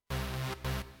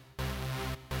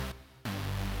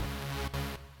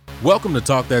Welcome to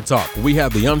Talk That Talk, where we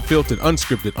have the unfiltered,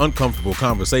 unscripted, uncomfortable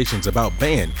conversations about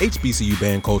band, HBCU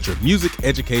band culture, music,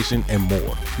 education, and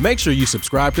more. Make sure you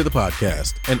subscribe to the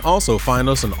podcast and also find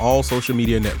us on all social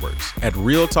media networks at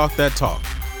Real Talk That Talk.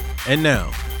 And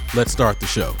now, let's start the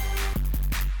show.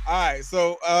 All right,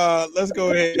 so let's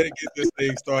go ahead and get this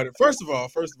thing started. First of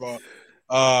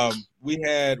all, we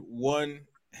had one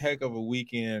heck of a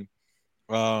weekend.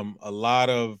 A lot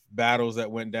of battles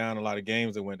that went down, a lot of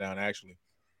games that went down, actually.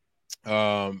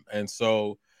 And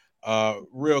so,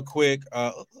 real quick,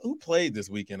 who played this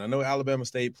weekend? I know Alabama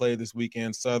State played this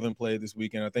weekend. Southern played this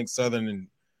weekend. I think Southern and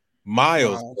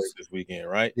Miles played this weekend,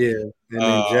 right? Yeah, and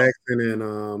then Jackson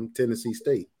and Tennessee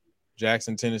State.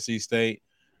 Jackson, Tennessee State.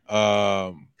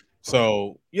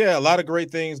 So, yeah, a lot of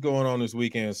great things going on this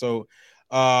weekend. So,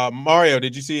 Mario,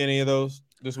 did you see any of those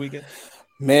this weekend?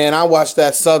 Man, I watched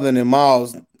that Southern and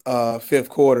Miles fifth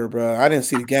quarter, bro. I didn't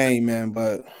see the game, man,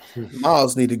 but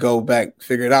Miles need to go back,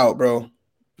 figure it out, bro.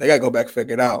 They got to go back,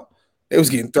 figure it out. It was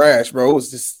getting thrashed, bro.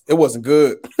 It wasn't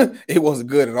good. It wasn't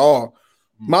good at all.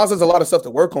 Miles has a lot of stuff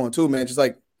to work on too, man. Just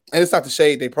like, and it's not to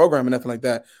shade their program or nothing like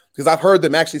that, because I've heard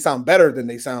them actually sound better than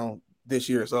they sound this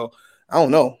year. So I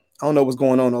don't know. I don't know what's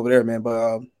going on over there, man.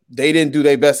 But they didn't do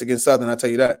their best against Southern. I tell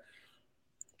you that.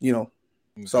 You know.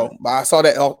 Okay. So, but I saw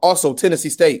that also Tennessee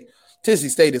State. Tennessee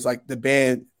State is like the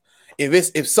band.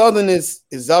 If Southern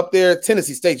is up there,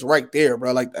 Tennessee State's right there,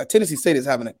 bro. Like Tennessee State is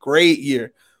having a great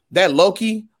year. That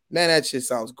Loki, man, that shit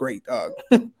sounds great, dog.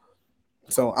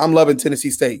 So I'm loving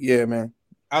Tennessee State. Yeah, man.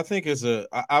 I think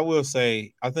I will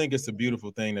say, I think it's a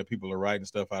beautiful thing that people are writing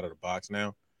stuff out of the box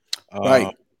now.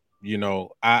 Right. You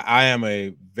know, I am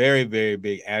a very, very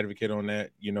big advocate on that.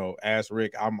 You know, ask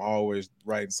Rick, I'm always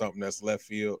writing something that's left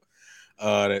field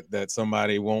that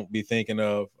somebody won't be thinking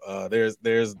of.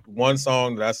 There's one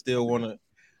song that I still want to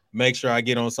make sure I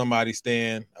get on somebody's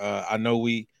stand. I know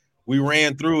we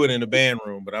ran through it in the band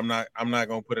room, but I'm not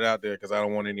gonna put it out there because I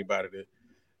don't want anybody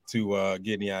to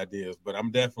get any ideas. But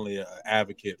I'm definitely an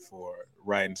advocate for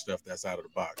writing stuff that's out of the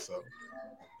box. So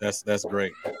that's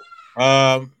great.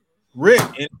 Rick,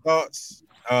 any thoughts?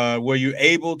 Were you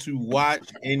able to watch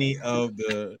any of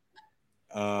the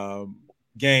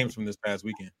games from this past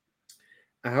weekend?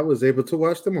 I was able to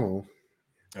watch them all.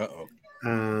 Uh-oh.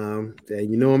 And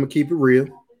you know I'm gonna keep it real.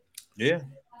 Yeah.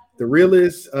 The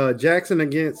realest Jackson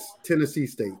against Tennessee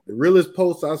State. The realest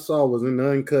post I saw was in the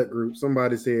Uncut group.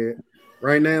 Somebody said,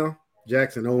 right now,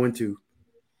 Jackson 0-2.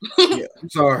 Yeah, I'm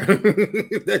sorry.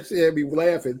 That shit had me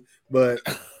laughing, but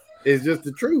it's just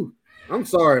the truth. I'm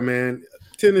sorry, man.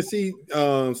 Tennessee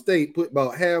State put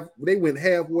about they went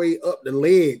halfway up the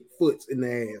leg foots in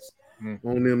the ass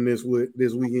on them this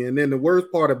weekend. And then the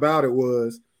worst part about it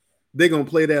was they're going to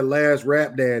play that last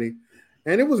Rap Daddy.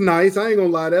 And it was nice. I ain't going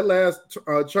to lie. That last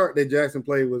chart that Jackson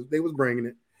played they was bringing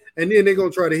it. And then they're going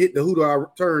to try to hit the Who Do I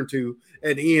Turn To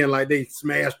at the end like they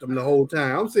smashed them the whole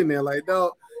time. I'm sitting there like,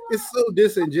 dog, it's so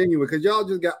disingenuous because y'all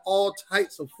just got all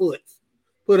types of foots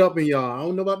put up in y'all. I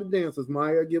don't know about the dancers.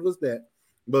 Maya, give us that.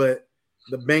 But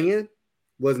the band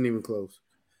wasn't even close.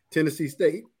 Tennessee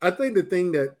State. I think the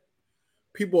thing that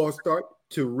people are starting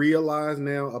to realize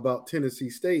now about Tennessee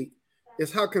State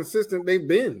is how consistent they've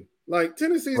been. Like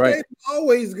Tennessee State is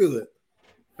always good.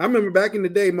 I remember back in the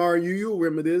day, Mario, you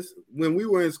remember this, when we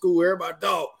were in school, everybody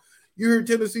thought, you heard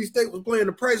Tennessee State was playing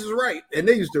The Price is Right, and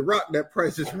they used to rock that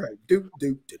Price is Right. Do,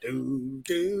 do, do, do,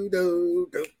 do, do,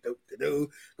 do, do, do.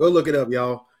 Go look it up,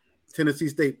 y'all. Tennessee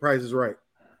State Price is Right.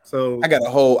 So I got a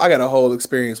whole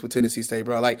experience with Tennessee State,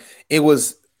 bro. Like it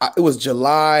was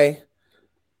July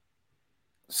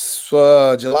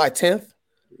 10th,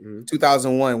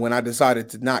 2001 when I decided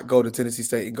to not go to Tennessee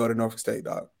State and go to Norfolk State,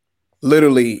 dog.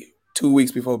 Literally 2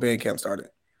 weeks before band camp started.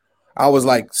 I was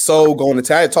like so going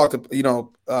to I had talked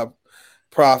to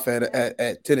Prof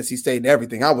at Tennessee State and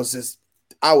everything. I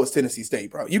was Tennessee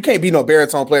State, bro. You can't be no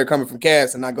baritone player coming from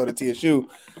Cass and not go to TSU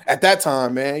at that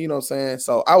time, man. You know what I'm saying?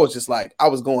 So I was just like, I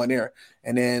was going there.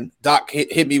 And then Doc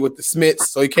hit me with the Smiths.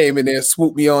 So he came in there and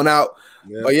swooped me on out.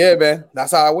 Yeah. But yeah, man,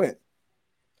 that's how I went.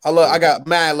 I got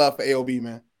mad love for AOB,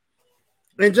 man.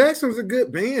 And Jackson's a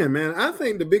good band, man. I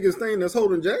think the biggest thing that's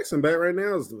holding Jackson back right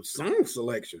now is the song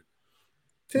selection.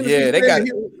 Tennessee they got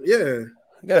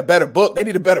a better book. They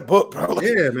need a better book, bro.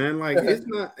 Yeah, man. Like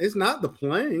it's not the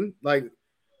playing. Like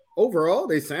overall,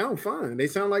 they sound fine. They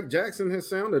sound like Jackson has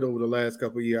sounded over the last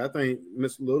couple of years. I think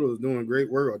Mr. Little is doing great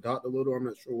work, or Dr. Little, I'm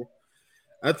not sure.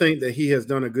 I think that he has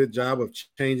done a good job of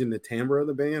changing the timbre of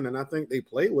the band, and I think they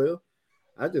play well.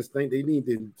 I just think they need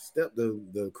to step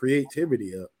the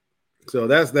creativity up. So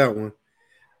that's that one.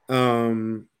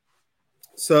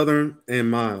 Southern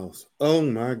and Miles. Oh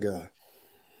my God.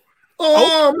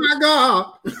 Oh my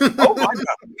God. Oh my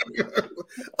God.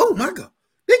 Oh my God.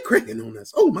 They cracking on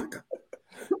us. Oh my God.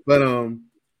 But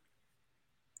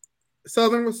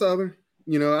Southern was Southern.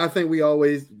 You know, I think we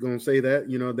always gonna say that.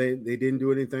 You know, they didn't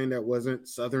do anything that wasn't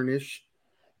Southernish.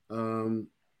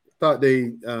 Thought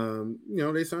they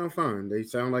they sound fine. They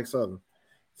sound like Southern.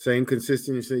 Same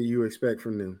consistency you expect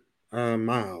from them.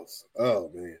 Miles.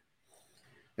 Oh man.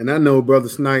 And I know Brother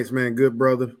Snipes, man, good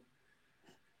brother.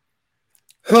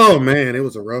 Oh man, it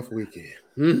was a rough weekend.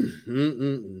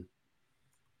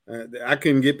 I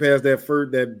couldn't get past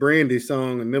that Brandy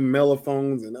song and them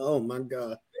mellophones and oh my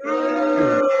God.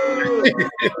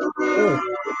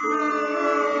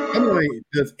 I'm like,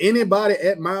 does anybody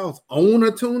at Miles own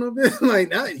a tuner? Like,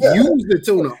 not use the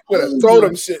tuner. Throw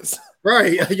them shits.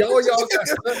 Right. Y'all got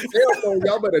cell phone.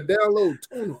 Y'all better download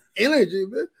tuner energy,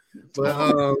 man.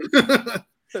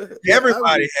 But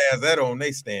everybody has that on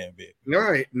their stand, bit.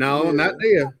 Right. No, not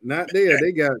there. Not there.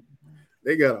 They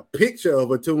got a picture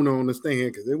of a tuner on the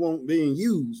stand because it won't being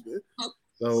used. Man.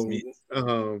 So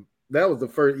that was the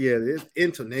first. Yeah, its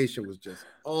intonation was just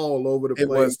all over the place. It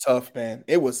was tough, man.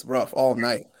 It was rough all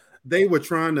night. They were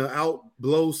trying to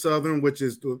outblow Southern, which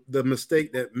is the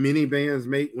mistake that many bands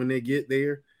make when they get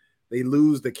there. They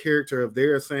lose the character of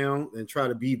their sound and try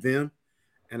to be them.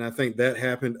 And I think that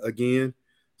happened again.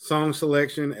 Song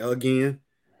selection again.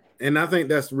 And I think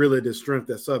that's really the strength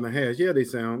that Southern has. Yeah, they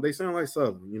sound like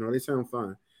Southern. You know, they sound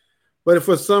fine. But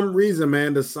for some reason,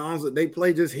 man, the songs that they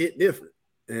play just hit different.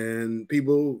 And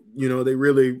people, you know, they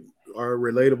really are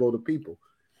relatable to people.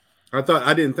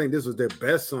 I didn't think this was their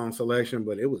best song selection,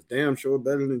 but it was damn sure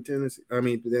better than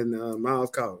than Miles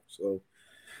College. So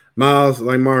Miles,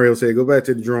 like Mario said, go back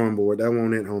to the drawing board. That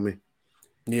won't it, homie.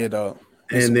 Yeah, dog.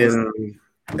 And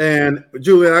then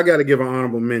Julian, I got to give an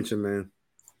honorable mention, man.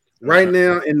 Right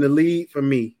now in the lead for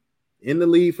me,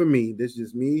 this is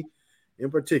just me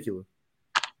in particular.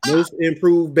 Most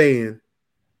improved band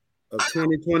of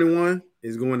 2021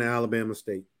 is going to Alabama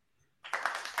State.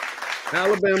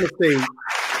 Alabama State.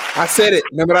 I said it.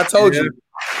 Remember I told you.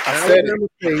 I said it.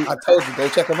 State. I told you. Go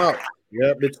check them out.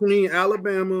 Yeah, between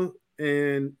Alabama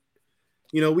and,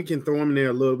 you know, we can throw them in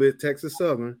there a little bit, Texas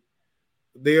Southern.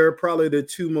 They're probably the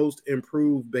two most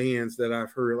improved bands that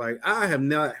I've heard. Like, I have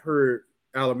not heard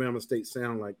Alabama State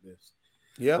sound like this.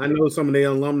 Yeah, I know some of the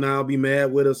alumni will be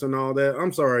mad with us and all that.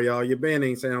 I'm sorry, y'all. Your band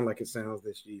ain't sound like it sounds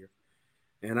this year.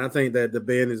 And I think that the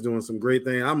band is doing some great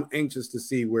things. I'm anxious to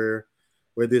see where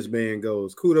this band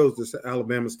goes. Kudos to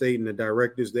Alabama State and the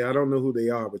directors there. I don't know who they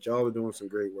are, but y'all are doing some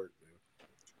great work,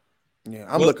 man. Yeah,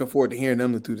 I'm looking forward to hearing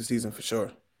them through the season for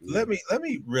sure. Let me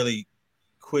really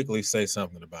quickly say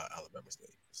something about Alabama State.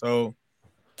 So,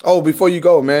 before you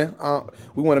go, man,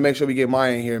 we want to make sure we get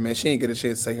Maya in here, man. She didn't get a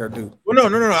chance to say her due. Well, no.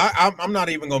 I'm not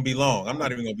even going to be long. I just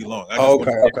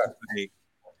okay.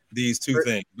 These two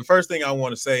things. The first thing I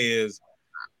want to say is,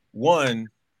 one,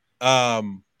 I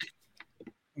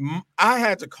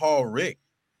had to call Rick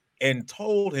and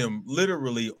told him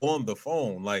literally on the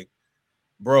phone, like,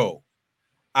 bro,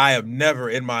 I have never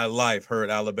in my life heard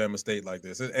Alabama State like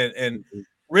this. And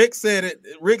Rick said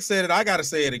it. I got to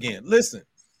say it again. Listen,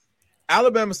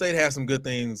 Alabama State has some good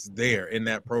things there in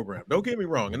that program. Don't get me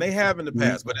wrong. And they have in the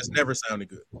past, but it's never sounded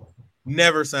good.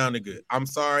 Never sounded good. I'm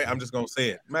sorry. I'm just going to say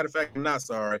it. Matter of fact, I'm not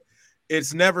sorry.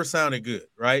 It's never sounded good,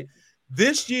 right?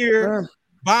 This year,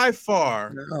 by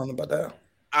far. I don't know about that.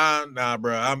 Nah,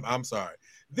 bro. I'm sorry.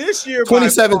 This year,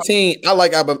 2017, I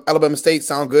like Alabama State.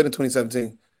 Sound good in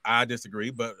 2017. I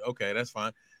disagree, but okay, that's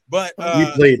fine. But we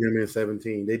played them in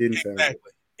 17. They didn't sound good.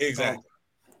 Exactly.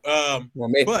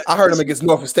 But I heard them against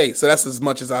Norfolk State, so that's as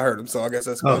much as I heard them. So I guess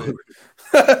that's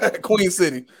good. Queen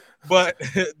City. But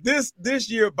this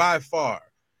year by far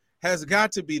has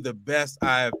got to be the best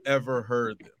I've ever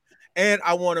heard them. And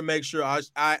I want to make sure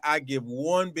I give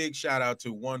one big shout out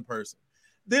to one person.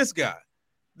 This guy.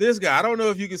 I don't know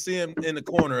if you can see him in the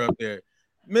corner up there.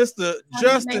 Mr.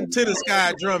 Justin to the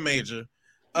Sky drum major.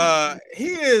 He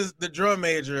is the drum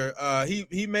major.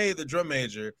 He made the drum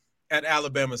major at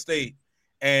Alabama State.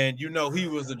 And you know he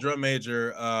was the drum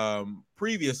major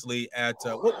previously at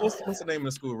what's the name of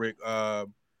the school, Rick?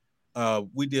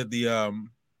 We did the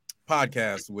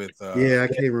podcast with I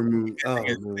can't remember.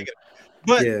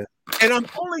 But and I'm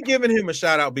only giving him a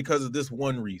shout out because of this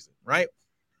one reason, right?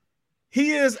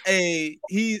 He is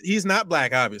he's not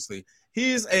black, obviously.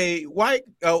 He's a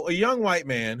young white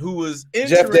man who was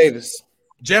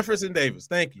Jefferson Davis.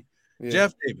 Thank you, yeah.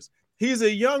 Jeff Davis. He's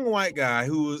a young white guy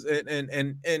who was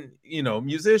and you know,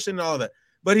 musician and all that.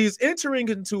 but he's entering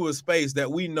into a space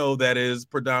that we know that is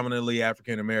predominantly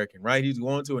African American, right? He's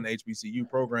going to an HBCU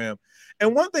program.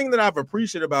 And one thing that I've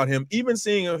appreciated about him, even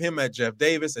seeing him at Jeff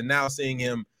Davis and now seeing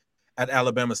him at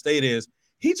Alabama State, is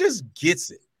he just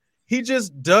gets it. He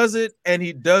just does it, and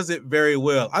he does it very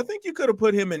well. I think you could have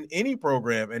put him in any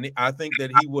program, and I think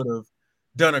that he would have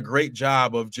done a great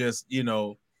job of just,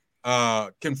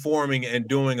 conforming and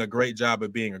doing a great job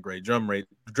of being a great drum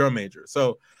major.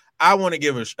 So I want to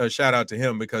give a shout out to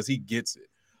him because he gets it.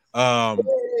 But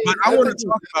I want to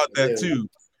talk about that too.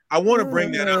 I want to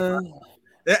bring that up.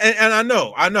 And I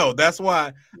know. That's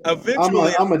why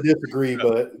eventually I'm a disagree,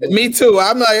 but me too.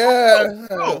 I'm like,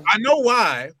 I know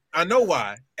why. And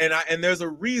there's a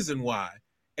reason why.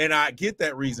 And I get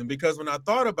that reason because when I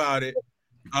thought about it,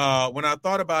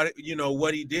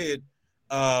 what he did,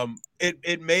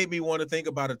 it made me want to think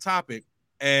about a topic.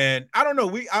 And I don't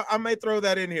know, I may throw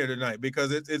that in here tonight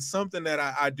because it's something that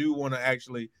I do want to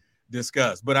actually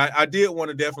discuss. But I did want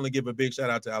to definitely give a big shout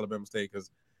out to Alabama State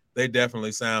because they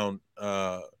definitely sound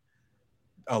a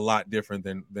lot different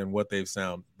than what they've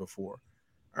sound before.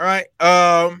 All right,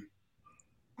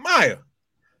 Maya,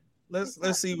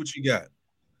 let's see what you got.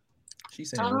 She's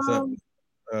saying what's up.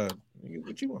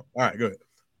 What you want? All right, go ahead.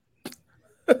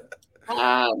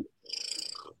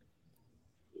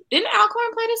 Didn't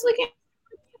Alcorn play this weekend?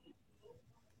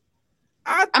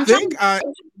 I think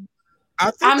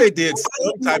they did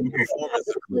some type of performance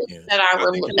this weekend. That I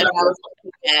was looking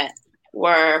at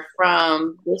were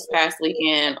from this past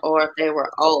weekend, or if they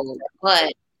were old.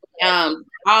 But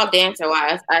all dancer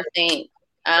wise, I think.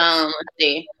 Let's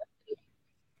see.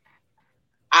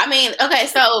 I mean, okay,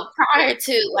 so prior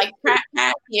to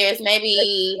past years,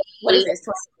 maybe what is this,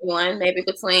 2021, maybe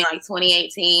between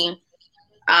 2018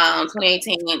 and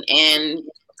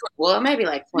maybe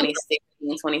 2016,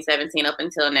 2017 up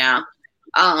until now.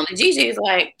 Gigi is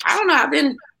I don't know, I've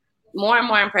been more and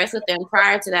more impressed with them.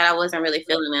 Prior to that, I wasn't really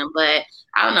feeling them, but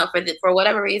I don't know, for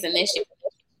whatever reason this year,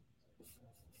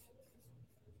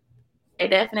 they're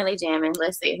definitely jamming.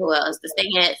 Let's see who else. The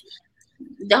thing is,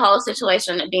 the whole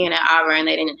situation of being at Auburn,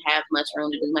 they didn't have much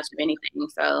room to do much of anything.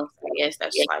 So I guess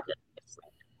that's just I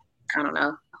don't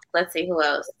know. Let's see who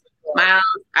else. Miles,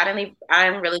 I didn't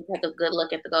really take a good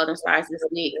look at the Golden Stars this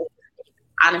week.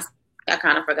 Honestly, I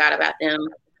kind of forgot about them.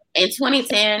 In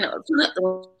 2010,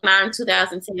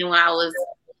 2010, when I was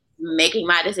making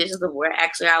my decisions of where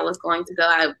actually I was going to go,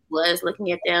 I was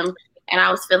looking at them and I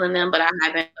was feeling them, but I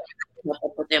haven't kept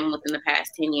up with them within the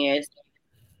past 10 years.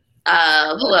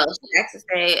 Who else? Jackson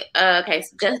State. Okay,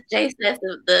 so just Jay says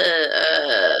the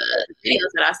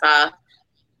videos that I saw.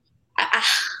 I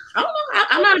don't know.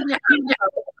 I'm not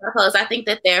opposed. I think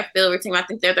that they're field routine. I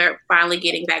think they're finally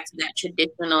getting back to that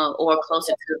traditional or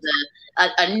closer to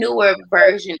a newer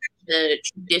version of the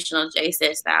traditional Jay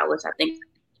says style, which I think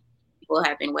people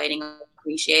have been waiting on,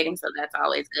 appreciating. So that's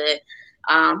always good.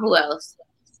 Who else?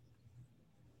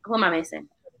 Who am I missing?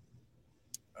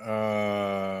 You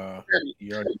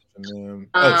already mentioned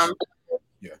them.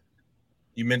 Yeah.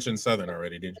 You mentioned Southern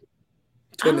already, didn't you?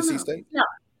 Tennessee State. No.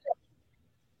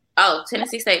 Oh,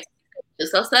 Tennessee State.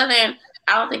 So Southern,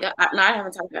 I don't think I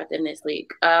haven't talked about them this week.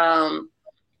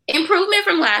 Improvement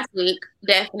from last week,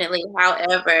 definitely.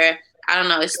 However, I don't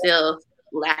know, it's still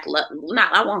lackluster.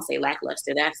 I won't say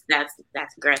lackluster. That's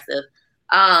aggressive.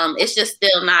 It's just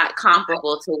still not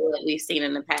comparable to what we've seen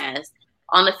in the past.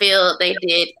 On the field, they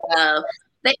did.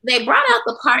 They brought out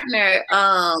the partner,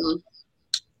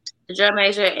 the drum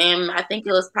major, and I think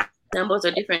it was symbols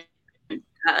or different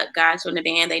guys from the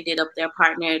band. They did up their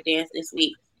partner dance this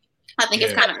week. I think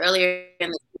it's kind of earlier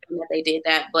in the season that they did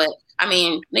that, but I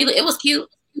mean, it was cute.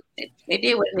 They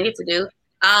did what they needed to do.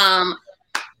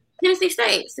 Tennessee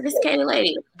State, sophisticated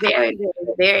lady, very, very,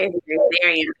 very, very,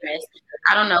 very impressed.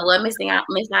 I don't know what Miss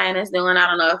Diana's doing. I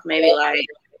don't know if maybe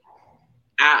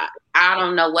I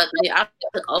don't know what I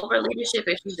took over leadership,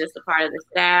 if she's just a part of the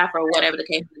staff or whatever the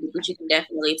case is, but you can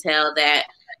definitely tell that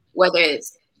whether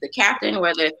it's the captain,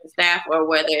 whether it's the staff, or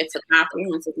whether it's a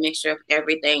comprehensive mixture of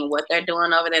everything, what they're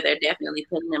doing over there, they're definitely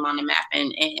putting them on the map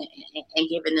and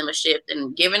giving them a shift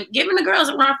and giving the girls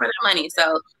a run for their money.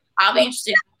 So I'll be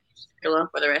interested in doing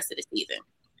for the rest of the season.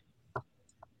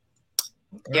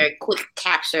 Very quick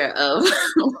capture of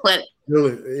what.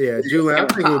 Julie, I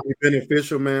think it would be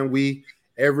beneficial, man.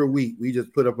 Every week we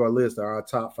just put up our list of our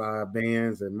top 5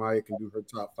 bands, and Maya can do her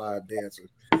top 5 dancers.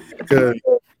 Because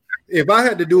if I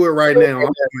had to do it right now, I'm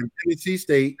going Tennessee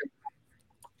State,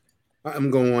 I'm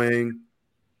going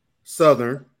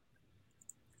Southern,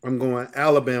 I'm going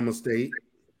Alabama State,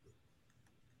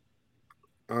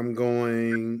 I'm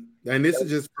going, and this is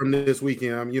just from this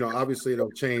weekend. Obviously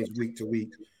it'll change week to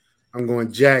week. I'm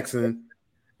going Jackson,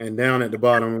 and down at the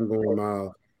bottom, I'm going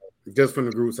Miles, just from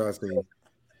the groups I've seen.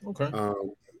 Okay.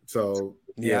 So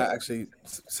yeah, actually,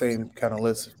 same kind of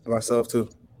list myself too.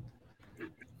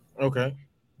 Okay.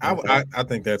 I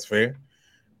think that's fair.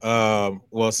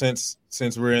 Well, since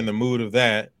we're in the mood of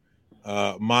that,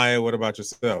 Maya, what about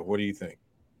yourself? What do you think?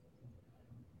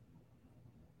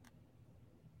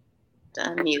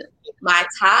 Unmute. My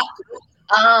top.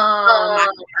 My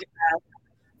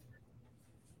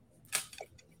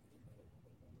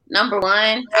number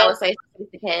one, I would say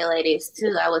Sophisticated Ladies.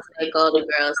 2, I would say Golden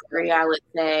Girls. 3, I would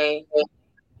say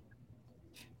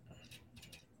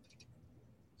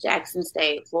Jackson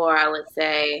State. 4, I would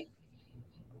say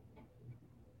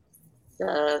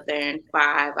Southern.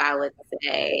 5, I would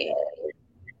say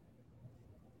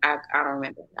I don't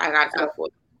remember. I got to go 4.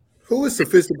 who is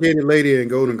Sophisticated Lady and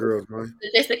Golden Girls, man?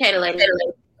 Sophisticated Ladies.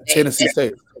 Tennessee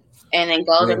State. And then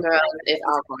Golden Girls is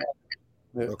Alcorn.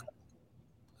 Yeah. Okay.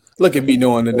 Look at me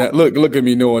knowing that. Look at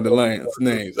me knowing the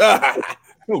names.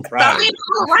 Oh, proud. Right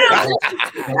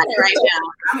now.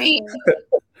 I mean,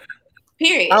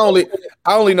 period. I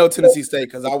only know Tennessee State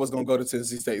because I was gonna go to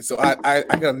Tennessee State, so I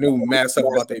got knew mad stuff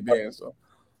about their band. So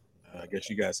I guess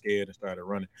you got scared and started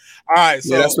running. All right,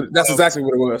 so yeah, that's exactly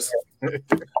what it was.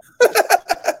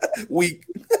 Weak.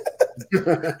 All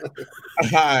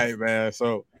right, man.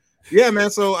 So yeah, man.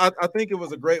 So I think it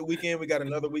was a great weekend. We got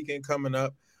another weekend coming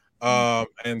up.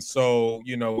 And so,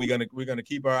 you know, we're gonna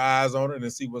keep our eyes on it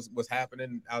and see what's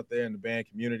happening out there in the band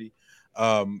community.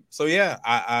 So yeah,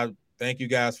 I thank you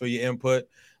guys for your input.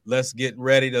 Let's get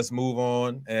ready. Let's move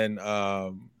on and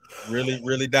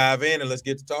really dive in, and let's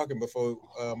get to talking before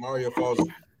Mario falls.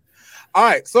 All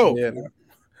right, so yeah,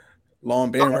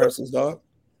 long band rehearsals, dog.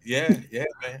 Yeah,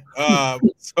 man.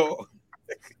 So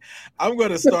I'm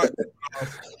gonna start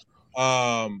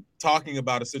talking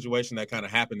about a situation that kind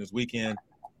of happened this weekend.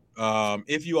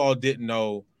 If you all didn't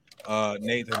know,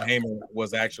 Nathan Hamer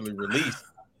was actually released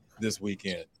this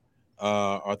weekend.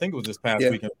 I think it was this past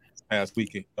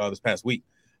week.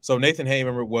 So Nathan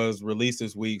Hamer was released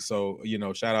this week. So, you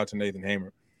know, shout out to Nathan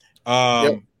Hamer.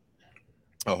 Oh,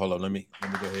 hold on. Let me go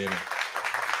ahead and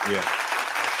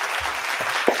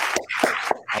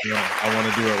I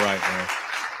want to do it right,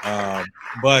 man.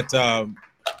 But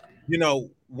you know,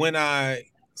 when I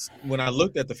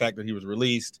looked at the fact that he was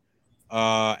released,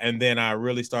 and then I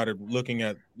really started looking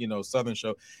at, you know, Southern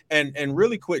show and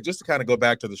really quick, just to kind of go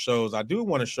back to the shows, I do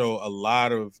want to show a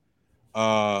lot of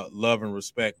love and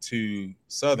respect to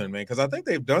Southern, man, because I think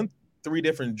they've done 3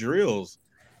 different drills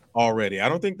already. I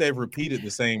don't think they've repeated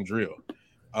the same drill.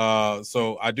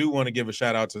 So I do want to give a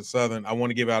shout out to Southern. I want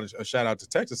to give out a shout out to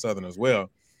Texas Southern as well,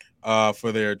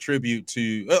 for their tribute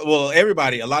to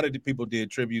everybody. A lot of the people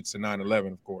did tributes to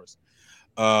 9/11, of course.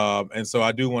 And so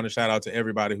I do want to shout out to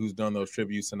everybody who's done those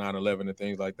tributes to 9/11 and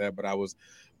things like that. But I was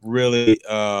really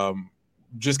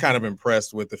just kind of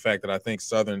impressed with the fact that I think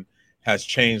Southern has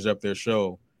changed up their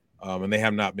show, and they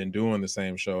have not been doing the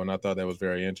same show. And I thought that was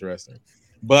very interesting.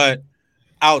 But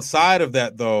outside of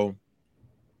that, though,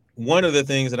 one of the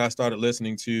things that I started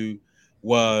listening to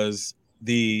was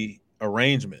the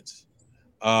arrangements.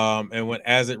 And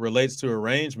as it relates to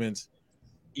arrangements,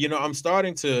 you know, I'm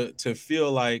starting to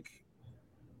feel like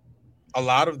a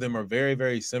lot of them are very,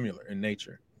 very similar in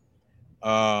nature.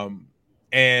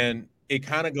 And it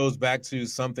kind of goes back to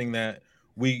something that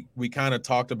we kind of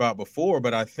talked about before,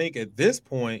 but I think at this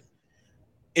point,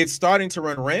 it's starting to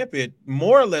run rampant,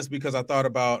 more or less because I thought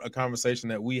about a conversation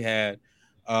that we had,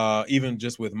 even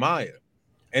just with Maya.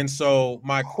 And so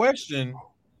my question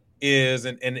is,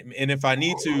 and if I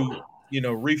need to, you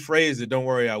know, rephrase it, don't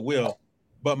worry, I will.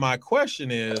 But my question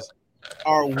is,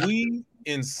 are we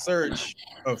in search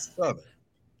of Southern?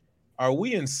 Are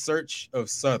we in search of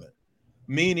Southern?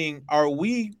 Meaning, are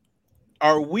we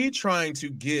trying to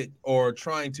get or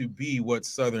trying to be what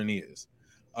Southern is,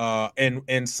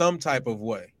 in some type of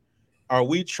way? Are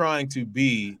we trying to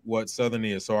be what Southern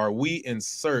is? So are we in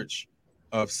search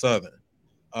of Southern?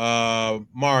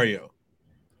 Mario.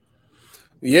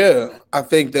 Yeah, I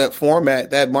think that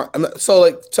format so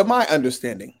like to my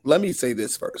understanding, let me say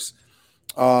this first.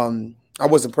 I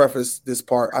wasn't preface this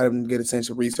part. I didn't get a chance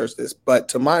to research this, but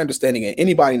to my understanding, and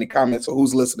anybody in the comments or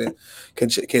who's listening can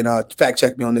fact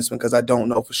check me on this one because I don't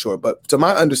know for sure. But to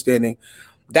my understanding,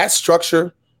 that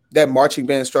structure, that marching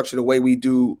band structure, the way we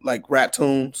do like rap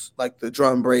tunes, like the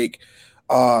drum break,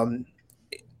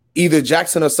 either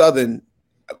Jackson or Southern,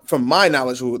 from my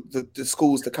knowledge, the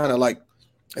schools to kind of like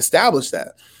establish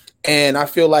that. And I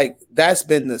feel like that's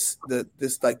been this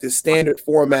standard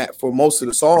format for most of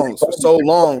the songs for so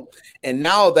long. And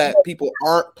now that people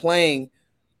aren't playing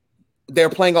they're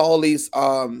playing all these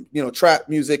trap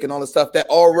music and all the stuff that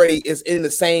already is in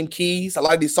the same keys. A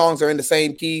lot of these songs are in the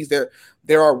same keys.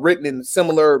 They are written in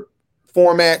similar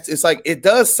formats. It's like it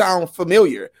does sound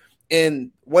familiar.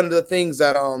 And one of the things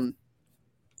that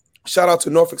shout out to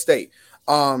Norfolk State,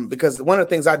 because one of the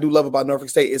things I do love about Norfolk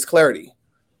State is clarity.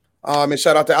 And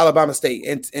shout out to Alabama State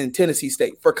and Tennessee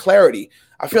State for clarity.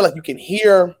 I feel like you can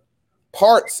hear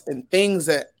parts and things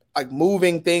that like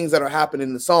moving things that are happening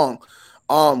in the song.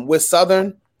 With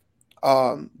Southern,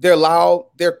 they're loud,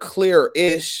 they're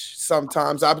clear-ish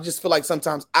sometimes. I just feel like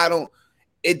sometimes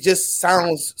it just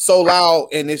sounds so loud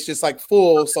and it's just like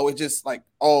full. So it's just like,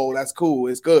 oh, that's cool,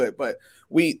 it's good. But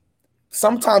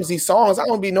sometimes these songs, I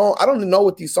don't even know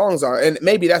what these songs are. And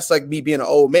maybe that's like me being an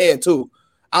old man too.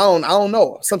 I don't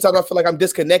know. Sometimes I feel like I'm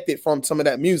disconnected from some of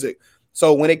that music.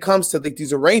 So when it comes to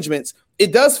these arrangements,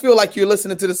 it does feel like you're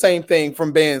listening to the same thing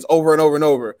from bands over and over and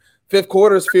over. Fifth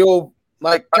quarters feel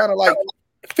like kind of like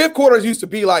fifth quarters used to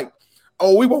be like,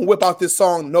 oh, we won't whip out this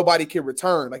song nobody can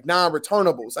return, like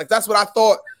non-returnables. Like that's what I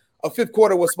thought a fifth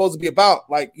quarter was supposed to be about.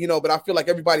 Like, but I feel like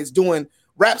everybody's doing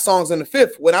rap songs in the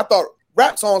fifth when I thought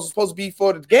rap songs were supposed to be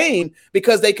for the game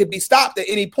because they could be stopped at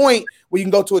any point where you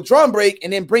can go to a drum break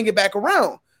and then bring it back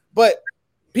around. But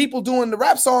people doing the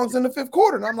rap songs in the fifth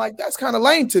quarter, and I'm like, that's kind of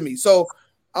lame to me. So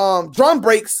drum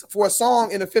breaks for a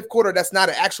song in the fifth quarter that's not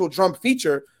an actual drum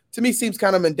feature to me seems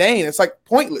kind of mundane. It's like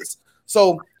pointless.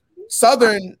 So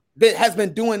Southern has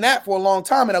been doing that for a long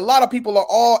time, and a lot of people are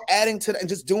all adding to that and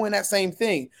just doing that same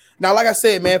thing. Now, like I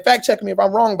said, man, fact check me if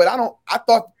I'm wrong, but I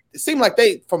thought it seemed like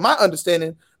from my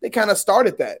understanding, they kind of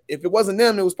started that. If it wasn't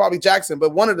them, it was probably Jackson,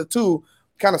 but one of the two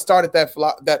kind of started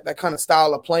that kind of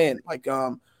style of playing, like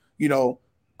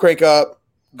crank up,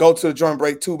 go to the drum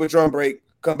break, tuba drum break,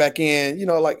 come back in,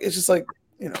 like it's just like,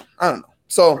 I don't know.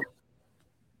 So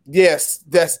yes,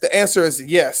 the answer is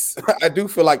yes. I do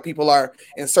feel like people are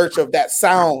in search of that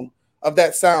sound.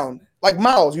 Like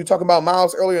Miles, you talking about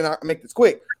Miles earlier, and I'll make this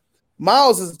quick.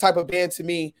 Miles is the type of band to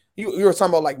me. You were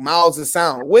talking about like Miles'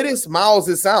 sound. What is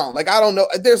Miles' sound? Like, I don't know.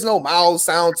 There's no Miles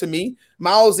sound to me.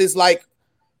 Miles is like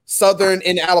Southern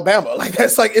in Alabama. Like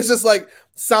that's like, it's just like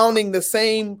sounding the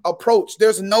same approach.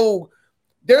 There's no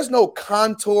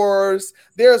contours.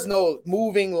 There's no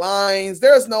moving lines.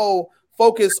 There's no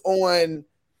focus on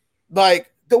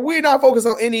we're not focused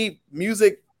on any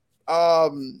music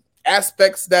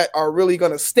aspects that are really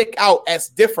going to stick out as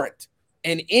different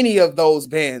in any of those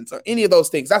bands or any of those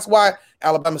things. That's why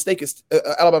Alabama State is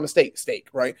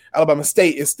right? Alabama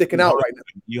State is sticking out right now.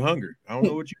 You hungry? I don't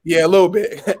know what you. Yeah, a little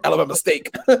bit. Alabama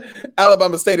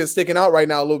State is sticking out right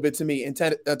now a little bit to me, and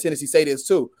Tennessee State is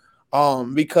too,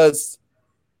 because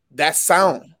that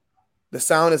sound, the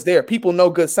sound is there. People know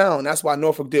good sound. That's why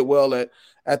Norfolk did well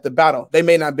at the battle. They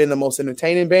may not have been the most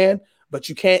entertaining band, but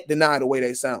you can't deny the way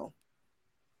they sound.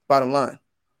 Bottom line.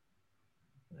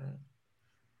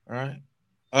 All right.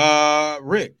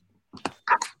 Rick,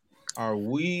 are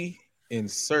we in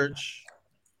search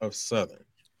of Southern?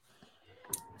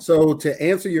 So to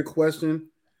answer your question,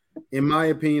 in my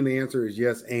opinion, the answer is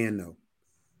yes and no.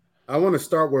 I want to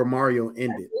start where Mario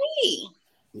ended.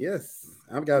 Yes,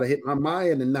 I've got to hit my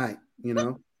Maya tonight,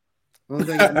 Only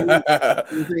thing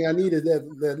I need is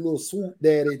that little swoop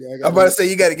daddy. I'm about to say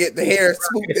you got to get the hair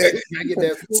swoop daddy. I get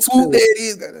that swoop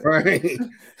daddy. Right.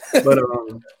 But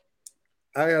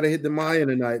I got to hit the Maya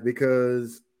tonight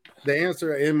because the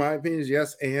answer, in my opinion, is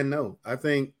yes and no. I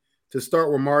think to start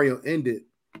where Mario ended,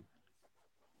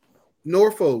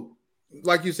 Norfolk,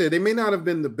 like you said, they may not have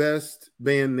been the best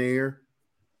band there,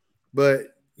 but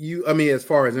as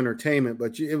far as entertainment,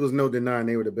 but it was no denying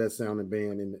they were the best sounding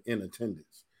band in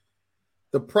attendance.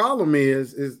 The problem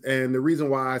is, and the reason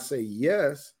why I say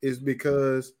yes is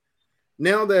because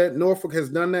now that Norfolk has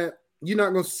done that, you're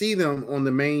not going to see them on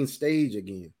the main stage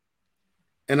again.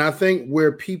 And I think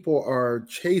where people are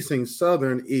chasing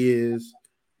Southern is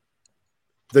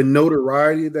the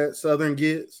notoriety that Southern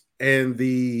gets and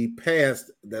the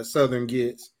past that Southern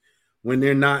gets when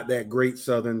they're not that great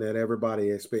Southern that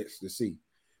everybody expects to see.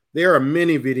 There are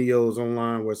many videos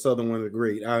online where Southern was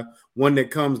great. One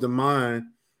that comes to mind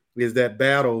is that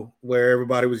battle where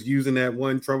everybody was using that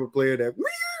one trumpet player that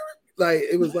like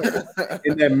it was like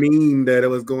in that meme that it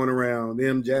was going around.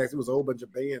 Them Jackson, was a whole bunch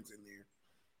of bands in there.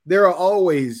 There are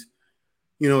always,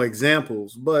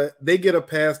 examples, but they get a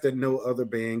pass that no other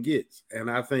band gets. And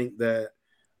I think that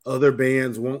other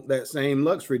bands want that same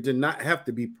luxury to not have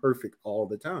to be perfect all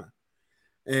the time.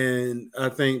 And I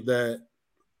think that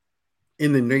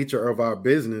in the nature of our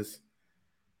business,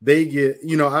 they get,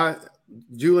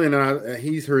 Julian and I,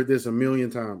 he's heard this a million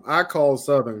times. I call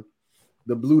Southern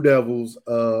the Blue Devils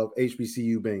of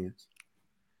HBCU bands.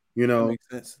 You know,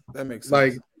 That makes sense.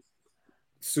 Like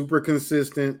super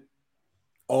consistent,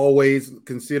 always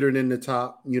considered in the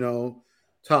top,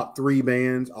 top 3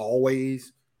 bands,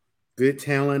 always good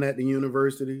talent at the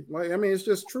university. Like, I mean, it's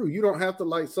just true. You don't have to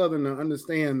like Southern to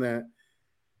understand that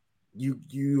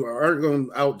you aren't going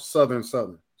to out Southern.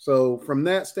 So from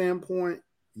that standpoint,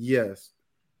 yes.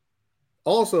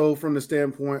 Also from the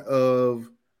standpoint of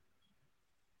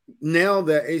now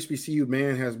that HBCU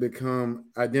band has become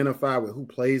identified with who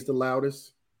plays the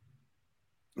loudest,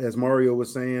 as Mario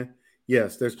was saying,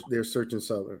 yes, they're searching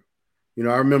Southern.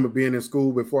 I remember being in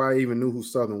school before I even knew who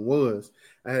Southern was.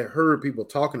 I had heard people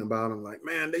talking about them like,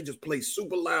 man, they just play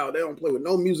super loud. They don't play with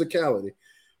no musicality.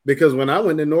 Because when I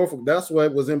went to Norfolk, that's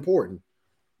what was important.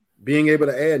 Being able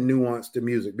to add nuance to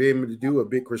music, being able to do a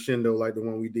big crescendo like the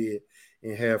one we did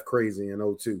in Half Crazy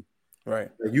in 02. Right.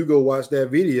 You go watch that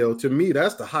video. To me,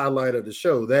 that's the highlight of the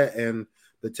show, that and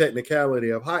the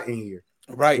technicality of Hot in Here.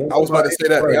 Right. I was about to say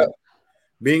that. Yeah.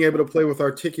 Being able to play with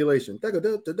articulation.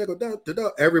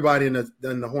 Everybody in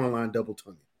the horn line double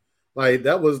tongue. Like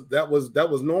that was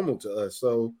normal to us.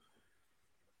 So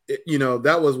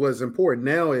that was what's important.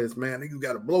 Now is, man, you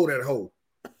got to blow that hole,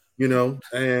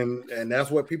 and that's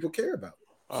what people care about.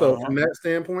 So from that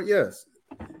standpoint, yes.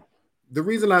 The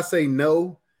reason I say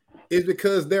no is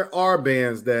because there are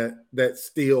bands that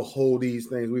still hold these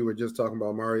things we were just talking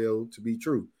about, Mario, to be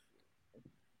true.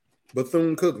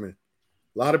 Bethune-Cookman.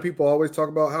 A lot of people always talk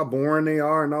about how boring they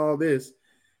are and all this.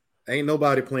 Ain't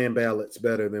nobody playing ballads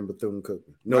better than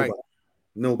Bethune-Cookman. Nobody. Right.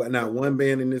 Nobody. Not one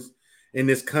band in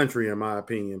this country, in my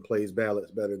opinion, plays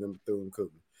ballads better than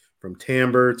Bethune-Cookman. From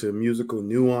timbre to musical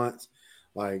nuance,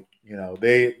 they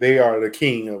are the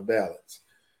king of ballads.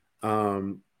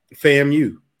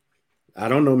 FAMU. I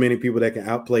don't know many people that can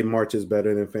outplay marches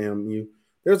better than FAMU.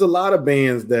 There's a lot of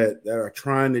bands that are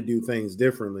trying to do things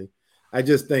differently. I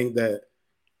just think that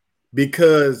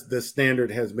because the standard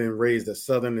has been raised that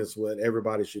Southern is what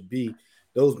everybody should be,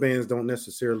 those bands don't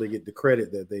necessarily get the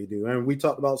credit that they do. And we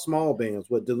talked about small bands,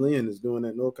 what DeLynn is doing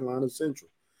at North Carolina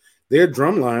Central. Their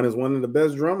drum line is one of the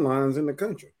best drum lines in the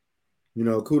country.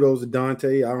 Kudos to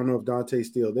Dante. I don't know if Dante's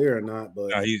still there or not,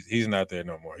 but no, he's not there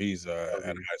no more. He's at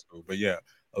high school. But yeah.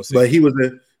 But he was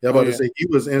in. To say he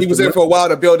was there for a while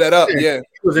to build that up. Yeah,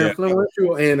 he was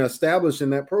influential in establishing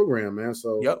that program, man.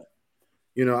 So,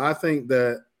 I think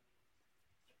that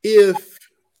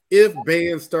if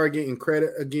bands start getting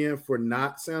credit again for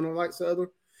not sounding like Southern,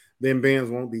 then bands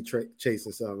won't be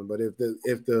chasing Southern. But if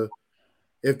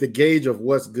the gauge of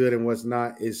what's good and what's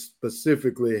not is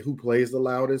specifically who plays the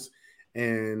loudest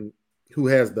and who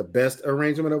has the best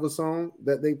arrangement of a song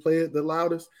that they play it the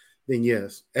loudest, then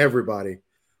yes, everybody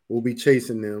will be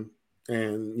chasing them.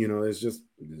 And it's just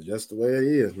the way it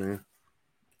is, man.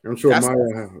 I'm sure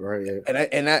Mario, right? Yeah.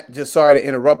 And that just, sorry to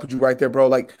interrupt you right there, bro.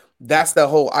 Like that's the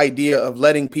whole idea of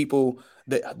letting people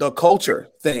the culture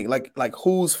thing, like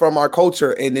who's from our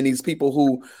culture, and then these people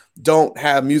who don't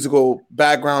have musical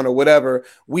background or whatever.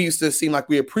 We used to seem like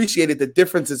we appreciated the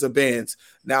differences of bands.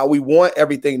 Now we want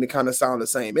everything to kind of sound the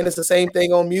same, and it's the same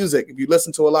thing on music. If you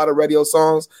listen to a lot of radio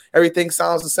songs, everything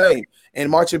sounds the same. And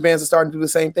marching bands are starting to do the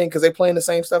same thing because they're playing the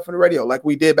same stuff on the radio like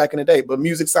we did back in the day. But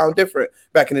music sound different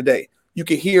back in the day. You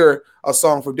could hear a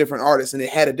song from different artists and it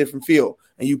had a different feel,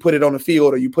 and you put it on the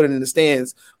field or you put it in the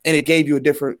stands and it gave you a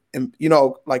different,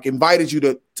 invited you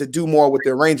to do more with the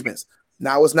arrangements.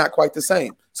 Now it's not quite the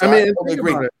same. So think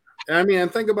about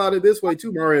it. Think about it this way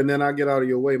too, Mario, and then I'll get out of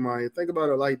your way, Mario. Think about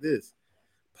it like this.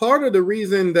 Part of the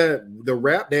reason that the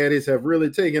rap daddies have really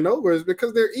taken over is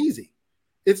because they're easy.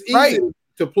 It's easy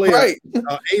to play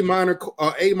a minor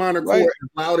chord as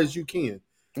loud as you can.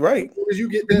 Right. As you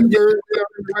get that third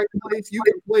in the right place, you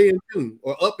can play in tune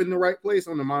or up in the right place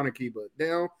on the minor key, but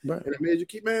down in the major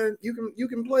key, man, you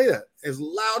can play that as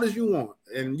loud as you want,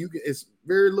 and it's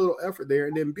very little effort there.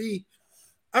 And then B,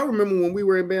 I remember when we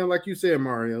were in band, like you said,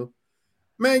 Mario,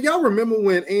 man, y'all remember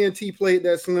when A&T played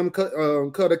that Slim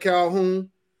Cutter Calhoun,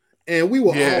 and we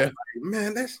were all like,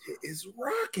 man, that shit is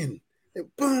rocking. And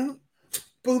boom,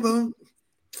 boom, boom.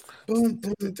 Boom,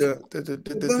 boom,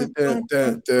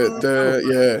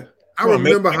 yeah. I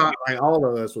remember how all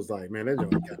of us was like, man, that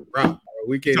joint got rock.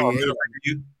 We can't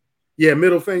even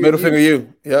middle finger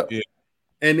you. Yep. Yeah.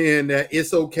 And then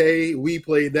It's Okay. We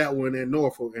played that one in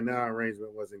Norfolk, and our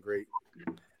arrangement wasn't great.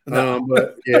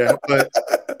 But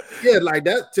like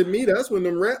that to me, that's when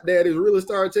them rap daddies really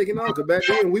started taking off. Because back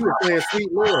then we were playing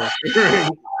Sweet Love. We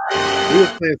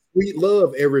were playing Sweet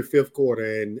Love every fifth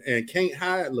quarter and Can't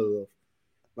Hide Love.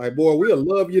 Like, boy, we'll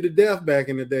love you to death back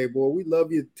in the day, boy. We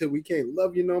love you till we can't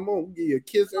love you no more. We give you a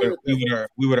kiss. We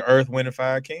were the Earth, Wind, and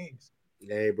Fire Kings.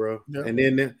 Hey, bro. Yeah.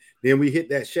 And then we hit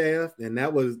that shaft, and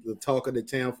that was the talk of the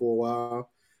town for a while.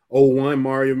 01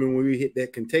 Mario, when we hit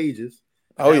that Contagious.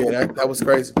 Oh yeah, that was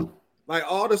crazy. Like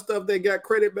all the stuff they got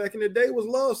credit back in the day was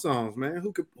love songs, man.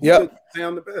 Who could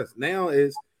sound the best? Now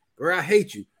is, girl, I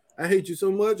hate you. I hate you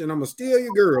so much, and I'm gonna steal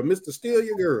your girl, Mr. Steal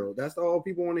Your Girl. That's all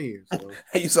people want to hear. So.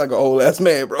 You sound like an old ass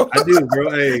man, bro. I do, bro.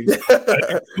 Hey,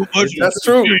 that's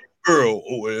true. Girl,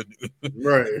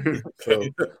 right? So,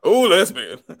 oh, that's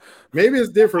man. Maybe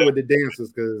it's different with the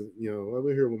dancers because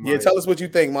over here with Maya. Yeah, tell us what you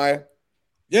think, Maya.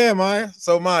 Yeah, Maya.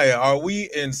 So, Maya, are we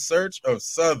in search of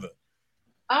Southern?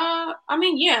 I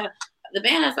mean, yeah, the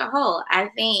band as a whole. I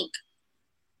think,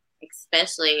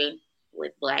 especially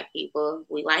with Black people,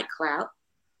 we like clout.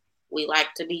 We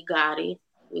like to be gaudy.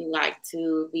 We like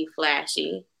to be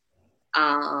flashy.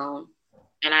 And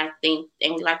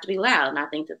we like to be loud. And I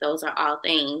think that those are all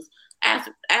things,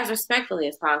 as respectfully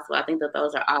as possible, I think that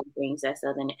those are all things that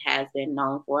Southern has been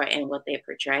known for and what they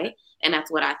portray. And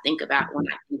that's what I think about when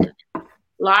I think of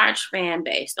large fan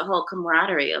base, the whole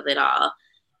camaraderie of it all.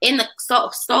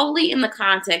 Solely in the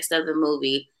context of the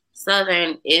movie,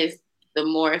 Southern is the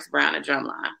Morris Brown of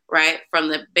Drumline, right? From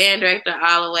the band director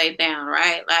all the way down,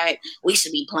 right? Like, we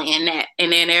should be playing that.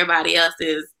 And then everybody else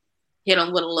is hit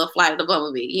them with a little Flight of the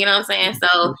Bumblebee. You know what I'm saying?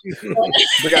 So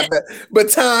we got that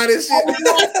baton and shit.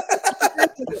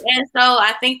 And so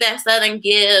I think that Southern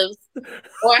gives,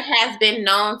 or has been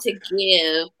known to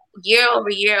give, year over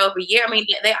year over year. I mean,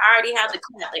 they already have the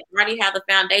clap, they already have the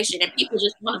foundation, and people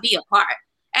just want to be a part.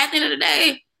 At the end of the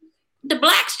day, the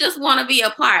Blacks just want to be a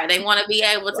part. They want to be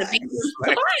able to be the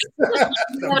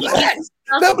Blacks.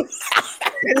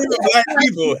 Black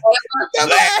people.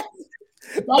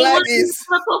 They want to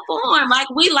perform. Like,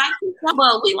 we like to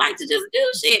stumble. We like to just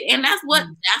do shit, and that's what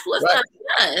stuff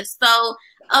does. So,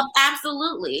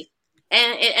 absolutely.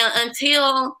 And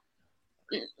until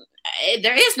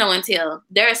there is no until,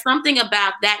 there is something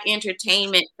about that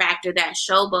entertainment factor, that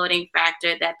showboating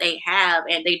factor that they have,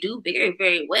 and they do very,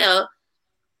 very well.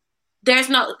 There's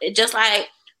no, just like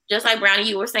Brownie,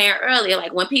 you were saying earlier,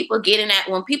 like when people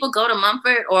when people go to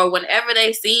Mumford or whenever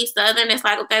they see Southern, it's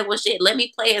like, okay, well, shit, let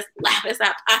me play as loud as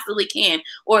I possibly can,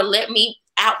 or let me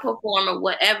outperform or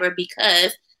whatever,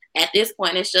 because at this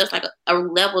point, it's just like a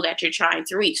level that you're trying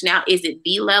to reach. Now, is it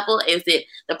the level? Is it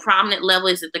the prominent level?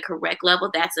 Is it the correct level?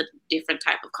 That's a different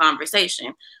type of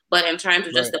conversation. But in terms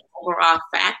of just the overall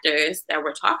factors that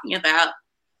we're talking about,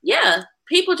 yeah,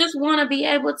 people just want to be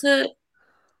able to,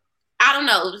 I don't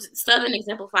know, Southern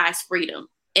exemplifies freedom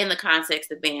in the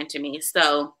context of band to me.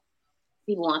 So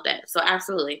people want that. So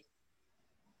absolutely.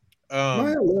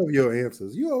 I love your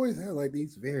answers. You always have like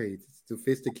these very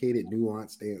sophisticated,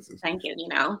 nuanced answers. Thank you.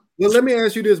 Well, let me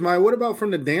ask you this, Maya. What about from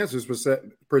the dancers'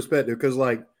 perspective? Because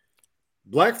like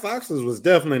Black Foxes was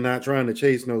definitely not trying to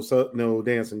chase no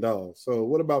dancing dolls. So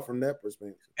what about from that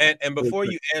perspective? And before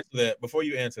you answer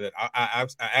that, I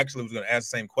actually was going to ask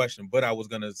the same question, but I was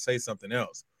going to say something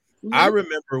else. Mm-hmm. I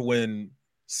remember when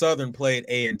Southern played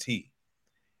A&T.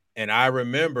 And I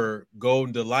remember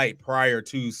Golden Delight prior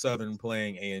to Southern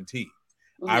playing A&T.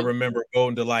 Mm-hmm. I remember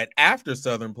Golden Delight after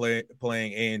Southern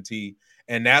playing A&T.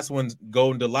 And that's when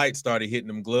Golden Delight started hitting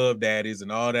them glove daddies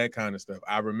and all that kind of stuff.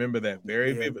 I remember that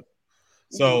very vividly.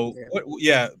 So,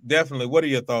 definitely. What are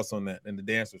your thoughts on that and the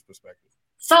dancer's perspective?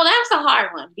 So that's a hard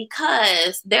one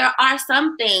because there are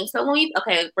some things. So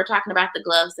we're talking about the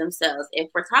gloves themselves.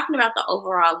 If we're talking about the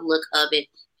overall look of it,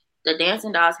 the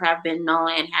Dancing Dolls have been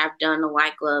known and have done the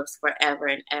white gloves forever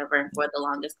and ever and for the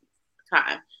longest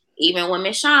time. Even when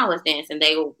Miss Shawn was dancing,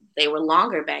 they were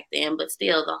longer back then, but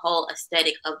still the whole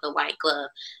aesthetic of the white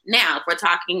glove. Now, if we're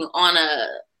talking on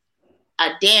a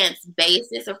dance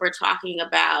basis, if we're talking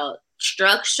about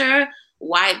structure,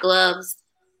 white gloves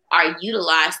are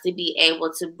utilized to be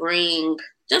able to bring,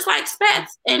 just like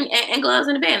spats and gloves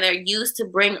in the band, they're used to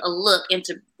bring a look and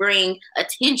to bring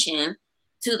attention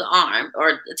to the arm,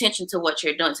 or attention to what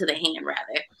you're doing, to the hand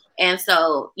rather. And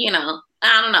so,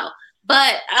 I don't know.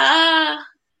 But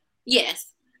yes,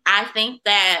 I think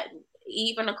that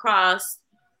even across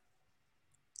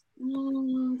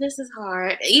this is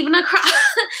hard. Even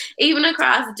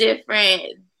across different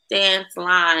dance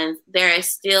lines, there is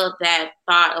still that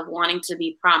thought of wanting to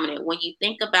be prominent. When you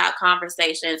think about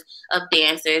conversations of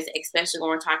dancers, especially when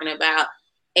we're talking about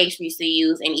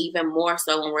HBCUs, and even more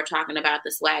so when we're talking about the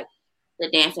SWAC, the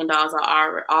Dancing Dolls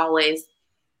are always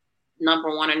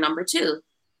number one or number two.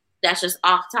 That's just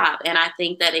off top. And I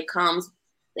think that it comes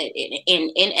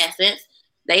in essence,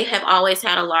 they have always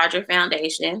had a larger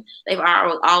foundation. They've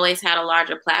always had a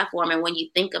larger platform. And when you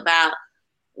think about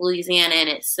Louisiana in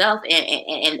itself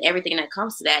and everything that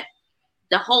comes to that,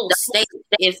 the whole state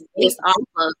is based off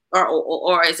of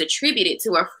or is attributed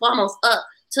to or funnels up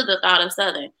to the thought of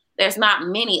Southern. There's not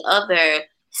many other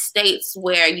states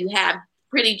where you have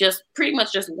pretty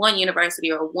much just one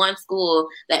university or one school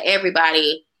that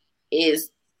everybody is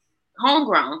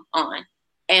homegrown on.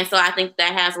 And so I think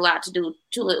that has a lot to do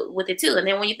with it too. And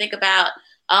then when you think about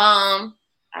I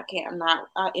don't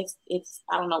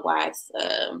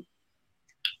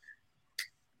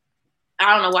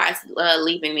know why it's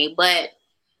leaving me, but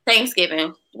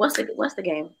Thanksgiving. What's the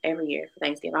game every year for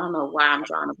Thanksgiving? I don't know why I'm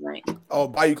drawing a blank. Oh,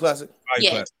 Bayou Classic.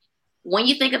 Yeah. When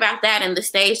you think about that and the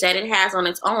stage that it has on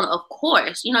its own, of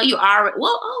course, you already.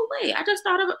 Well, oh wait, I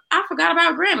forgot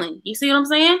about Grambling. You see what I'm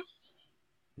saying?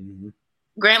 Mm-hmm.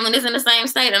 Grambling is in the same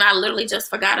state, and I literally just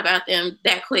forgot about them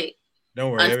that quick.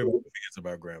 Don't worry, everybody forgets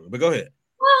about Grambling. But go ahead.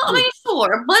 Well, I mean,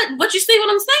 sure, but you see what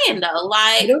I'm saying though,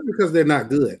 like that's because they're not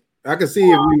good. I can see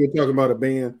if we were talking about a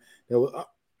band that was.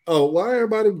 Oh, why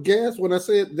everybody gasped when I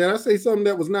said? Did I say something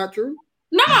that was not true?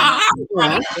 No, I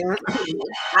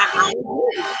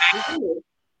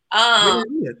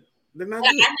They're not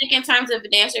good. I think in terms of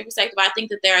dance perspective, I think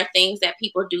that there are things that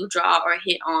people do draw or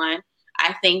hit on.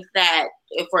 I think that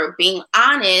if we're being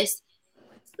honest,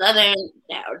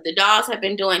 the Dogs have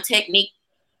been doing technique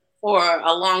for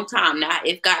a long time now.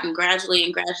 It's gotten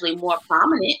gradually more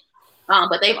prominent,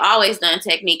 but they've always done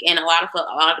technique, and a lot of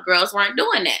girls weren't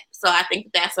doing that. So I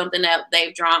think that's something that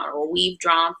they've drawn or we've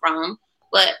drawn from.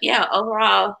 But yeah,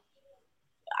 overall,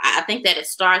 I think that it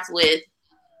starts with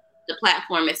the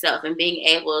platform itself and being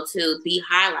able to be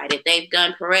highlighted. They've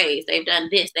done parades, they've done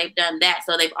this, they've done that.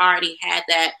 So they've already had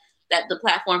that the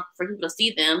platform for people to see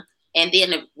them. And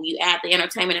then if you add the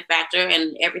entertainment factor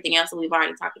and everything else that we've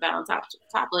already talked about on top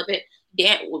of it,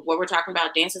 what we're talking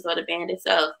about, dancers or the band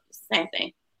itself, it's the same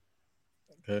thing.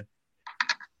 Okay.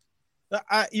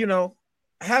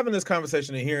 Having this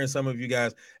conversation and hearing some of you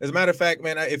guys, as a matter of fact,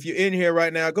 man, if you're in here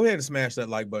right now, go ahead and smash that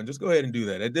like button. Just go ahead and do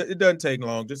that. It doesn't take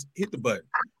long. Just hit the button.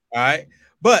 All right.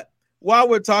 But while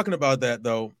we're talking about that,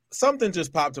 though, something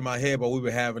just popped in my head while we were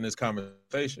having this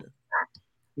conversation.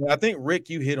 I think, Rick,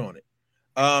 you hit on it.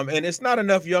 And it's not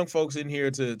enough young folks in here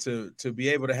to be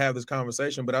able to have this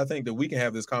conversation, but I think that we can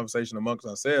have this conversation amongst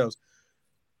ourselves.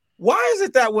 Why is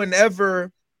it that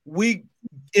whenever we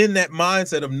in that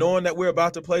mindset of knowing that we're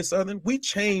about to play Southern, we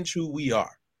change who we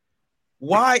are?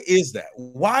 Why is that?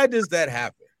 Why does that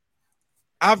happen?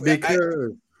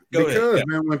 Because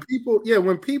man,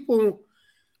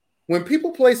 when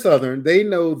people play Southern, they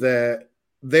know that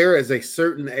there is a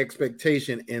certain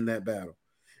expectation in that battle.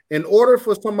 In order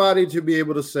for somebody to be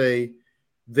able to say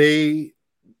to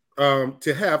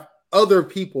have other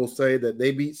people say that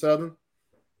they beat Southern,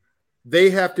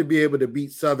 they have to be able to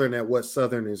beat Southern at what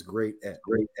Southern is great at.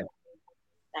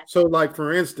 So, like,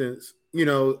 for instance, we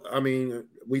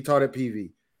taught at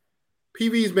PV.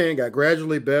 PV's band got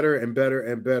gradually better and better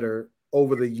and better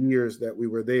over the years that we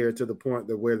were there, to the point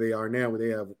that where they are now, where they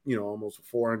have, almost a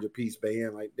 400-piece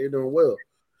band. Like, they're doing well.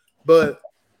 But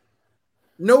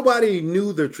nobody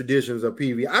knew the traditions of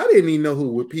PV. I didn't even know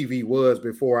who PV was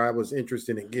before I was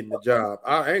interested in getting the job.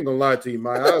 I ain't gonna lie to you,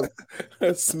 Mike.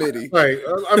 Smitty. Right.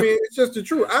 It's just the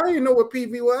truth. I didn't know what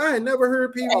PV was. I had never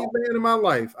heard PV band in my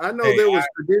life. I know there was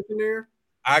tradition there.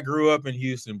 I grew up in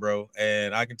Houston, bro,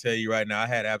 and I can tell you right now, I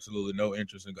had absolutely no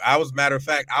interest in. I was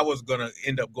gonna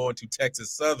end up going to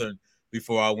Texas Southern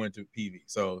before I went to PV.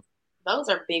 So. Those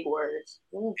are big words.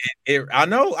 I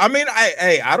know. I mean,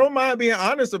 I don't mind being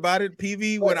honest about it.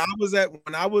 PV, when I was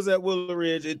at Willow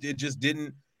Ridge, PV just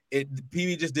didn't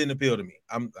appeal to me.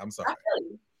 I'm sorry.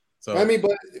 So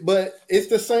but it's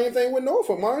the same thing with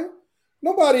Norfolk, man.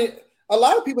 A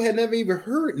lot of people had never even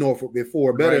heard Norfolk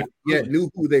before, better yet knew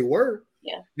who they were.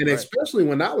 Yeah. And especially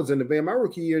when I was in the band, my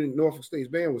rookie year in Norfolk State's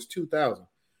band was 2000.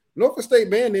 Norfolk State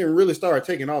band didn't really start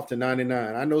taking off to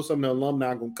 99. I know some of the alumni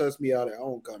are going to cuss me out at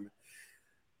homecoming.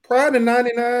 Prior to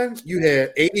 99, you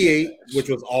had 88, which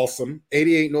was awesome.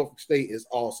 88 Norfolk State is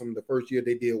awesome. The first year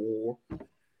they did war.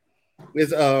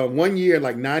 It's 1 year,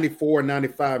 like 94 and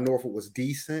 95, Norfolk was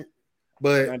decent.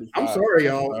 But 95, I'm sorry,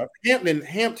 y'all.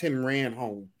 Hampton ran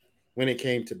home when it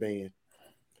came to band.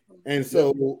 And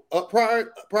so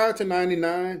prior to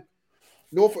 99,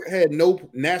 Norfolk had no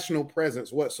national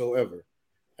presence whatsoever.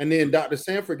 And then Dr.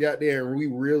 Sanford got there and we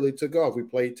really took off. We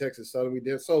played Texas Southern. We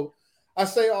did. So I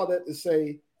say all that to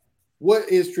say, what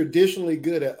is traditionally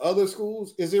good at other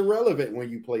schools is irrelevant when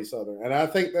you play Southern. And I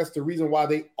think that's the reason why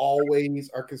they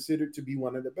always are considered to be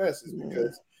one of the best, is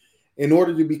because in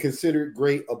order to be considered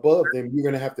great above them, you're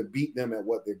going to have to beat them at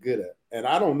what they're good at. And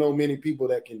I don't know many people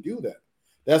that can do that.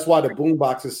 That's why the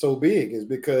boombox is so big, is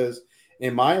because,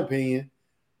 in my opinion,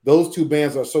 those two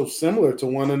bands are so similar to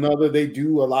one another. They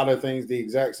do a lot of things the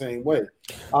exact same way.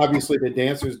 Obviously, the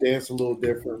dancers dance a little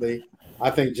differently. I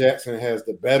think Jackson has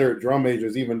the better drum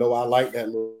majors, even though I like that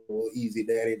little Easy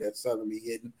Daddy that Southern be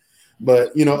hitting.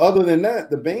 But, other than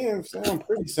that, the bands sound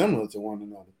pretty similar to one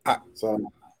another. So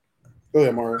go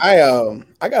ahead, Mario.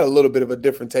 I got a little bit of a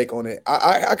different take on it.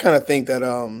 I kind of think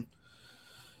that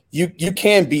you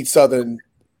can beat Southern,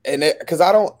 and because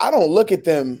I don't look at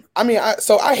them. I mean,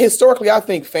 historically I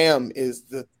think Fam is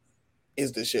the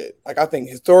shit. Like I think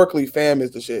historically Fam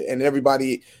is the shit, and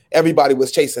everybody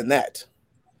was chasing that.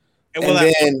 And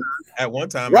then at one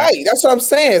time, right? That's what I'm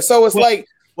saying. So it's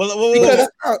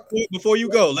before you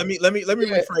go, let me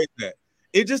rephrase that.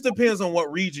 It just depends on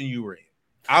what region you were in.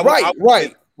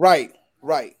 Right.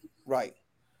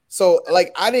 So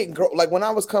like I didn't grow like when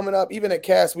I was coming up, even at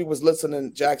Cass, we was listening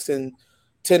to Jackson,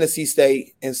 Tennessee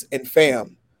State, and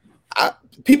Fam.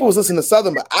 People was listening to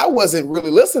Southern, but I wasn't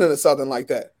really listening to Southern like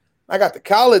that. I got to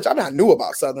college, I knew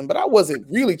about Southern, but I wasn't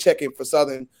really checking for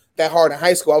Southern that hard in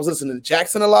high school. I was listening to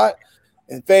Jackson a lot,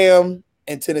 and Fam,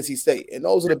 and Tennessee State, and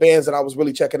those are the bands that I was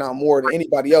really checking out more than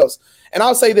anybody else. And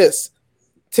I'll say this: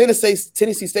 Tennessee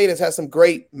State has had some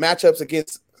great matchups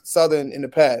against Southern in the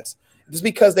past. Just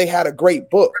because they had a great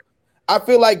book. I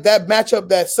feel like that matchup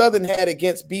that Southern had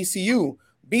against BCU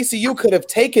could have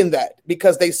taken that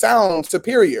because they sound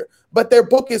superior, but their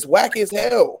book is whack as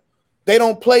hell. They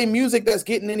don't play music that's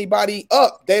getting anybody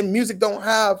up. Their music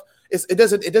it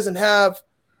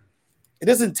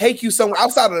doesn't take you somewhere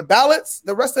outside of the ballads.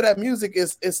 The rest of that music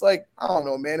it's like, I don't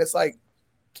know, man. It's like,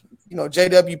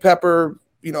 JW Pepper,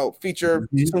 feature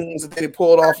tunes that they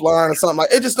pulled offline or something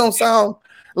like. It just don't sound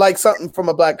like something from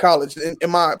a black college, in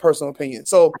my personal opinion.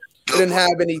 So it didn't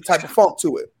have any type of funk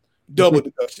to it. Double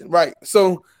deduction, right?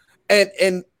 So,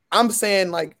 and I'm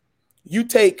saying like, you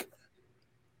take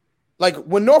like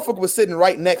when Norfolk was sitting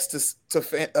right next to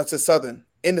Southern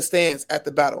in the stands at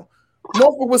the battle,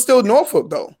 Norfolk was still Norfolk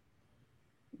though.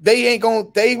 They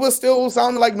was still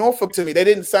sounding like Norfolk to me. They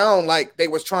didn't sound like they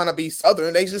was trying to be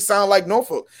Southern. They just sound like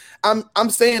Norfolk. I'm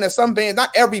saying that some bands, not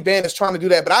every band is trying to do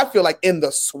that, but I feel like in the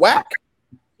SWAC,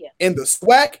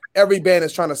 every band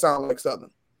is trying to sound like Southern.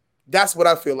 That's what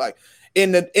I feel like.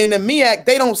 In the MEAC,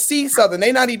 they don't see Southern.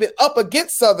 They're not even up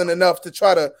against Southern enough to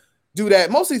try to do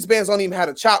that. Most of these bands don't even have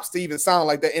the chops to even sound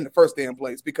like that in the first damn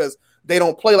place because they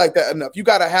don't play like that enough. You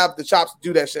got to have the chops to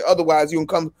do that shit. Otherwise, you can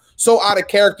come so out of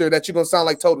character that you're going to sound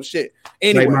like total shit.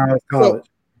 Anyway,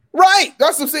 right.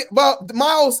 That's what I'm saying. Well,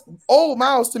 old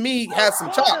Miles to me has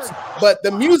some chops, but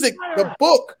the music, the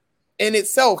book in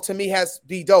itself to me has to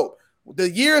be dope. The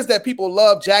years that people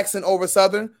love Jackson over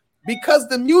Southern, because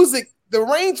the music, the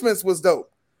arrangements was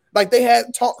dope. Like they had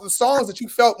the songs that you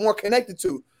felt more connected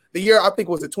to. The year, I think,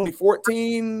 was it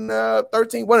 2014,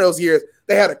 13, one of those years,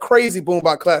 they had a crazy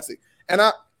boombox classic. And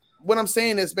what I'm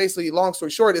saying is basically, long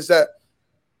story short, is that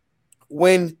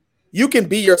when you can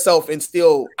be yourself and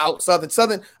still out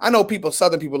Southern, I know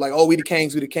Southern people like, oh, we the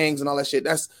Kings and all that shit.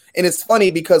 And it's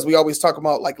funny because we always talk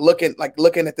about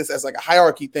looking at this as like a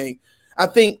hierarchy thing. I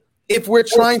think if we're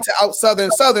trying to out Southern,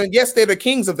 yes, they're the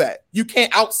kings of that. You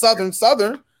can't out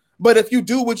Southern, but if you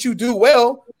do what you do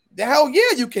well, hell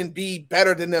yeah, you can be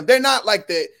better than them. They're not like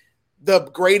the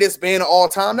greatest band of all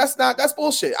time. That's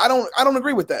bullshit. I don't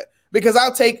agree with that because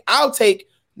I'll take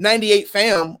 98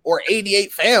 Fam or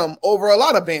 88 Fam over a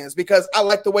lot of bands because I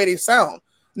like the way they sound.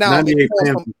 Now, 98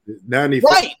 Fam,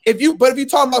 right? If you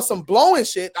talk about some blowing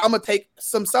shit, I'm gonna take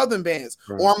some Southern bands,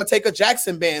 right, or I'm gonna take a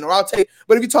Jackson band, or But if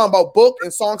you're talking about book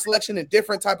and song selection and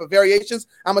different type of variations,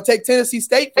 I'm gonna take Tennessee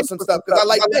State for some stuff because I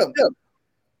like them.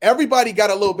 Everybody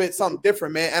got a little bit something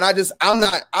different, man. And I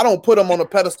don't put them on a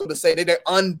pedestal to say they're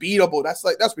unbeatable. That's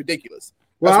ridiculous.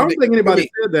 Well, I don't think anybody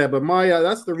said that, but Maya,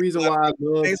 that's the reason why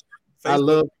I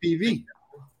love PV.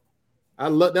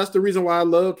 That's the reason why I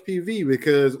loved PV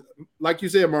because, like you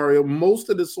said, Mario,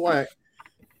 most of the SWAC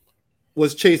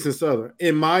was chasing Southern.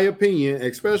 In my opinion,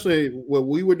 especially what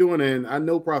we were doing, and I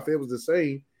know Prophet was the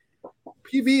same.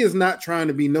 PV is not trying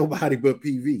to be nobody but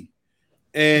PV,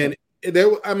 and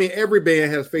every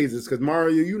band has phases because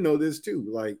Mario, you know this too.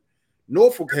 Like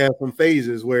Norfolk has some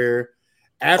phases where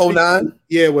after 09,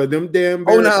 with them damn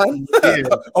 09,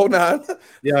 09,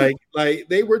 like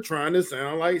they were trying to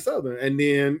sound like Southern, and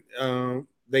then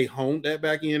they honed that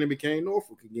back in and became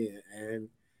Norfolk again, and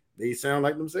they sound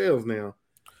like themselves now.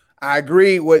 I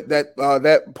agree with that.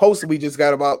 That post we just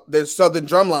got about the Southern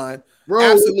drumline,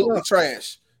 absolutely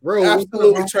trash.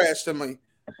 Absolutely trash to me.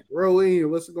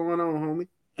 What's going on, homie?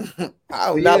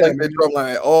 I do not like that drum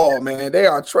line at all, man. They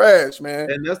are trash, man.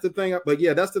 And that's the thing. But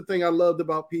yeah, that's the thing I loved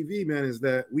about PV, man, is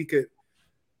that we could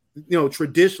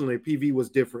traditionally PV was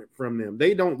different from them.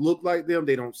 They don't look like them.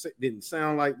 They didn't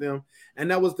sound like them.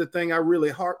 And that was the thing I really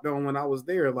harped on when I was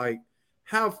there. Like,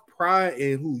 have pride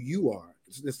in who you are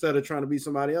instead of trying to be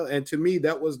somebody else. And to me,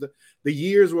 that was the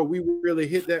years where we really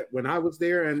hit that when I was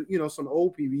there. And, some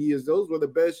old PV years, those were the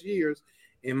best years,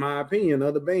 in my opinion,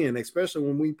 of the band, especially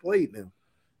when we played them.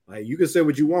 Like, you can say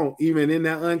what you want. Even in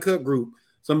that uncut group,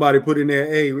 somebody put in there,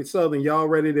 hey, with Southern, y'all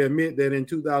ready to admit that in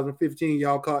 2015,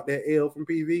 y'all caught that L from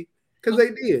PV? Because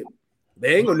they did.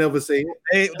 They ain't gonna never say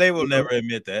it. They will never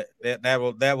admit that.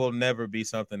 That will never be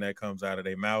something that comes out of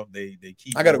their mouth. They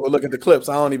keep. I gotta go look at the clips.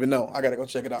 I don't even know. I gotta go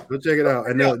check it out. Go check it out.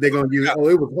 And they're gonna use. Oh,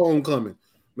 it was homecoming,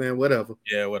 man. Whatever.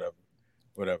 Yeah, whatever.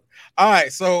 All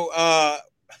right. So,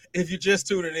 if you're just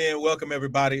tuning in, welcome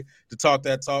everybody to Talk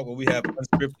That Talk, where we have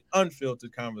unscripted,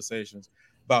 unfiltered conversations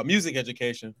about music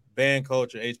education, band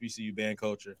culture, HBCU band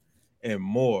culture, and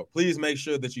more. Please make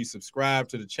sure that you subscribe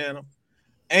to the channel.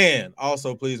 And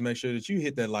also, please make sure that you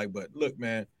hit that like button. Look,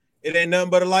 man, it ain't nothing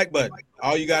but a like button.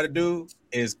 All you got to do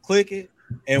is click it,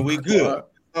 and we good. That's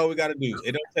all we got to do.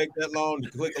 It don't take that long to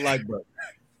click the like button.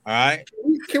 All right?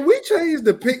 Can we change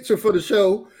the picture for the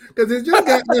show? Because it just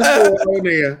got this on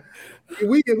there.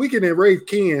 We can erase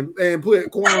Ken and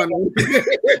put Quan on there.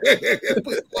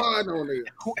 Put Quan on there.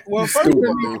 Well, first of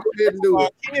all,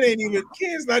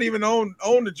 Ken's not even on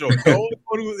the joint. The only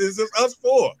one who is just us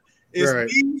four. It's right.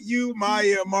 Me, you,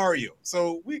 Maya, Mario.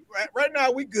 So we right now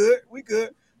we good. We gonna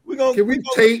can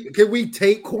we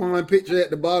take Quan picture at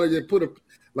the bottom and put a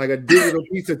digital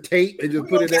piece of tape and just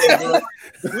put it at the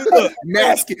bottom?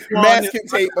 masking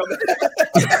tape.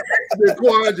 The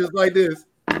Quan just like this.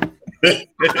 I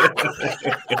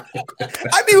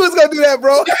knew he was gonna do that,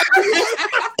 bro.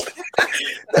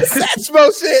 The Satchmo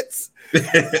shits.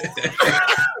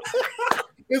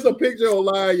 There's a picture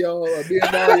online, y'all, of me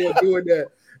and Mario doing that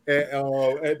at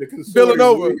the consortium.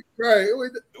 Villanova. Right.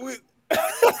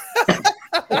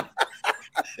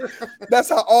 That's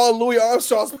how all Louis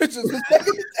Armstrong's pictures was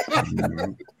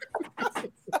taken.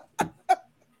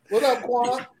 What up,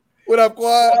 Quan? What up,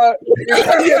 Quan? Yeah,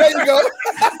 there you go.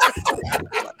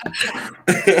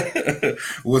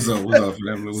 What's up,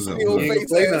 family? What's up?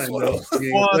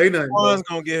 Quan's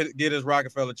gonna get his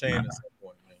Rockefeller chain at some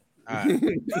point,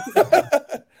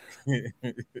 man.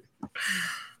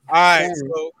 All right,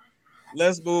 so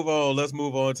let's move on. Let's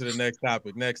move on to the next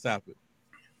topic.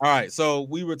 All right, so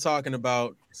we were talking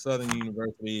about Southern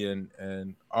University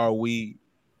and are we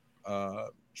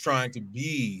trying to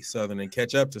be Southern and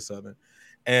catch up to Southern?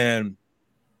 And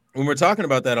when we're talking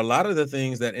about that, a lot of the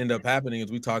things that end up happening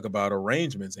is we talk about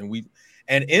arrangements, and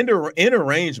in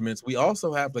arrangements, we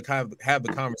also have to have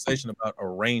the conversation about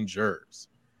arrangers,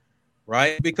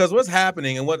 right? Because what's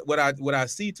happening and what I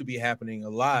see to be happening a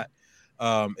lot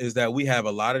is that we have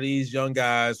a lot of these young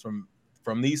guys from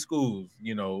these schools,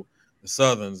 the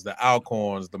Southerns, the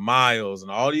Alcorns, the Miles,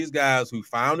 and all these guys who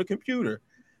found a computer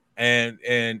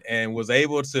and was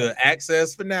able to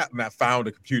access found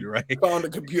a computer, right? Found a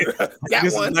computer.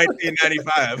 This is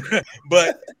 1995,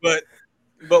 but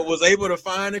was able to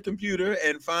find a computer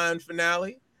and find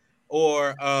Finale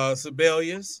or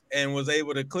Sibelius, and was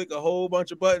able to click a whole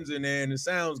bunch of buttons in there, and it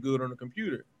sounds good on the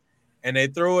computer. And they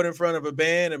throw it in front of a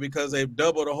band, and because they've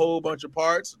doubled a whole bunch of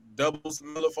parts, doubled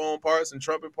some mellophone parts and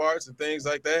trumpet parts and things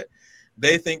like that,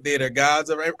 they think they're the gods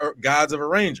of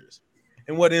arrangers.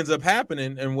 And what ends up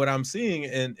happening, and what I'm seeing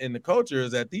in the culture,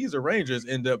 is that these arrangers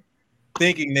end up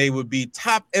thinking they would be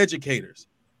top educators.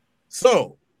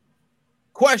 So,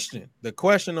 the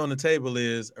question on the table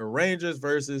is arrangers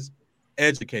versus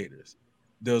educators.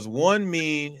 Does one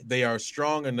mean they are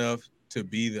strong enough to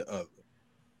be the other?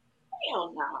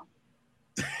 Hell no.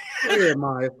 Go ahead,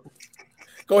 Maya.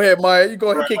 Go ahead, Maya. You go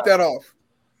ahead and kick that off.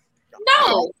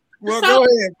 No. Well, go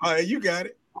ahead, Maya. You got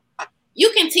it.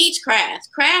 You can teach craft.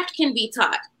 Craft can be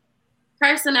taught.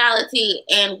 Personality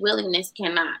and willingness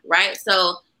cannot, right?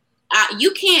 So I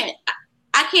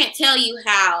can't tell you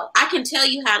how. I can tell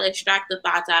you how to extract the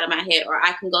thoughts out of my head, or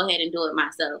I can go ahead and do it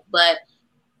myself. But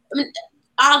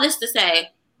all this to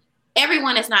say,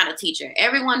 everyone is not a teacher.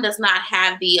 Everyone does not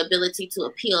have the ability to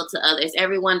appeal to others.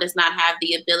 Everyone does not have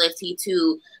the ability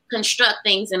to construct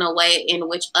things in a way in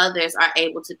which others are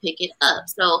able to pick it up.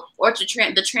 So, or to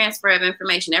the transfer of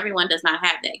information. Everyone does not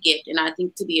have that gift. And I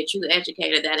think to be a true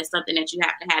educator, that is something that you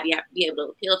have to have. You have to be able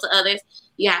to appeal to others.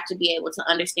 You have to be able to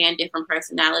understand different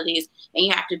personalities, and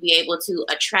you have to be able to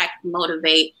attract,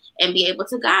 motivate, and be able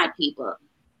to guide people.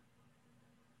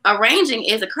 Arranging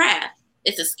is a craft.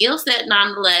 It's a skill set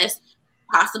nonetheless.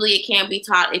 Possibly it can be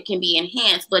taught, it can be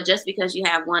enhanced, but just because you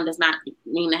have one does not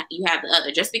mean that you have the other.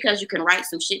 Just because you can write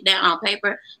some shit down on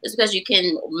paper, just because you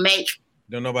can make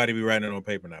Don't nobody be writing it on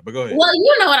paper now. But go ahead. Well,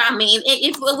 you know what I mean.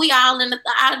 If we all in the,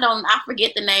 I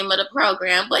forget the name of the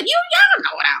program, but y'all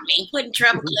know what I mean. Putting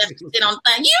treble clefs to sit on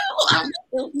thing.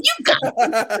 You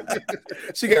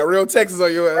got. She got real Texas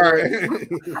on your ass. Right.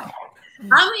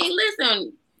 I mean,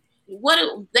 listen. What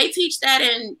they teach that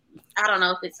in? I don't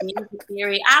know if it's music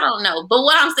theory. I don't know, but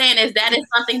what I'm saying is that is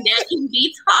something that can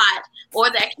be taught or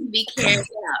that can be carried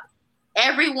out.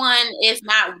 Everyone is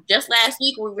not. Just last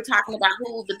week we were talking about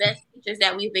who the best teachers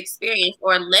that we've experienced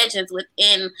or legends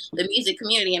within the music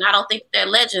community, and I don't think they're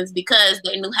legends because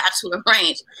they knew how to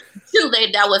arrange.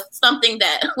 That was something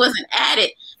that was an added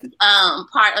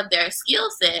part of their skill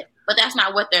set, but that's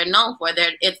not what they're known for.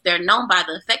 They're known by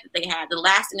the effect that they had, the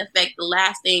lasting effect, the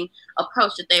lasting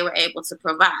approach that they were able to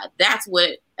provide. That's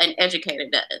what an educator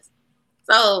does.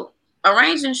 So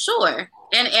arranging, sure.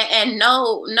 And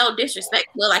no disrespect.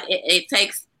 Well, like it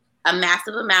takes a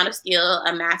massive amount of skill,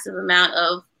 a massive amount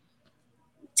of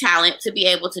talent to be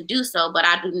able to do so. But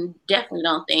I definitely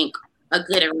don't think a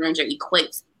good arranger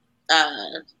equates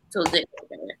to a good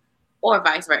educator, or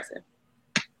vice versa.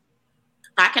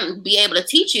 I can be able to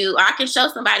teach you, or I can show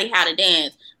somebody how to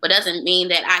dance, but doesn't mean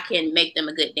that I can make them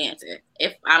a good dancer.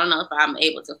 If I don't know if I'm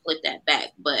able to flip that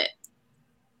back, but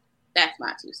that's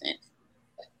my 2 cents.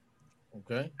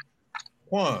 Okay.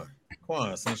 Quan,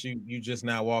 since you just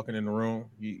now walking in the room,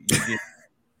 you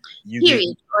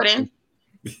Period, Jordan.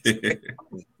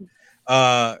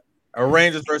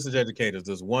 Arrangers versus educators.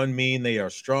 Does one mean they are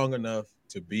strong enough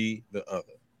to be the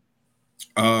other?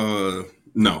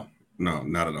 No,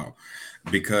 not at all.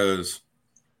 Because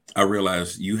I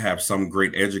realize you have some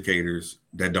great educators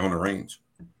that don't arrange.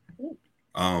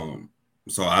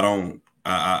 So I don't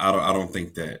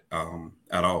think that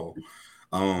at all.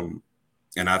 And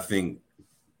I think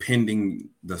pending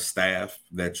the staff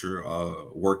that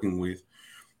you're working with,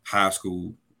 high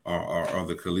school or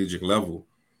the collegiate level,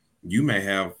 you may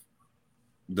have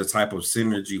the type of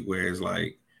synergy where it's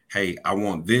like, hey, I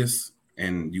want this,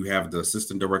 and you have the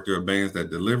assistant director of bands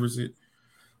that delivers it.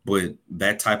 But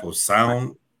that type of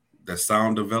sound, the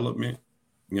sound development,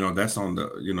 that's on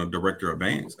the director of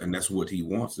bands, and that's what he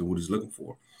wants and what he's looking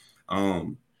for.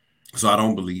 So I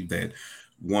don't believe that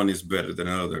one is better than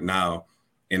another. Now,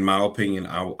 in my opinion,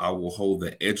 I will hold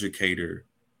the educator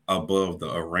above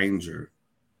the arranger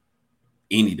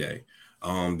any day,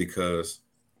 because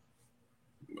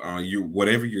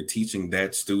whatever you're teaching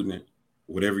that student,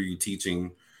 whatever you're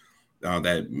teaching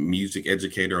that music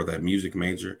educator or that music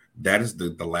major, that is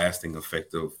the lasting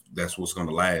effect of, that's what's going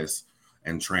to last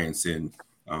and transcend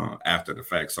after the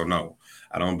fact. So no,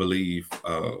 I don't believe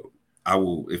I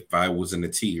will, if I was in a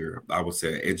tier, I would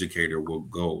say educator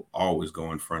will always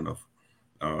go in front of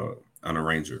an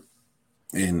arranger.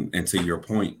 And to your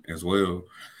point as well,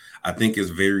 I think it's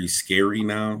very scary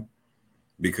now,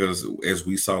 because as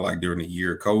we saw, like during the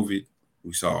year of COVID,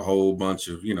 we saw a whole bunch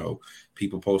of,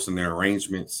 people posting their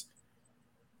arrangements.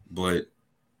 But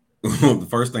the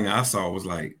first thing I saw was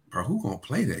like, bro, who gonna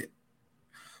play that?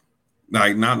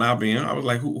 Like, not being, I was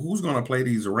like, who's gonna play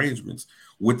these arrangements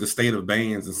with the state of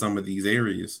bands in some of these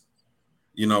areas?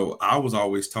 I was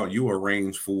always taught you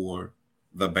arrange for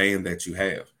the band that you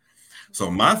have. So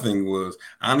my thing was,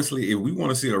 honestly, if we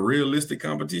want to see a realistic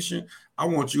competition, I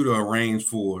want you to arrange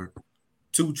for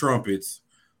 2 trumpets,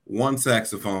 1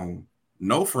 saxophone,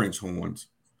 no French horns,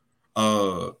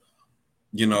 2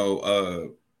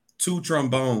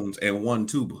 trombones and 1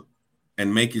 tuba,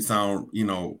 and make it sound,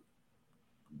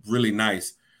 really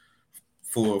nice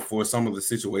for some of the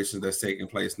situations that's taking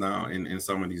place now in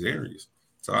some of these areas.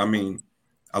 So, I mean,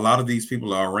 a lot of these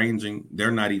people are arranging. They're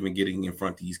not even getting in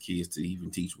front of these kids to even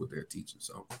teach what they're teaching.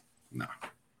 So, nah.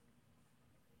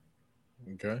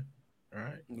 Okay. All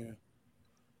right. Yeah.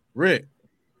 Rick,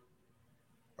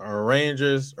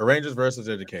 arrangers versus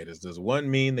educators. Does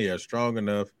one mean they are strong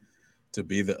enough to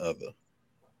be the other?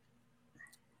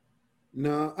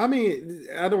 No, I mean,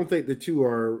 I don't think the two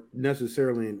are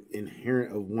necessarily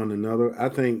inherent of one another. I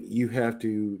think you have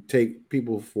to take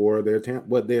people for their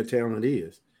what their talent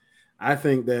is. I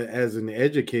think that as an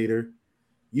educator,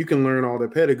 you can learn all the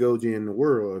pedagogy in the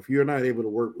world. If you're not able to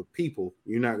work with people,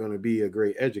 you're not going to be a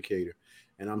great educator.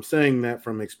 And I'm saying that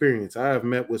from experience. I have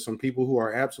met with some people who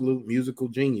are absolute musical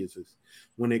geniuses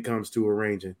when it comes to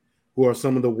arranging, who are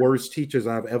some of the worst teachers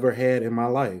I've ever had in my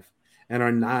life and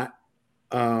are not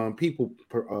people.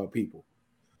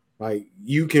 Like,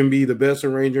 you can be the best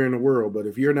arranger in the world, but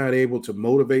if you're not able to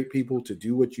motivate people to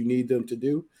do what you need them to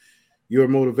do, your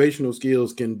motivational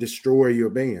skills can destroy your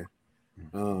band.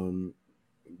 I don't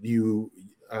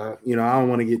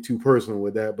want to get too personal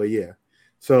with that, but yeah.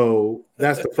 So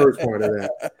that's the first part of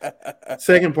that.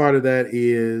 Second part of that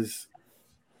is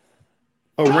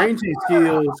arranging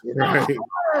skills, right?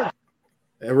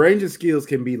 Arranging skills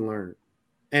can be learned.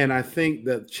 And I think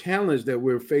the challenge that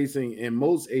we're facing in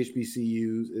most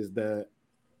HBCUs is that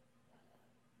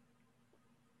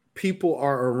people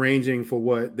are arranging for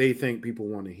what they think people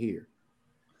want to hear.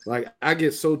 Like, I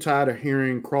get so tired of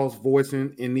hearing cross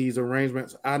voicing in these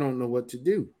arrangements. I don't know what to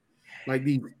do. Like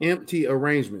these empty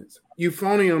arrangements.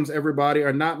 Euphoniums, everybody,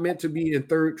 are not meant to be in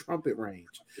third trumpet range.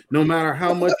 No matter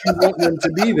how much you want them to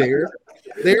be there,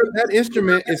 that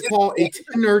instrument is called a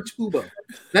tenor tuba.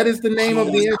 That is the name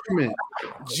of the instrument.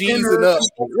 G'sing up.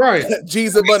 Right.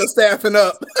 G's a butter staffing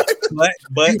up. But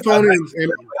euphoniums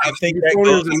and I think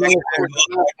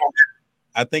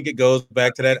I think it goes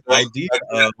back to that idea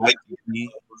of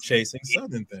chasing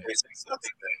Southern thing.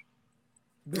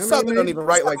 The Southern don't even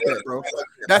write like that, bro.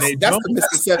 That's the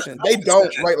misconception. They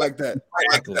don't write like that.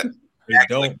 Exactly. They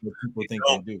don't, but people think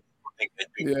they do.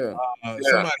 Yeah.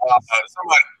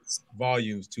 Somebody's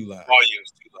volume's too loud.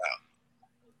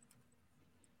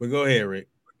 But go ahead, Rick.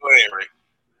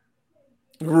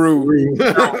 Rude.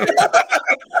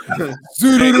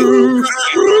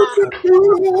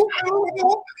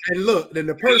 And look, then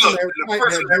the person that typed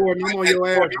that Jordan, I'm on your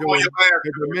ass, Jordan.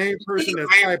 If the main person that's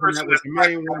typing that was the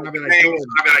main one, I'll be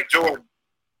like, Jordan.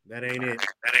 That ain't it.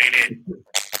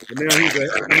 And now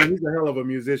he's a hell of a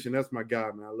musician. That's my guy,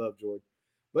 man. I love Jordan.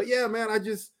 But yeah, man, I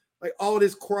just like all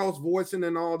this cross voicing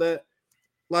and all that.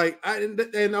 Like, and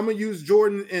I'm gonna use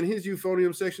Jordan and his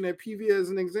euphonium section at PV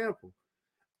as an example.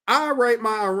 I write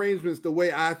my arrangements the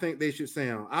way I think they should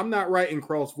sound. I'm not writing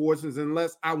cross voices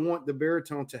unless I want the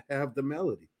baritone to have the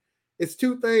melody. It's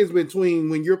two things between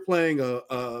when you're playing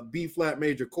a B flat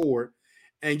major chord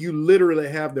and you literally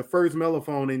have the first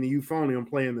mellophone and the euphonium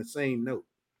playing the same note.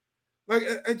 Like,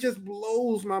 it just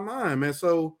blows my mind, man.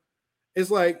 So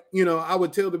it's like, I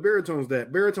would tell the baritones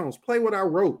play what I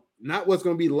wrote, not what's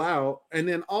going to be loud. And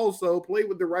then also play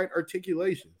with the right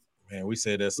articulation. Man, we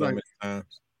said that so many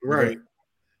times. Right.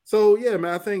 So, yeah,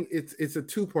 man, I think it's a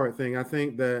two-part thing. I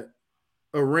think that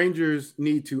arrangers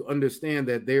need to understand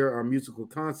that there are musical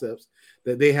concepts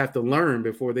that they have to learn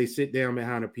before they sit down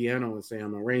behind a piano and say,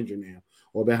 I'm an arranger now,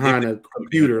 or behind a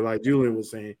computer, like Julian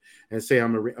was saying, and say,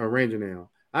 I'm an arranger now.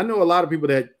 I know a lot of people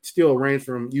that still arrange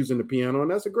from using the piano,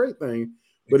 and that's a great thing.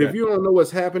 But if you don't know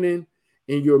what's happening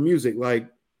in your music, like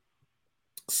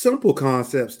simple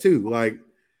concepts too, like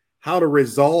how to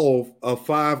resolve a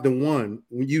 5-1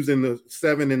 using the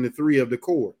 7 and the 3 of the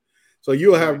chord. So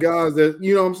you'll have guys that,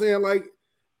 you know what I'm saying? Like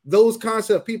those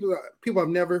concepts people have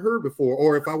never heard before.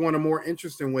 Or if I want a more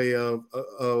interesting way of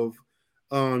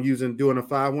doing a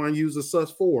 5-1, use a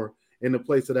sus4 in the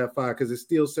place of that 5 because it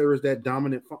still serves that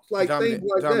dominant function. Like things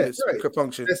like that. Right.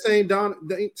 Function.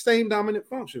 That same dominant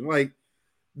function. Like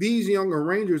these young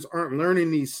arrangers aren't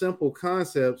learning these simple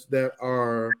concepts that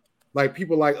are like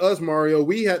people like us, Mario.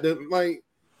 We had to like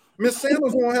Miss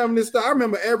Sanders won't have this stuff. I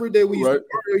remember every day we used to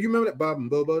Mario. You remember that?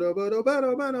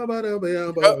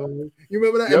 You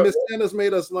remember that? Yep. And Miss Sanders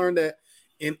made us learn that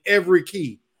in every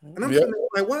key. And I'm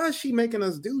like, why is she making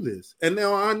us do this? And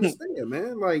now I understand,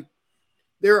 man. Like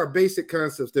there are basic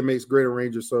concepts that makes great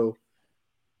arrangers. So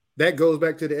that goes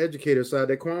back to the educator side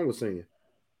that Quan was saying.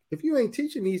 If you ain't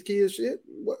teaching these kids shit,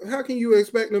 how can you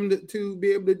expect them to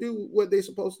be able to do what they're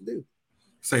supposed to do?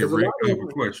 Say, Rick, I have a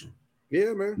question.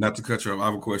 Yeah, man. Not to cut you off, I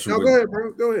have a question. No, go ahead,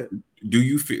 bro. Go ahead. Do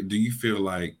you feel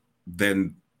like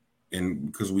then,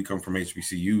 and because we come from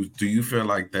HBCUs, do you feel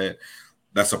like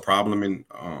that's a problem in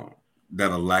that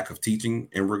a lack of teaching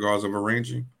in regards of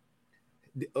arranging?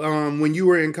 When you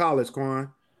were in college,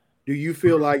 Quan, do you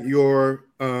feel like your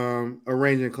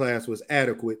arranging class was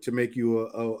adequate to make you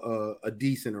a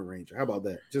decent arranger? How about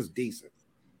that? Just decent.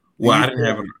 Well,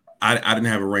 I didn't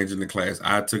have arranging in the class.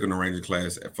 I took an arranging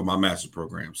class for my master's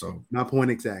program. So my point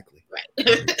exactly.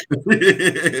 Right.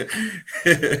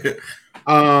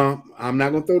 I'm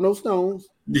not gonna throw no stones.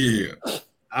 Yeah.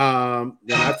 When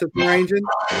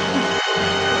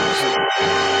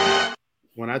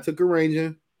I took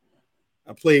arranging,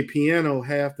 I played piano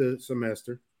half the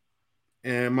semester,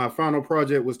 and my final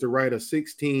project was to write a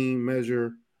 16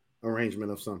 measure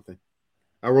arrangement of something.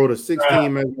 I wrote a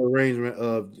 16 measure arrangement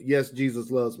of "Yes, Jesus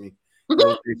Loves Me." That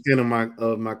was the extent of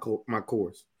my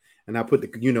course, and I put I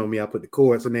put the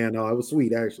chorus in there. No, it was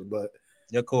sweet actually, but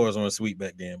your chorus weren't sweet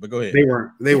back then. But go ahead. They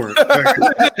weren't. They were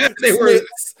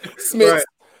Smiths. Right.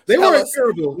 They weren't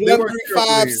terrible. They weren't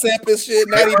 5 sample shit.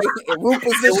 Not even root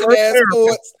position ass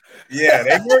chords. Yeah,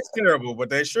 they weren't terrible,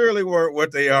 but they surely weren't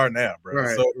what they are now, bro.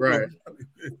 Right. So, right.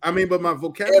 I mean, but my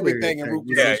vocabulary, everything in root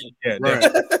position. Yeah,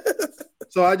 right.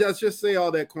 So I just say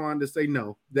all that, Quan, to say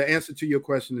no. The answer to your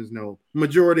question is no.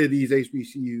 Majority of these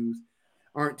HBCUs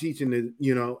aren't teaching it,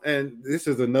 and this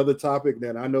is another topic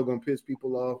that I know gonna piss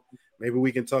people off. Maybe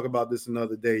we can talk about this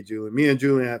another day, Julian. Me and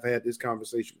Julian have had this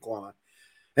conversation, Quan,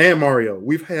 and Mario.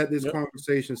 We've had this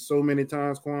conversation so many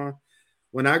times, Quan.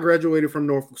 When I graduated from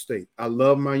Norfolk State, I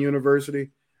love my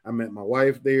university. I met my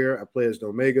wife there. I pledged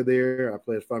Omega there. I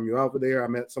pledged Phi Mu Alpha there. I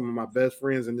met some of my best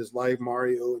friends in this life,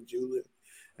 Mario and Julian,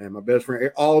 and my best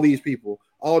friend. All these people,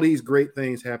 all these great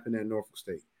things happened at Norfolk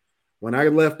State. When I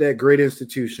left that great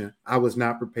institution, I was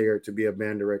not prepared to be a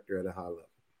band director at a high level.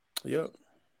 Yep.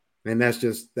 And that's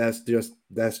just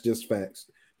facts.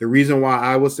 The reason why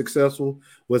I was successful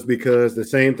was because the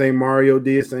same thing Mario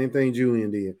did, same thing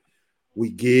Julian did.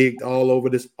 We gigged all over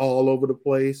the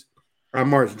place. I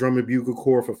marched drum and bugle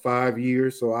corps for 5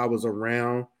 years, so I was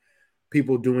around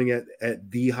people doing it at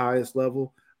the highest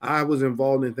level. I was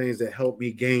involved in things that helped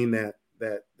me gain that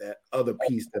other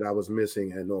piece that I was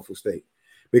missing at Norfolk State.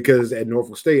 Because at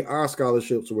Norfolk State, our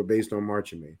scholarships were based on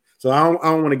marching band. So I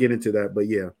don't want to get into that, but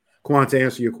yeah. Quan, to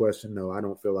answer your question, no, I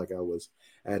don't feel like I was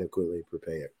adequately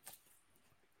prepared.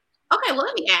 Okay, well,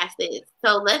 let me ask this.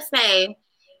 So let's say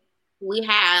we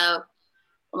have,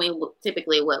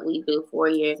 typically what we do 4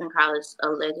 years in college,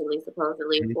 allegedly,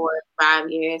 supposedly 4 to 5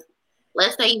 years.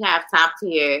 Let's say you have top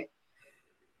tier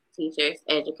teachers,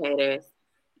 educators.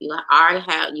 You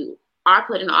are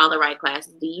put in all the right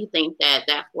classes. Do you think that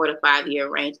 4 to 5 year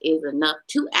range is enough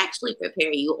to actually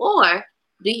prepare you? Or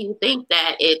do you think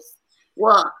that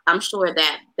I'm sure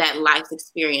that life's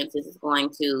experiences is going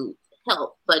to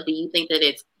help, but do you think that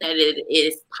it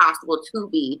is possible to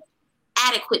be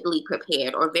adequately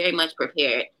prepared or very much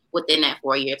prepared within that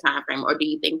 4 year time frame? Or do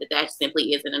you think that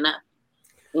simply isn't enough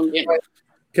in general?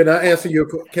 Can I answer your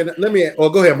question?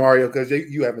 Go ahead, Mario, because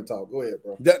you haven't talked. Go ahead,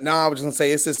 bro. No, I was just going to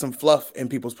say it's just some fluff in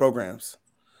people's programs,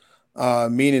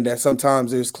 meaning that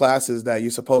sometimes there's classes that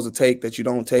you're supposed to take that you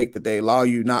don't take, that they allow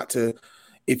you not to.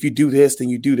 If you do this, then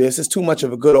you do this. It's too much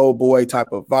of a good old boy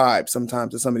type of vibe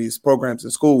sometimes in some of these programs in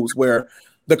schools where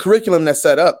the curriculum that's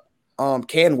set up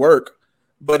can work,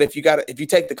 but if you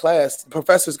take the class, the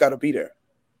professor's got to be there.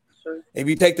 Sure. If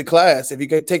you take the class,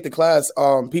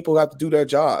 people have to do their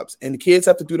jobs, and the kids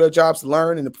have to do their jobs to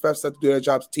learn, and the professors have to do their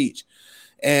jobs to teach.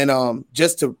 And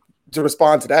just to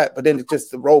respond to that, but then just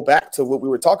to roll back to what we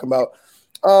were talking about,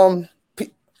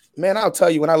 man, I'll tell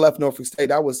you, when I left Norfolk State,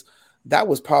 that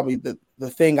was probably the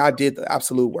thing I did the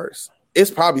absolute worst. It's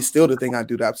probably still the thing I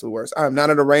do the absolute worst. I'm not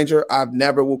an arranger. I've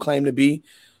never will claim to be.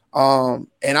 And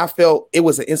I felt it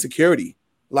was an insecurity.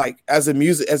 Like as a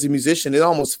musician, it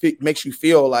almost makes you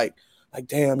feel like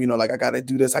damn, like I got to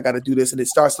do this. And it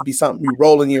starts to be something you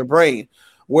roll in your brain.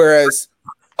 Whereas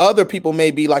other people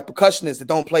may be like percussionists that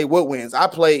don't play woodwinds.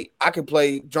 I can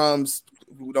play drums,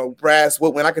 brass,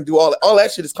 woodwind. I can do all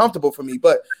that shit is comfortable for me,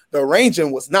 but the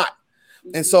arranging was not.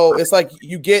 And so it's like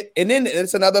you get, and then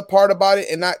it's another part about it,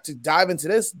 and not to dive into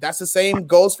this, that's the same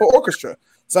goes for orchestra.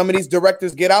 Some of these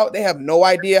directors get out, they have no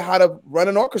idea how to run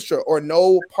an orchestra or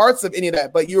no parts of any of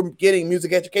that, but you're getting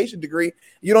music education degree.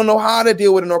 You don't know how to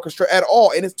deal with an orchestra at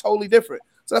all, and it's totally different.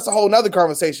 So that's a whole nother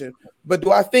conversation. But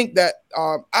do I think that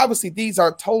obviously these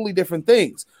are totally different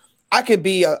things? I could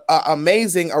be an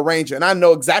amazing arranger, and I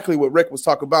know exactly what Rick was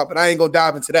talking about, but I ain't going to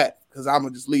dive into that because I'm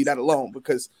going to just leave that alone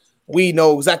because we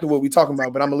know exactly what we're talking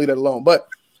about, but I'm going to leave that alone. But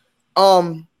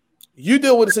you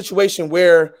deal with a situation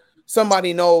where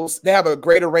somebody knows they have a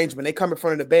great arrangement. They come in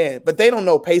front of the band, but they don't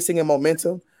know pacing and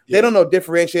momentum. Yeah. They don't know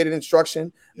differentiated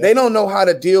instruction. Yeah. They don't know how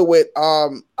to deal with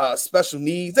special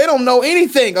needs. They don't know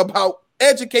anything about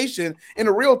education and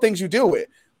the real things you deal with.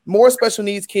 More special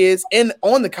needs kids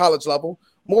on the college level,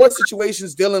 more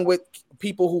situations dealing with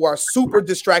people who are super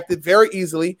distracted very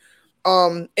easily.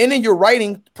 And then your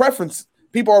writing preference.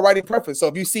 People are writing preference. So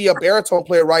if you see a baritone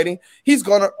player writing, he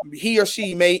or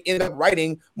she may end up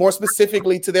writing more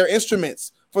specifically to their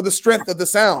instruments for the strength of the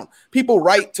sound. People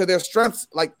write to their strengths,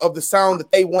 like of the sound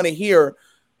that they want to hear.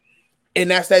 And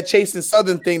that's that chasing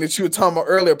Southern thing that you were talking about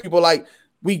earlier. People like,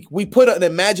 we put an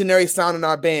imaginary sound in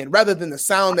our band rather than the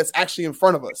sound that's actually in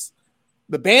front of us.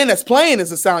 The band that's playing is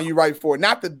the sound you write for,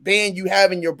 not the band you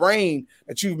have in your brain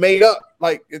that you've made up,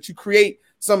 like that you create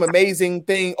some amazing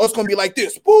thing. Oh, it's gonna be like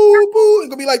this, boo, boo. It's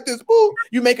gonna be like this, boo.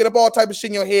 You making up all type of shit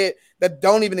in your head that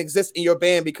don't even exist in your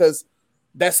band because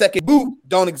that second boo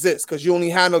don't exist because you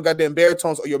only have no goddamn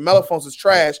baritones or your mellophones is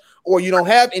trash or you don't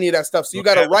have any of that stuff. So you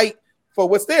gotta write for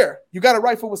what's there.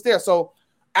 So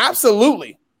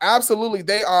absolutely,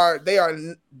 they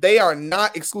are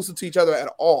not exclusive to each other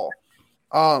at all.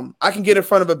 I can get in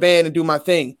front of a band and do my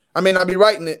thing. I may not be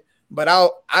writing it, but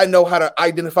I know how to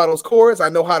identify those chords. I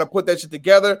know how to put that shit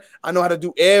together. I know how to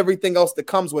do everything else that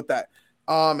comes with that.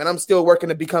 And I'm still working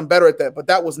to become better at that. But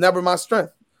that was never my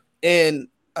strength. in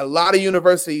a lot of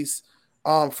universities,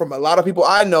 from a lot of people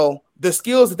I know, the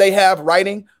skills that they have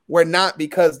writing were not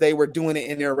because they were doing it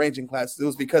in their arranging classes. It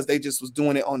was because they just was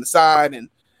doing it on the side, and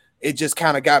it just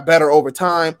kind of got better over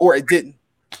time, or it didn't.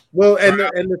 Well, and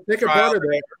the second part of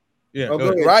that, yeah,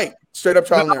 right, straight up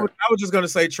trial and error. I was just gonna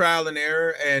say trial and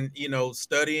error, and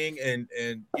studying and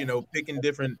picking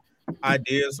different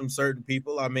ideas from certain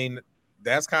people. I mean,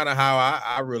 that's kind of how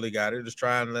I really got it. Just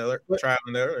trial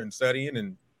and error, and studying,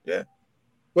 and yeah.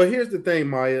 Well, here's the thing,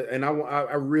 Maya, and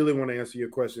I really want to answer your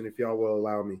question if y'all will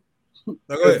allow me.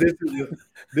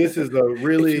 This is a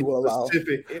really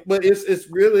specific, but it's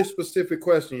really specific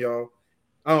question, y'all.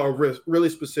 A really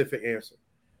specific answer.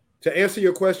 To answer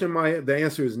your question, Maya, the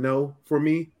answer is no for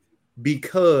me,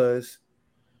 because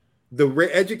the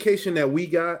education that we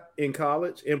got in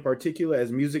college, in particular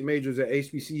as music majors at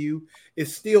HBCU,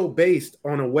 is still based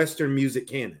on a Western music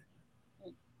canon.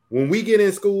 When we get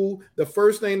in school, the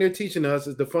first thing they're teaching us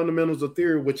is the fundamentals of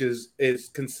theory, which is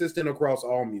consistent across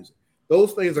all music.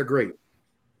 Those things are great.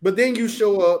 But then you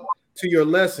show up to your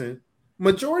lesson.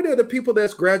 Majority of the people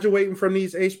that's graduating from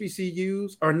these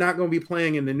HBCUs are not going to be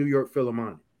playing in the New York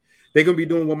Philharmonic. They're going to be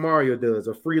doing what Mario does,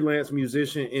 a freelance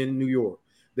musician in New York.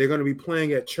 They're going to be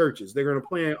playing at churches. They're going to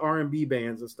play in R&B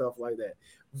bands and stuff like that.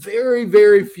 Very,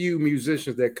 very few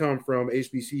musicians that come from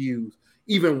HBCUs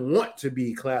even want to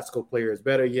be classical players.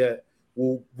 Better yet,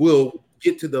 will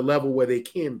get to the level where they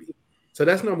can be. So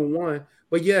that's number one.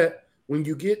 But yet, when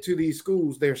you get to these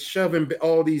schools, they're shoving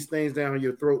all these things down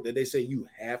your throat that they say you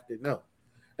have to know.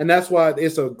 And that's why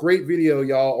it's a great video,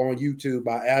 y'all, on YouTube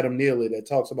by Adam Neely that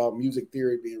talks about music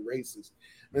theory being racist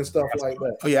and stuff like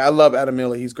that. Oh, yeah, I love Adam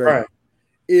Neely. He's great. Right.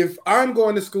 If I'm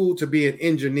going to school to be an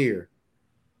engineer,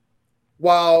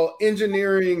 while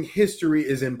engineering history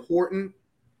is important,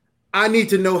 I need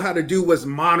to know how to do what's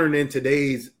modern in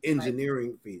today's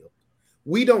engineering field.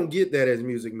 We don't get that as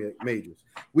music majors.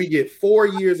 We get 4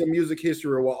 years of music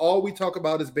history where all we talk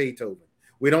about is Beethoven.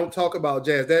 We don't talk about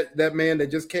jazz. That man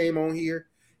that just came on here,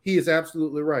 he is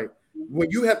absolutely right. When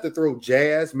you have to throw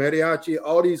jazz, mariachi,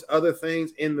 all these other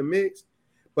things in the mix,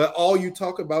 but all you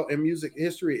talk about in music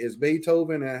history is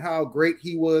Beethoven and how great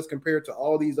he was compared to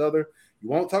all these other. You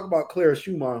won't talk about Clara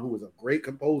Schumann, who was a great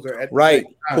composer at right,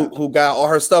 who got all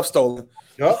her stuff stolen.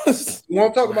 Yep. You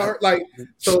won't talk about her like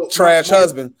so trash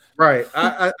husband. Right.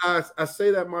 I say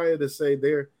that, Maya, to say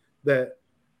there that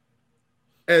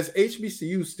as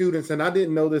HBCU students, and I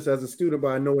didn't know this as a student, but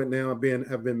I know it now. Have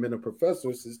been a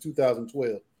professor since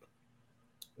 2012.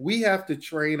 We have to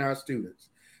train our students,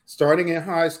 starting in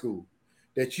high school,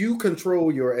 that you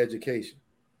control your education.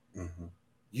 Mm-hmm.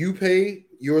 You pay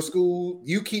your school,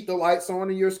 you keep the lights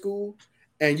on in your school,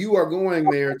 and you are going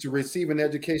there to receive an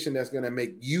education that's going to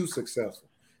make you successful,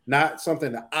 not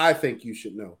something that I think you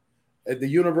should know. At the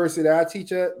university that I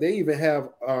teach at, they even have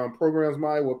programs,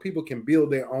 Maya, where people can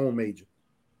build their own major.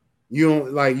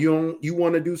 You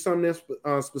want to do something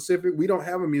that's specific. We don't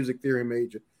have a music theory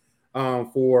major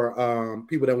for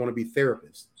people that want to be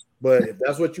therapists. But if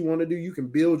that's what you want to do, you can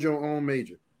build your own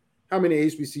major. How many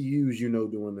HBCUs you know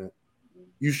doing that?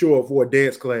 You show up for a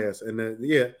dance class, and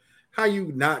then how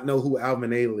you not know who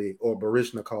Alvin Ailey or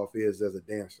Baryshnikov is as a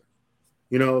dancer?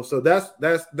 So that's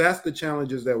the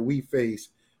challenges that we face,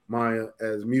 Maya,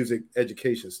 as music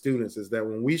education students, is that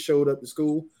when we showed up to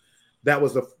school, that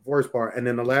was the first part, and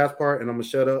then the last part, and I'm gonna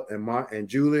shut up. And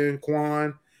Julian,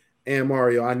 Quan, and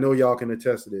Mario, I know y'all can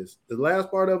attest to this. The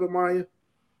last part of it, Maya,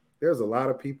 there's a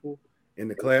lot of people in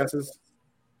the classes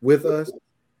with us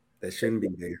that shouldn't be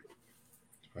there.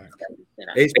 Right.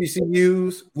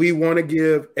 HBCUs, we want to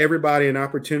give everybody an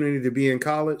opportunity to be in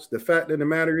college. The fact of the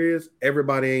matter is,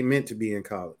 everybody ain't meant to be in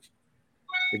college.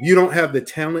 If you don't have the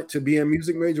talent to be a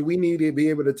music major, we need to be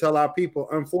able to tell our people,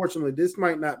 unfortunately, this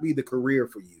might not be the career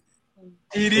for you.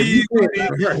 If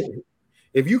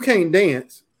you can't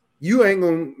dance, you ain't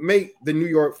gonna make the New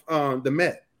York, the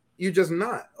Met. You're just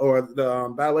not, or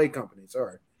the ballet company.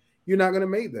 Sorry, you're not gonna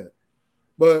make that.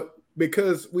 But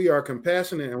because we are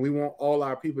compassionate and we want all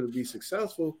our people to be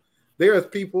successful, there's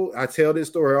people. I tell this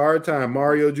story all the time.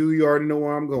 Mario, Drew, you already know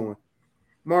where I'm going.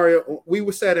 Mario, we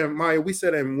sat in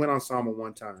Wind Ensemble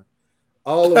one time.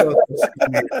 All of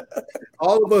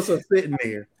us are sitting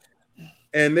there.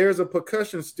 And there's a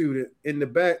percussion student in the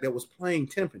back that was playing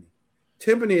timpani.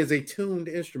 Timpani is a tuned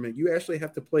instrument. You actually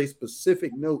have to play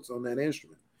specific notes on that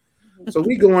instrument. So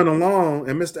we going along,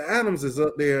 and Mr. Adams is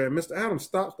up there, and Mr. Adams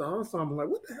stops the ensemble like,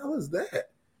 what the hell is that?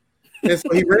 And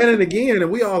so he ran it again,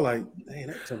 and we all like, dang,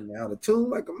 that turned me out of tune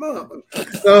like a mother.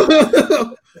 So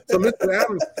Mr.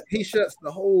 Adams, he shuts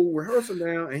the whole rehearsal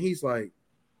down, and he's like,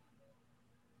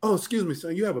 oh, excuse me,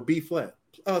 son, you have a B flat.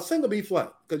 sing a B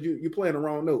flat because you playing the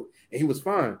wrong note. And he was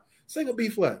fine. Sing a B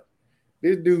flat.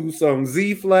 This dude sung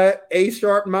Z flat, A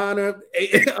sharp minor,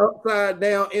 upside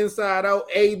down, inside out,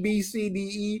 A, B, C, D,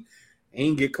 E.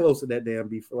 Ain't get close to that damn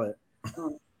B flat.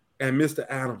 And Mr.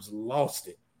 Adams lost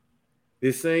it.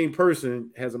 This same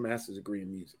person has a master's degree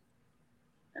in music.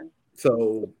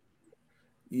 So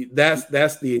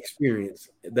that's the experience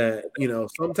that,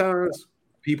 sometimes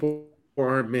people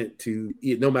aren't meant to,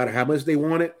 no matter how much they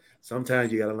want it,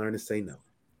 sometimes you got to learn to say no.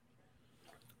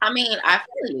 I mean, I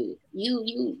feel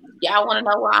you. Y'all want to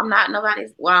know why I'm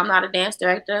not a dance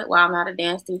director, why I'm not a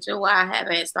dance teacher, why I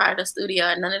haven't started a studio,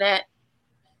 and none of that.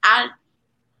 I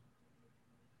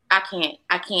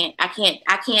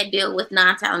can't deal with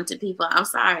non-talented people. I'm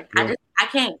sorry. Yeah. I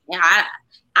can't.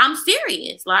 I'm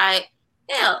serious. Like,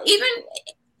 hell, even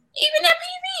at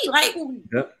PV, like some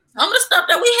of the stuff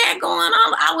that we had going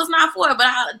on, I was not for it, but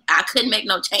I couldn't make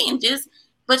no changes.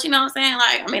 But you know what I'm saying?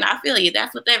 Like, I mean, I feel you.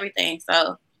 That's with everything.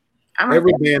 So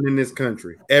every band in this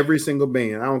country, every single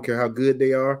band, I don't care how good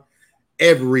they are,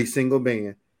 every single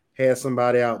band has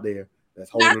somebody out there that's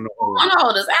holding the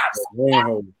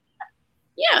horn.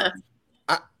 Yeah.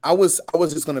 I was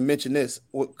just going to mention this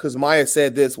because Maya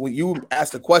said this. When you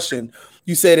asked the question,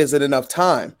 you said, is it enough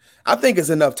time? I think it's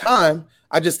enough time.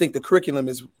 I just think the curriculum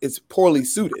is poorly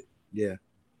suited. Yeah.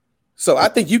 So I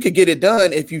think you could get it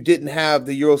done if you didn't have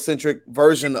the Eurocentric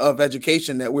version of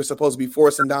education that we're supposed to be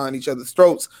forcing down each other's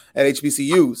throats at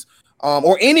HBCUs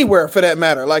or anywhere for that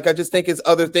matter. Like, I just think it's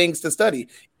other things to study.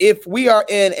 If we are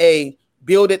in a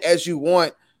build it as you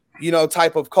want,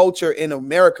 type of culture in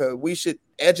America,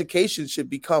 education should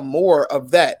become more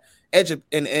of that. And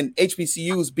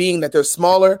HBCUs, being that they're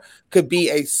smaller, could be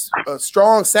a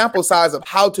strong sample size of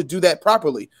how to do that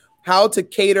properly, how to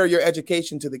cater your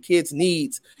education to the kids'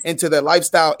 needs and to their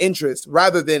lifestyle interests,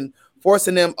 rather than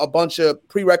forcing them a bunch of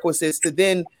prerequisites to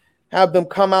then have them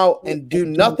come out and do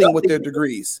nothing with their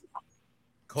degrees.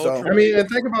 So, I mean, and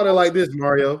think about it like this,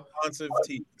 Mario.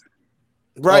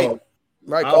 Right.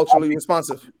 Right. Culturally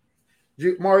responsive.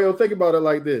 Mario, think about it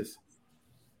like this.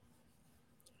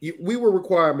 We were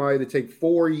required, Mario, to take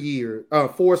 4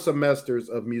 semesters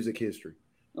of music history.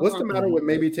 What's the matter with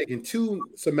maybe taking 2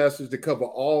 semesters to cover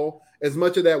as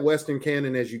much of that Western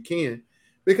canon as you can?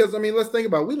 Because, I mean, let's think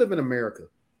about it. We live in America.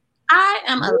 I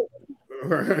am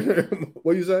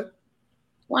What you said?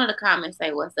 One of the comments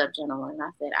say, "What's up, gentlemen?" And I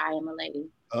said, "I am a lady."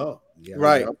 Oh, yeah.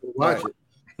 Right. Watch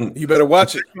it. You better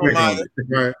watch it. Right.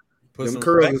 Them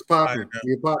curls is popping.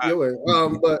 You pop your way.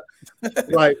 But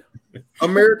like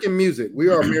American music, we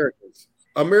are Americans.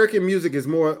 American music is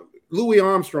more. Louis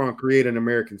Armstrong created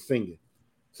American singing.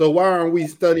 So why aren't we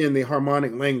studying the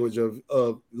harmonic language of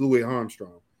Louis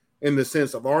Armstrong in the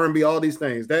sense of R&B, all these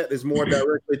things? That is more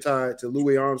directly tied to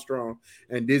Louis Armstrong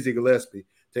and Dizzy Gillespie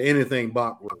to anything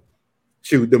Bach wrote.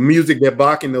 Shoot, the music that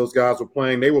Bach and those guys were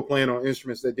playing, they were playing on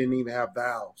instruments that didn't even have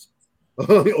valves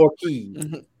or keys.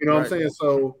 You know what I'm saying?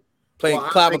 So playing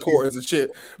clavichords and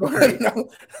shit. Right.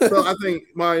 So I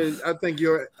think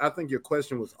your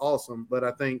question was awesome, but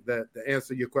I think that the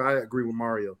answer your question, I agree with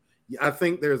Mario. I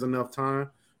think there's enough time,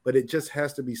 but it just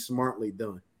has to be smartly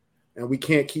done. And we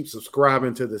can't keep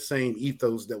subscribing to the same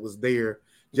ethos that was there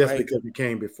just because it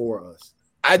came before us.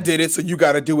 I did it, so you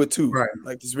got to do it too. Right.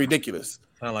 Like, it's ridiculous.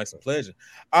 Sound like some pleasure.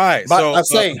 All right. But so I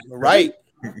say, right.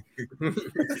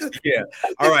 Yeah.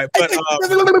 All right. But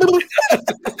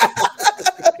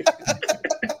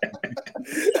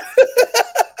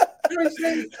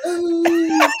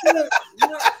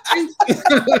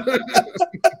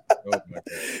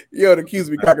Yo, the Q's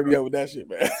be cracking me up with that shit,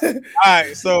 man. All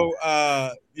right. So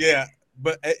yeah,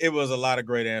 but it was a lot of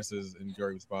great answers and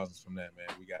great responses from that, man.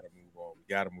 We got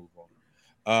to move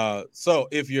on. So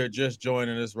if you're just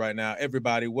joining us right now,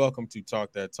 everybody, welcome to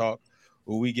Talk That Talk,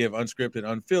 where we give unscripted,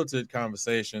 unfiltered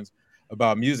conversations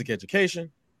about music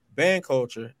education, band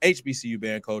culture, HBCU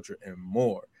band culture, and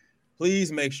more.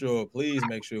 Please make sure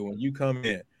when you come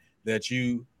in that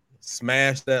you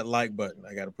smash that like button.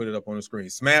 I got to put it up on the screen.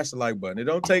 Smash the like button. It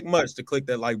don't take much to click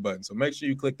that like button. So make sure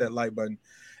you click that like button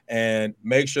and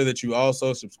make sure that you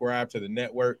also subscribe to the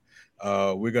network.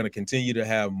 We're going to continue to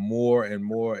have more and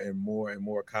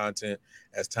more content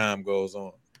as time goes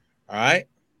on. All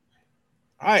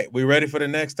right. We ready for the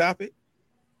next topic?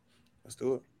 Let's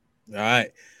do it. All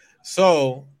right.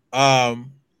 So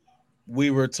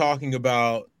we were talking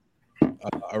about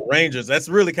arrangers. That's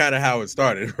really kind of how it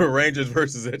started. Arrangers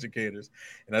versus educators.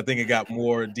 And I think it got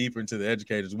more deeper into the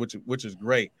educators, which is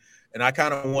great. And I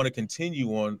kind of want to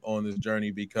continue on this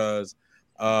journey because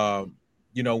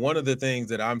one of the things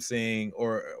that I'm seeing,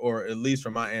 or at least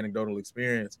from my anecdotal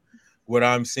experience, what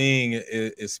I'm seeing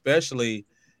is, especially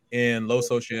in low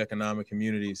socioeconomic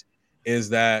communities is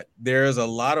that there's a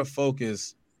lot of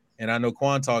focus, and I know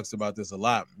Quan talks about this a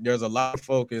lot. There's a lot of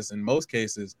focus in most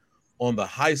cases on the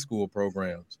high school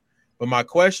programs. But my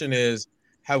question is,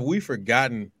 have we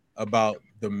forgotten about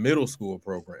the middle school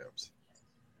programs?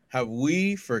 Have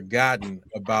we forgotten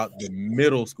about the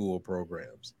middle school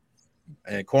programs?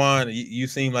 And Quan, you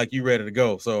seem like you're ready to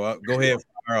go. So go ahead,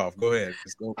 fire off. Go ahead.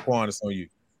 Let's go, Quan. It's on you.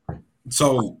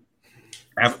 So,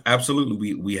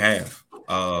 absolutely, we have,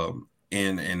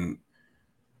 and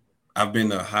I've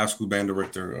been a high school band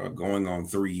director going on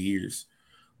 3 years,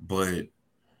 but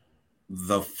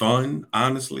the fun,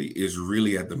 honestly, is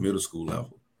really at the middle school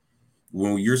level.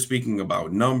 When you're speaking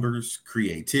about numbers,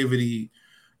 creativity,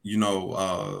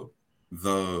 the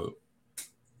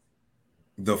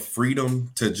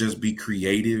freedom to just be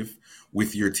creative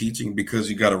with your teaching, because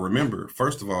you got to remember,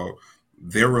 first of all,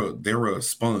 they're a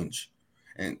sponge,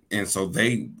 and so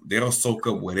they'll soak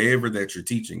up whatever that you're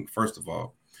teaching. First of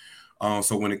all,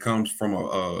 so when it comes from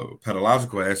a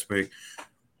pedagogical aspect,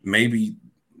 maybe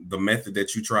the method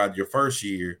that you tried your first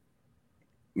year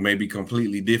may be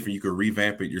completely different. You could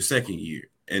revamp it your second year,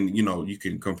 and you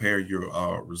can compare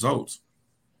your results.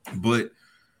 But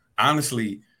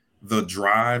honestly, the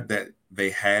drive that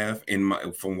they have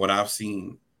from what I've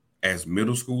seen as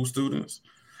middle school students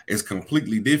is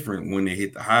completely different when they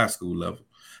hit the high school level.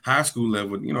 High school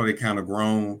level, they kind of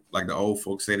grown, like the old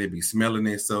folks say, they be smelling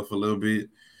themselves a little bit.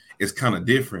 It's kind of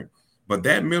different. But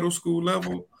that middle school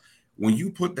level, when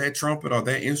you put that trumpet or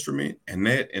that instrument in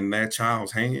that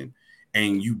child's hand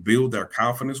and you build their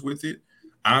confidence with it,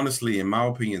 honestly, in my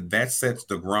opinion, that sets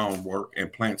the groundwork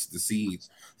and plants the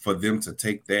seeds for them to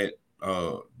take that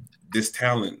this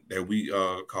talent that we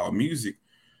call music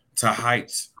to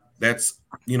heights that's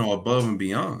above and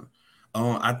beyond.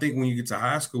 I think when you get to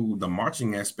high school, the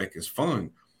marching aspect is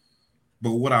fun,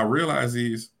 but what I realize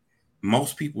is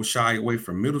most people shy away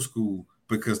from middle school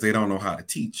because they don't know how to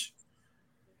teach.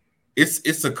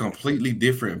 It's a completely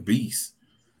different beast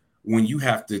when you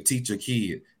have to teach a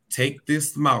kid, take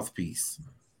this mouthpiece,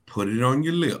 put it on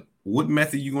your lip. What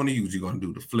method you going to use? You're going to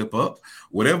do the flip up,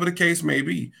 whatever the case may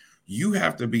be. You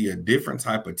have to be a different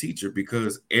type of teacher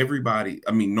because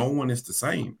no one is the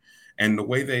same. And the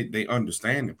way they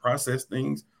understand and process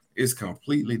things is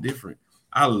completely different.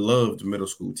 I loved middle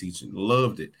school teaching,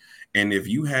 loved it. And if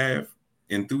you have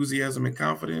enthusiasm and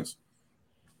confidence,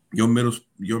 your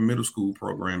middle school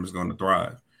program is going to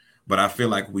thrive. But I feel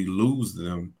like we lose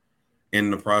them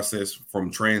in the process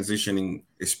from transitioning,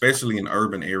 especially in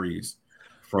urban areas,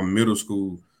 from middle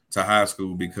school to high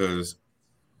school, because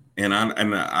and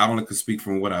I only could speak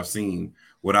from what I've seen.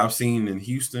 What I've seen in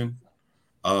Houston,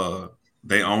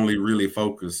 they only really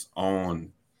focus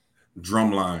on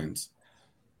drum lines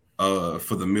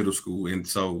for the middle school, and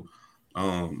so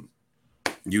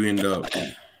you end up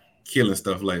killing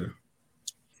stuff later.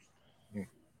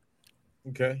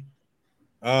 Okay.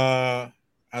 I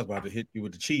was about to hit you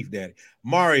with the Chief Daddy.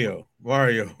 Mario.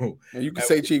 You can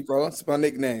say Chief, bro. It's my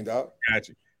nickname, dog. Got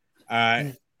you.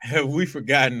 Have we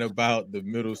forgotten about the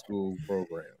middle school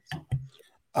programs?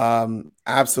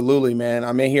 Absolutely, man.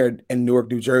 I'm in here in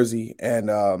Newark, New Jersey,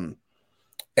 and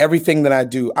everything that I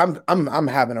do, I'm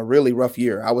having a really rough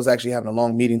year. I was actually having a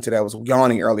long meeting today. I was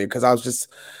yawning earlier because I was just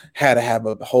had to have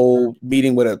a whole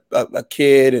meeting with a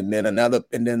kid, and then another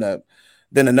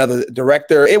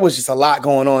director. It was just a lot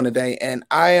going on today, and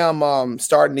I am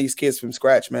starting these kids from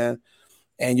scratch, man.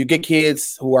 And you get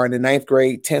kids who are in the 9th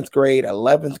grade, 10th grade,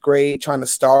 11th grade trying to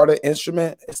start an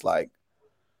instrument. It's like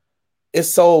it's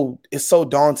so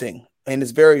daunting, and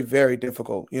it's very, very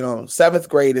difficult. 7th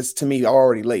grade is to me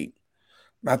already late.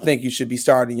 I think you should be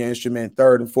starting your instrument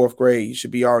 3rd and 4th grade. You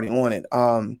should be already on it.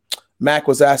 Mac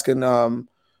was asking,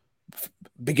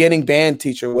 beginning band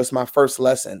teacher was my first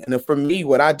lesson. And for me,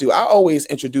 what I do, I always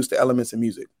introduce the elements of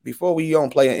music. Before we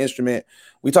don't play an instrument,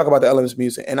 we talk about the elements of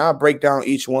music. And I break down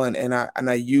each one, and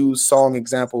I use song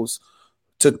examples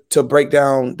to break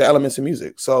down the elements of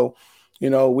music. So,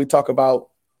 we talk about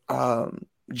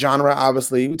genre,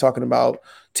 obviously. We're talking about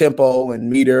tempo and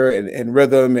meter and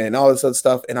rhythm and all this other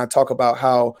stuff. And I talk about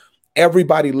how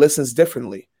everybody listens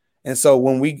differently. And so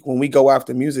when we go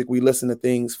after music, we listen to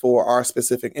things for our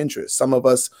specific interests. Some of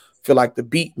us feel like the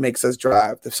beat makes us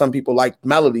drive. Some people like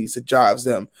melodies that drives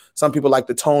them. Some people like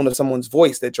the tone of someone's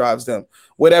voice that drives them.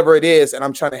 Whatever it is, and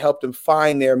I'm trying to help them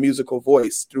find their musical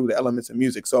voice through the elements of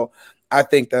music. So I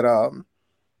think that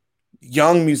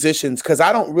young musicians, because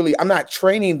I'm not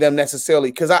training them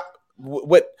necessarily, because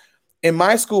in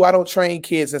my school, I don't train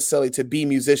kids necessarily to be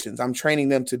musicians. I'm training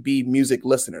them to be music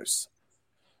listeners.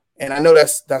 And I know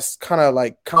that's kind of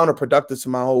like counterproductive to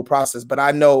my whole process, but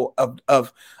I know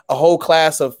of a whole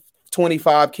class of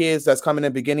 25 kids that's coming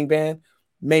in beginning band,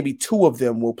 maybe 2 of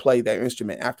them will play their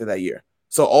instrument after that year.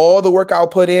 So all the work I'll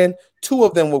put in, 2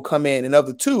 of them will come in, and of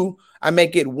the 2, I may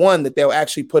get 1 that they'll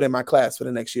actually put in my class for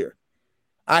the next year.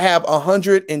 I have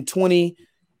 120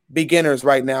 beginners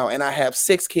right now, and I have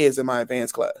 6 kids in my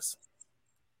advanced class.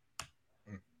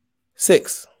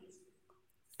 6.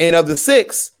 And of the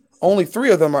 6, only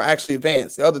 3 of them are actually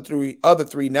advanced. The other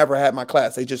three never had my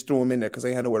class. They just threw them in there because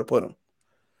they had nowhere to put them.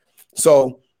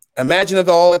 So imagine if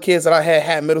all the kids that I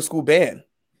had middle school band.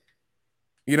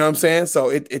 You know what I'm saying? So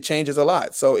it changes a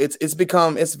lot. So it's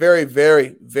very,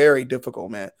 very, very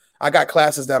difficult, man. I got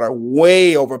classes that are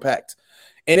way overpacked,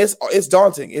 and it's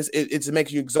daunting. It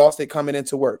makes you exhausted coming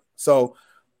into work. So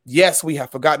yes, we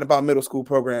have forgotten about middle school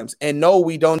programs, and no,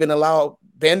 we don't even allow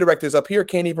band directors up here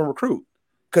can't even recruit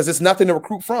because it's nothing to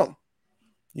recruit from.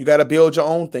 You got to build your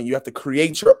own thing. You have to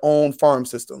create your own farm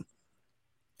system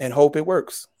and hope it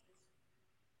works.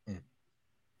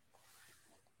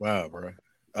 Wow, bro.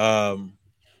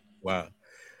 Wow.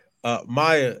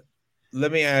 Maya,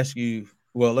 let me ask you,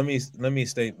 well, let me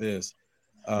state this.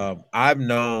 I've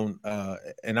known,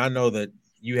 and I know that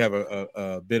you have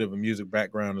a bit of a music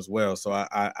background as well. So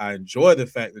I enjoy the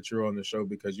fact that you're on the show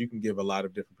because you can give a lot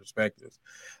of different perspectives.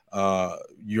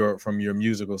 You're from your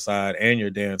musical side and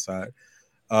your dance side.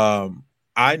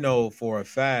 I know for a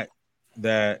fact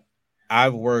that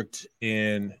I've worked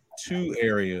in 2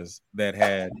 areas that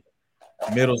had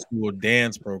middle school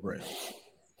dance programs,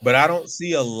 but I don't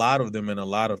see a lot of them in a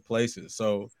lot of places.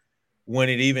 So when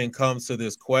it even comes to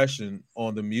this question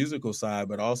on the musical side,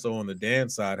 but also on the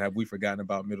dance side, have we forgotten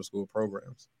about middle school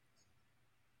programs?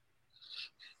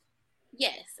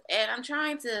 Yes, and I'm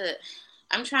trying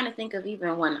to think of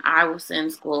even when I was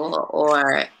in school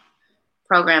or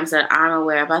programs that I'm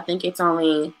aware of. I think it's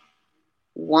only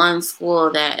one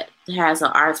school that has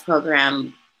an arts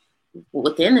program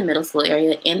within the middle school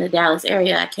area in the Dallas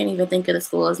area. I can't even think of the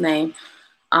school's name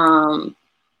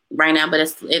right now, but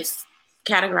it's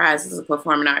categorized as a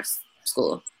performing arts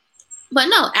school. But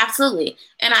no, absolutely.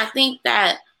 And I think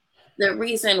that the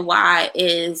reason why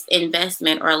is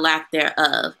investment or lack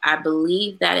thereof. I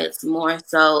believe that it's more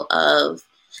so of,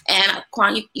 and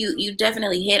Quan, you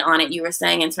definitely hit on it. You were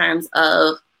saying in terms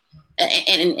of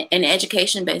an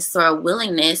education basis or a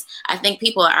willingness. I think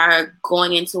people are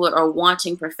going into it or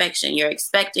wanting perfection. You're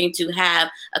expecting to have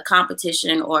a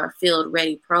competition or a field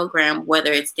ready program,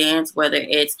 whether it's dance, whether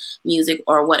it's music,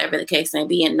 or whatever the case may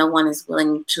be, and no one is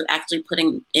willing to actually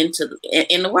putting in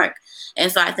the work.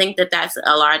 And so I think that that's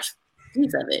a large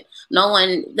piece of it. No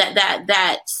one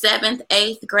that 7th,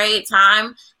 8th grade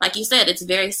time, like you said, it's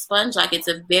very sponge-like. It's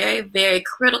a very, very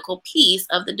critical piece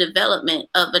of the development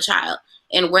of the child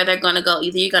and where they're going to go.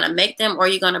 Either you're going to make them or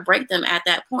you're going to break them at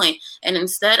that point. And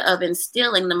instead of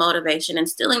instilling the motivation,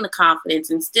 instilling the confidence,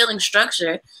 instilling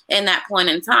structure in that point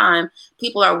in time,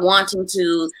 people are wanting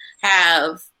to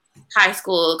have high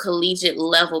school, collegiate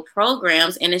level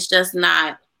programs, and it's just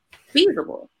not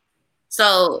feasible.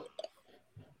 So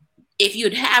if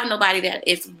you'd have nobody that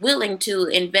is willing to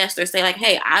invest or say like,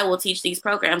 hey, I will teach these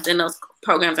programs, then those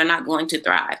programs are not going to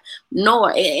thrive.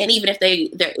 Nor, and even if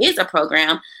there is a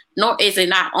program, nor is it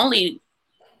not only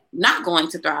not going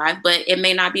to thrive, but it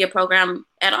may not be a program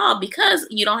at all because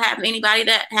you don't have anybody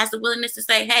that has the willingness to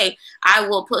say, hey, I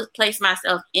will place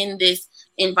myself in this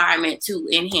environment to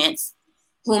enhance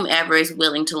whomever is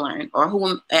willing to learn or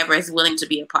whomever is willing to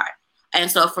be a part. And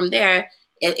so from there,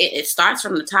 it starts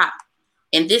from the top.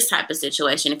 In this type of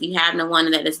situation, if you have no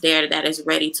one that is there that is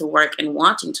ready to work and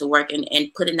wanting to work and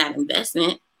put in that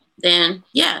investment, then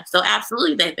yeah, so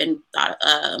absolutely they've been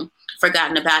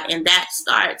forgotten about, and that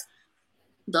starts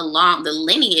the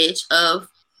lineage of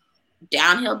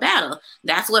downhill battle.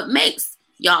 That's what makes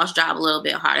y'all's job a little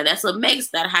bit harder. That's what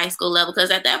makes that high school level,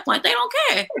 because at that point they don't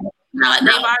care. They've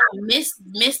already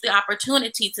missed the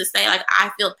opportunity to say like, I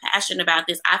feel passionate about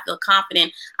this. I feel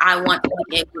confident. I want to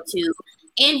be able to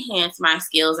enhance my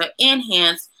skills or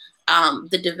enhance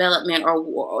the development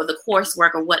or the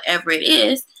coursework or whatever it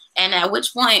is. And at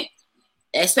which point,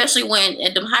 especially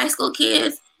when them high school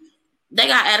kids, they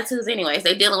got attitudes anyways.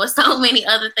 They're dealing with so many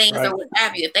other things or what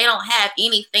have you. If they don't have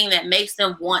anything that makes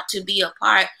them want to be a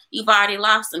part, you've already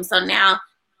lost them. So now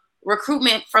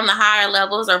recruitment from the higher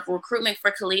levels or recruitment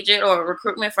for collegiate or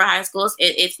recruitment for high schools,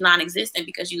 it's non-existent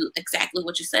because exactly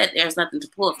what you said, there's nothing to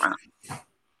pull from.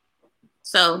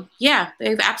 So yeah,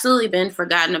 they've absolutely been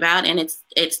forgotten about, and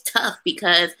it's tough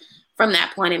because from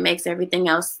that point it makes everything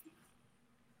else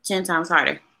 10 times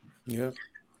harder. Yeah.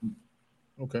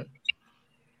 Okay.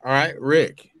 All right,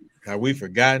 Rick, have we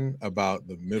forgotten about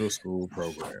the middle school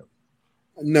program?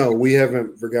 No, we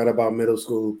haven't forgot about middle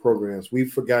school programs.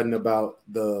 We've forgotten about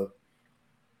the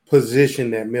position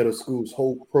that middle schools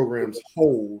programs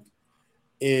hold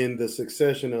in the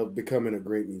succession of becoming a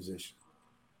great musician.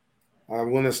 I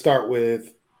want to start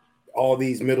with all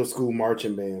these middle school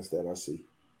marching bands that I see.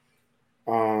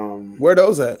 Where are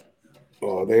those at?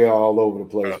 Oh, they are all over the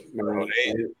place, man.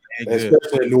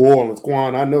 Especially in New Orleans.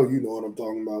 Quan, I know you know what I'm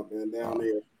talking about, man, down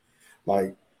there.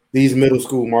 Like these middle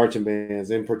school marching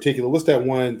bands in particular. What's that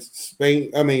one?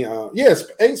 Spain? I mean,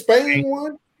 ain't Spain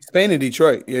one? Spain and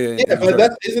Detroit. Yeah,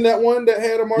 but isn't that one that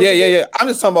had a marching Yeah. I'm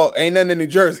just talking about ain't nothing in New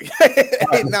Jersey.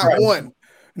 Not one.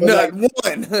 Not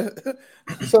one.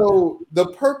 So the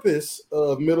purpose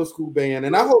of middle school band,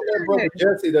 and I hope that brother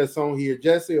Jesse that's on here,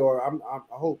 Jesse, or I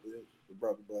hope the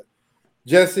brother, but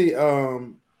Jesse, I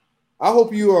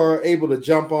hope you are able to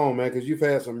jump on, man, because you've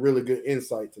had some really good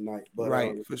insight tonight. But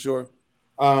right, for sure.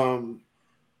 The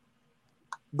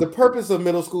purpose of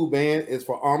middle school band is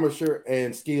for armature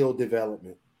and skill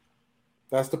development.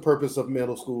 That's the purpose of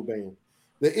middle school band.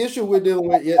 The issue we're dealing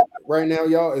with right now,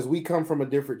 y'all, is we come from a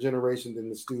different generation than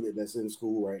the student that's in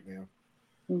school right now.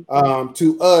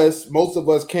 To us, most of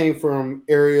us came from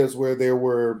areas where there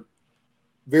were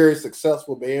very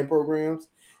successful band programs.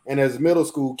 And as middle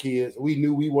school kids, we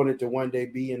knew we wanted to one day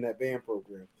be in that band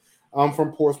program. I'm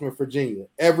from Portsmouth, Virginia.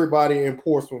 Everybody in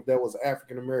Portsmouth that was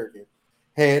African-American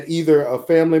had either a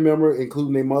family member,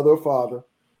 including their mother or father,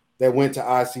 that went to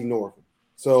IC Norcom.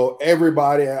 So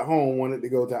everybody at home wanted to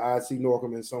go to IC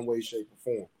Norcom in some way, shape, or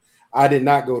form. I did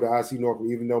not go to IC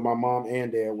Norcom, even though my mom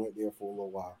and dad went there for a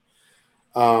little while.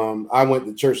 I went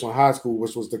to Churchland High School,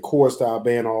 which was the core style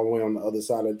band all the way on the other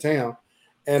side of town.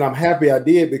 And I'm happy I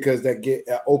did because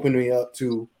that opened me up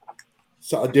to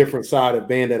a different side of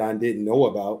band that I didn't know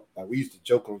about. Like we used to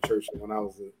joke on Churchland when I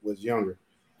was younger.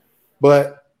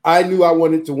 But I knew I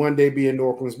wanted to one day be in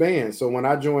Norcom's band. So when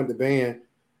I joined the band,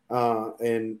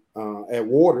 at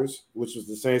Waters, which was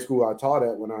the same school I taught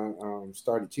at when I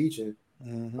started teaching. I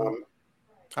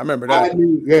remember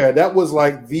that.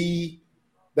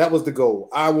 That was the goal.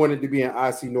 I wanted to be in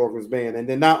IC Norcom's band. And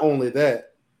then not only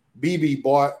that, BB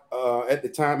bought at the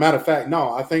time. Matter of fact,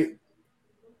 no, I think,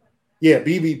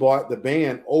 BB bought the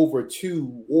band over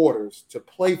to Waters to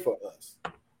play for us.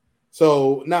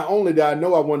 So not only did I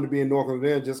know I wanted to be in Norcom's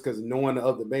band just because knowing the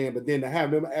other band, but then to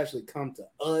have them actually come to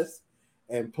us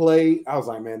and play, I was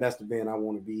like, man, that's the band I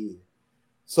want to be in.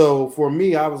 So for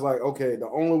me, I was like, okay, the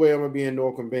only way I'm gonna be in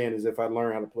Norcom band is if I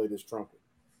learn how to play this trumpet.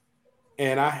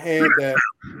 And I had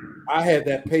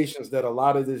that patience that a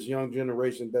lot of this young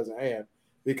generation doesn't have,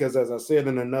 because as I said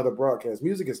in another broadcast,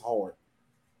 music is hard.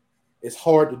 It's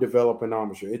hard to develop an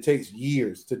embouchure. It takes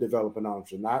years to develop an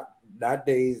embouchure, not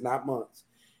days, not months.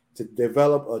 To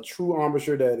develop a true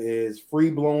embouchure that is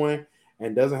free blowing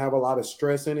and doesn't have a lot of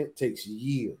stress in it takes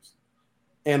years.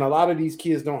 And a lot of these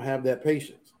kids don't have that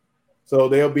patience. So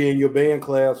they'll be in your band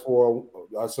class for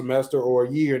a semester or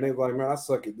a year, and they're like, man, I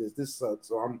suck at this. This sucks.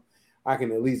 So I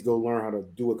can at least go learn how to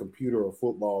do a computer or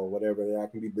football or whatever. I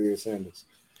can be Barry Sanders.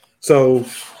 So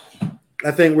I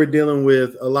think we're dealing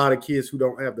with a lot of kids who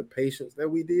don't have the patience that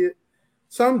we did.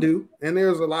 Some do, and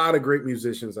there's a lot of great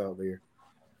musicians out there.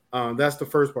 That's the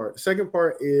first part. The second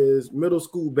part is middle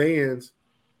school bands.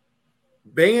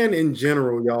 Band in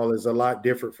general, y'all, is a lot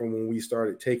different from when we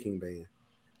started taking band.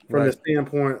 From the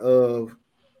standpoint of,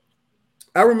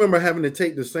 I remember having to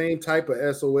take the same type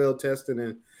of SOL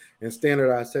testing and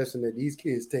standardized testing that these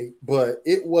kids take, but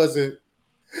it wasn't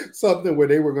something where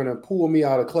they were going to pull me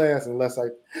out of class unless I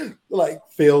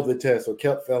failed the test or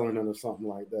kept failing them or something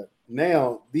like that.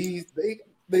 Now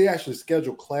they actually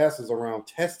schedule classes around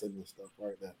testing and stuff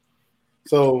like that.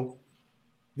 So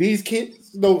these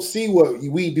kids don't see what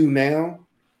we do now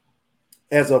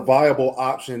as a viable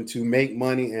option to make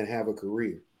money and have a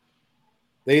career.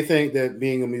 They think that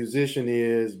being a musician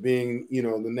is being,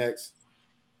 the next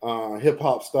hip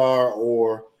hop star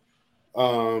or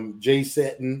Jay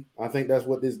Setting. I think that's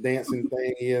what this dancing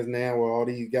thing is now, where all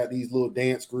these got these little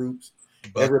dance groups.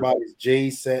 Everybody's Jay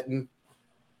Setting,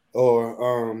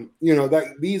 or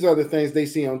these are the things they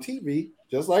see on TV,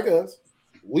 just like us.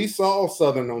 We saw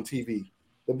Southern on TV.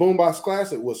 The Boombox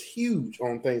Classic was huge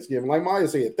on Thanksgiving. Like Maya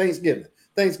said, Thanksgiving,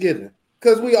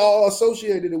 because we all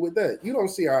associated it with that. You don't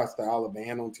see our style of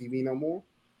band on TV no more.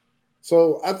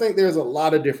 So I think there's a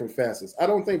lot of different facets. I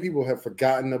don't think people have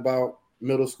forgotten about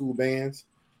middle school bands.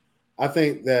 I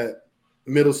think that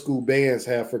middle school bands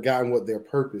have forgotten what their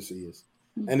purpose is.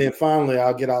 And then finally,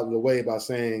 I'll get out of the way by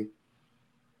saying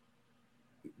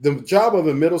the job of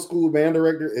a middle school band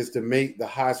director is to make the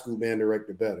high school band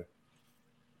director better.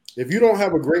 If you don't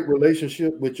have a great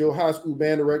relationship with your high school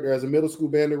band director as a middle school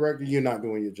band director, you're not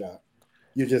doing your job.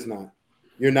 You're just not.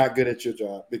 You're not good at your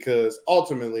job, because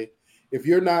ultimately, if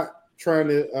you're not trying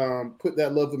to put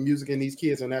that love of music in these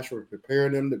kids and actually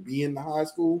preparing them to be in the high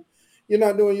school, you're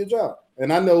not doing your job.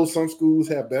 And I know some schools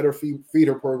have better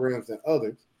feeder programs than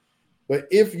others, but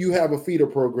if you have a feeder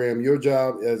program, your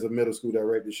job as a middle school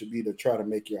director should be to try to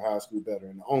make your high school better.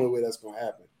 And the only way that's going to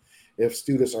happen if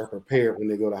students are prepared when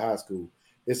they go to high school.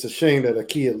 It's a shame that a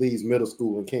kid leaves middle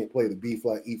school and can't play the B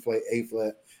flat, E flat, A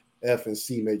flat, F, and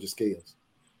C major scales.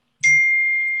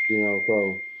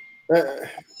 So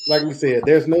like we said,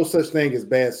 there's no such thing as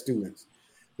bad students.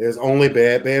 There's only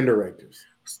bad band directors.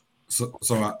 So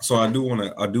I do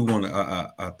want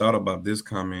to. I thought about this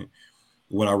comment.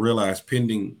 When I realized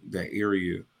pending that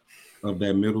area of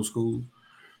that middle school,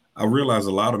 I realized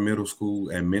a lot of middle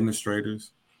school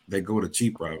administrators, they go the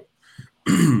cheap route.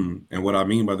 And what I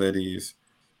mean by that is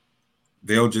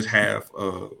they'll just have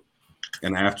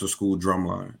an after school drum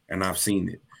line. And I've seen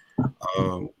it.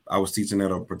 I was teaching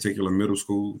at a particular middle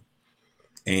school,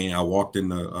 and I walked in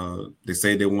they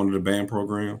say they wanted a band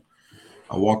program.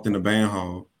 I walked in the band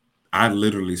hall. I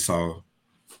literally saw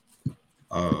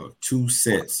 2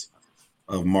 sets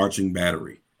of marching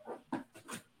battery.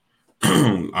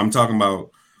 I'm talking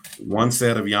about 1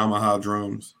 set of Yamaha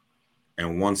drums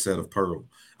and 1 set of Pearl.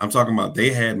 I'm talking about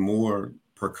they had more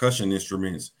percussion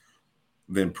instruments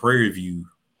than Prairie View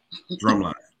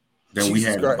drumline than we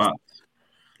had in the box.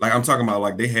 Like I'm talking about,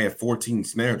 like they had 14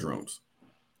 snare drums.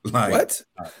 Like what?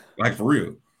 Like for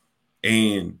real.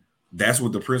 And that's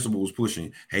what the principal was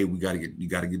pushing. Hey, you gotta get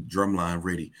the drum line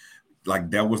ready.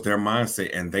 Like that was their mindset,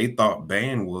 and they thought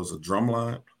band was a drum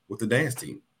line with the dance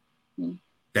team. Mm-hmm.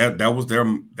 That was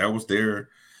their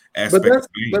aspect. But that's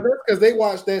because they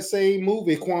watched that same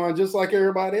movie, Quan, just like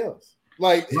everybody else.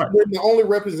 Like the only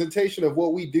representation of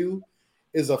what we do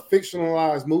is a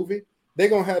fictionalized movie. They're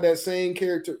gonna have that same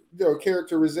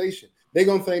characterization. They're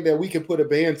gonna think that we can put a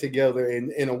band together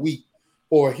in a week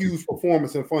or a huge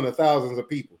performance in front of thousands of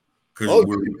people.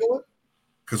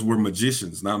 Because we're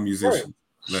magicians, not musicians.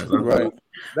 Right.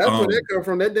 That's where that comes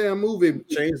from. That damn movie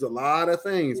changed a lot of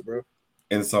things, bro.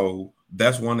 And so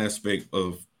that's one aspect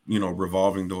of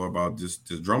revolving door about just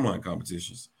drumline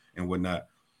competitions and whatnot.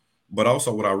 But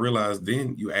also what I realized,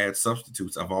 then you add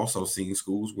substitutes. I've also seen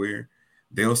schools where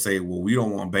they'll say, well, we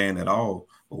don't want band at all,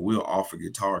 but we'll offer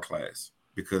guitar class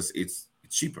because it's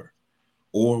cheaper.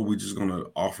 Or we're just gonna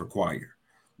offer choir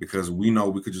because we know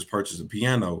we could just purchase a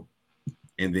piano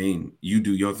and then you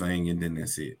do your thing and then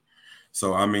that's it.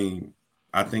 So I mean,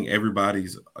 I think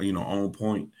everybody's on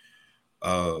point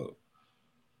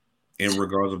in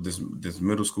regards of this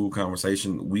middle school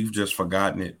conversation. We've just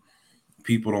forgotten it.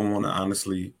 People don't want to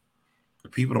honestly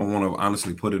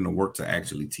put in the work to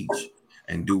actually teach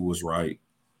and do what's right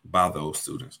by those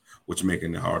students, which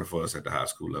making it harder for us at the high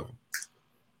school level.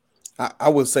 I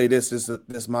would say this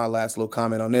is my last little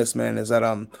comment on this, man, is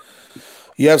that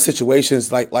you have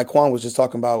situations like Quan was just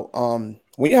talking about.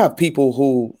 When you have people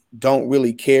who don't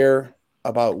really care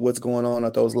about what's going on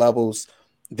at those levels,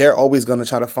 they're always going to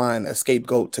try to find a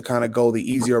scapegoat to kind of go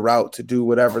the easier route to do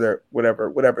whatever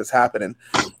is happening.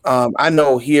 I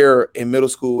know here in middle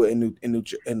school in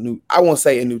New I won't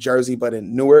say in New Jersey, but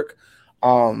in Newark,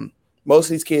 most of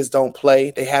these kids don't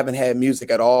play. They haven't had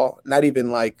music at all, not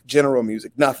even like general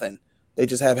music, nothing. They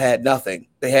just have had nothing.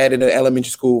 They had it in elementary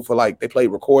school for they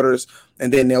played recorders,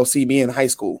 and then they'll see me in high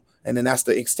school, and then that's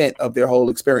the extent of their whole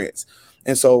experience.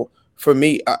 And so for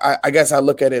me, I guess I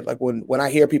look at it like when I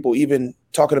hear people even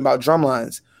talking about drum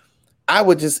lines, I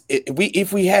would just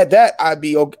if we had that, I'd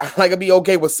be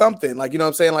okay with something, like, you know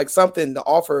what I'm saying, like something to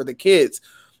offer the kids.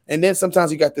 And then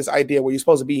sometimes you got this idea where you're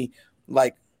supposed to be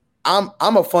like,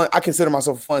 I consider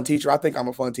myself a fun teacher. I think I'm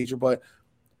a fun teacher, but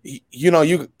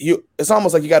you it's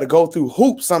almost like you got to go through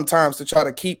hoops sometimes to try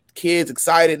to keep kids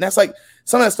excited. And that's like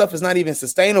some of that stuff is not even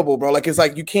sustainable, bro. Like it's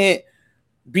like you can't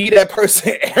be that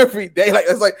person every day. Like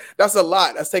that's a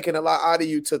lot. That's taking a lot out of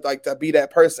you to be that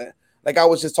person. Like I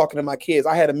was just talking to my kids.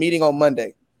 I had a meeting on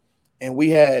Monday, and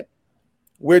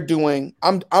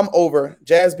I'm over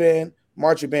jazz band,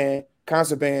 marching band,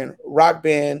 concert band, rock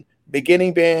band,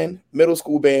 beginning band, middle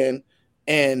school band,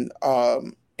 and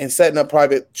setting up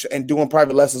private and doing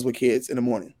private lessons with kids in the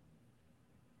morning.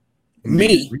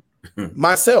 Me,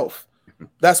 myself.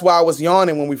 That's why I was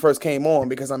yawning when we first came on,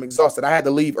 because I'm exhausted. I had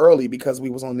to leave early because we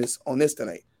was on this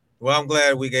tonight. Well, I'm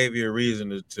glad we gave you a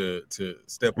reason to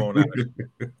step on out.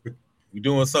 You're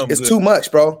doing something. It's good. Too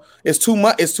much, bro. It's too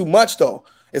much. It's too much, though.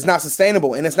 It's not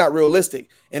sustainable and it's not realistic.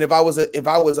 And if I was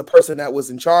a person that was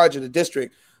in charge of the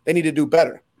district, they need to do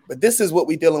better. But this is what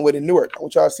we're dealing with in Newark. I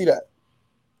want y'all to see that.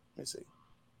 Let me see.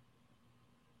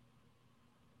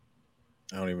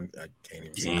 I can't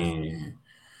even see.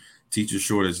 Teacher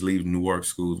shortage leaves Newark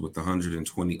schools with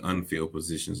 120 unfilled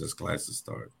positions as classes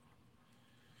start.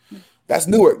 That's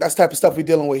Newark. That's the type of stuff we're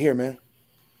dealing with here, man.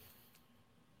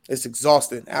 It's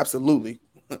exhausting. Absolutely.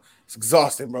 It's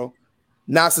exhausting, bro.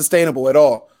 Not sustainable at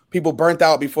all. People burnt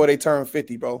out before they turn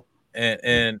 50, bro.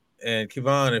 And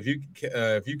Kevon, if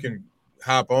you can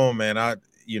hop on, man, I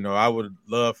would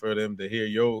love for them to hear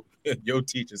your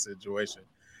teaching situation.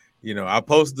 I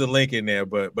posted the link in there,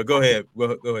 but go ahead.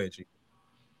 Go ahead, Chief.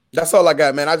 That's all I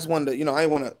got, man. I just wanted to, I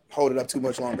didn't want to hold it up too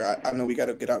much longer. I know we got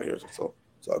to get out of here, so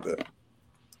it's all good.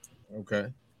 Okay.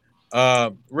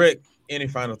 Rick, any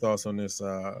final thoughts on this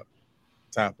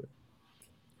topic?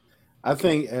 I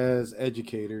think as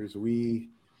educators, we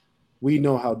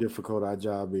know how difficult our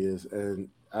job is, and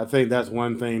I think that's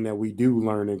one thing that we do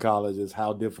learn in college is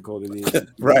how difficult it is.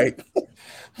 Right.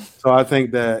 So I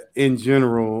think that in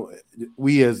general,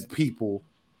 we as people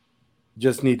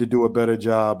just need to do a better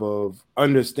job of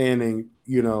understanding,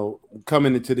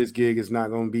 coming into this gig is not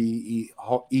going to be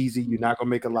easy. You're not going to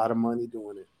make a lot of money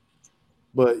doing it,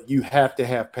 but you have to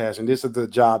have passion. This is the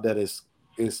job that is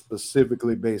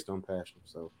specifically based on passion.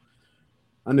 So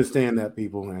understand that,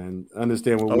 people, and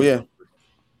understand what we do.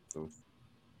 So.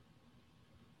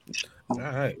 All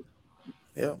right.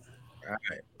 Yeah. All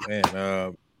right,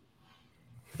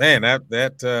 man.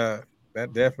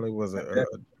 That definitely was a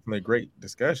great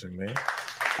discussion, man.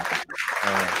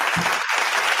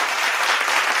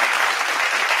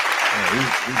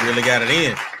 We really got it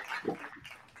in.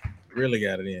 Really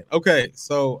got it in. Okay,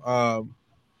 so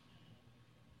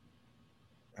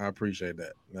I appreciate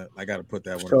that. I got to put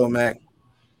that one. Sure, Mac.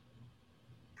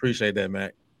 Appreciate that,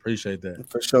 Mac. Appreciate that.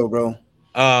 For sure, bro.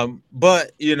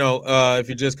 But if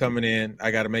you're just coming in,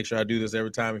 I got to make sure I do this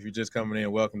every time. If you're just coming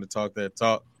in, welcome to Talk That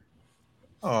Talk.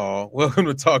 Oh, welcome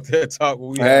to Talk That Talk.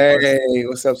 Hey,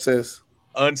 what's up, sis?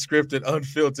 Unscripted,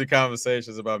 unfiltered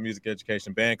conversations about music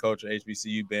education, band culture,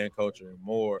 HBCU band culture, and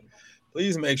more.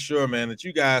 Please make sure, man, that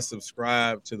you guys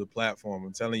subscribe to the platform.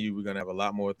 I'm telling you, we're going to have a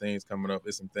lot more things coming up.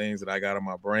 There's some things that I got on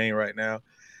my brain right now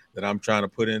that I'm trying to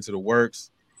put into the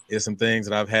works. There's some things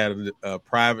that I've had a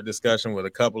private discussion with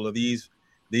a couple of these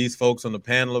folks on the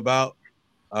panel about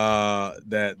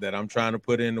that I'm trying to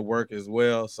put into work as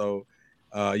well. So,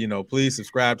 please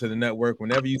subscribe to the network.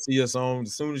 Whenever you see us on,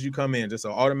 as soon as you come in, just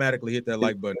automatically hit that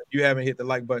like button. If you haven't hit the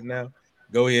like button now,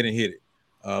 go ahead and hit it.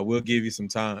 We'll give you some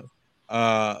time.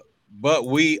 But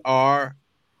we are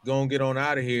going to get on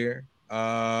out of here.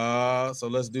 So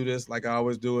let's do this like I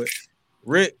always do it.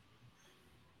 Rick,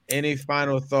 any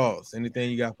final thoughts?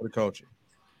 Anything you got for the culture?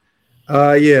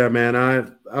 Yeah, man.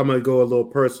 I'm going to go a little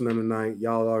personal tonight.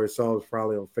 Y'all already saw it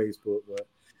probably on Facebook, but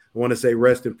I want to say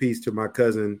rest in peace to my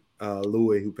cousin,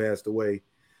 Louis, who passed away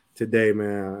today,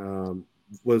 man.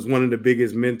 Was one of the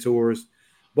biggest mentors,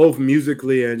 both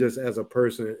musically and just as a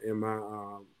person in my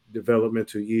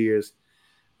developmental years.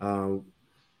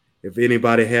 If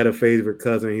anybody had a favorite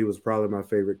cousin, he was probably my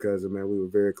favorite cousin, man. We were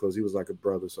very close. He was like a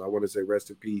brother. So I want to say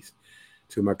rest in peace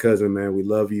to my cousin, man. We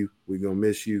love you. We're going to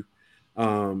miss you.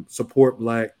 Support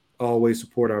Black. Always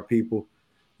support our people.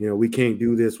 We can't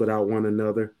do this without one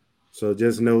another. So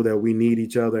just know that we need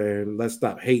each other, and let's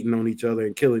stop hating on each other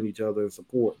and killing each other and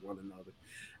support one another.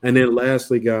 And then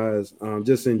lastly, guys,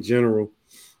 just in general,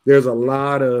 there's a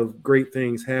lot of great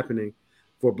things happening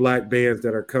for Black bands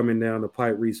that are coming down the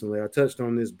pipe recently. I touched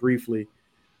on this briefly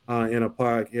in a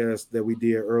podcast that we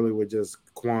did earlier with just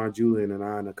Quan, Julian, and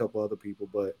I, and a couple other people.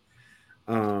 But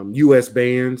U.S.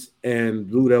 bands and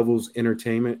Blue Devils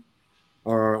Entertainment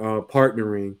are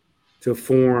partnering to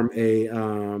form a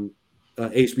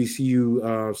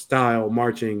HBCU style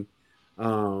marching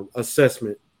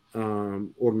assessment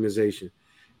organization.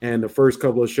 And the first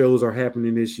couple of shows are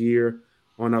happening this year.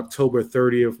 On October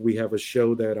 30th, we have a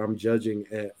show that I'm judging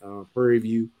at Prairie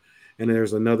View. And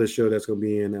there's another show that's going to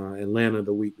be in Atlanta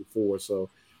the week before.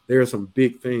 So there are some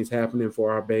big things happening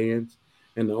for our bands.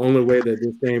 And the only way that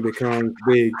this thing becomes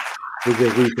big is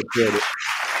if we support it.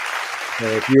 So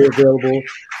if you're available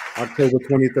October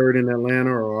 23rd in Atlanta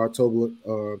or October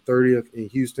 30th in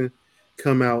Houston,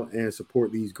 come out and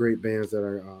support these great bands that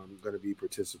are going to be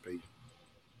participating.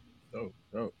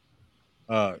 Real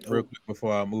quick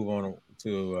before I move on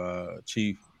to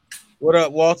Chief. What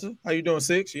up, Walter? How you doing,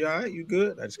 Six? You all right? You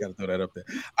good? I just got to throw that up there.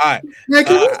 All right. Man,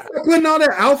 can you stop putting all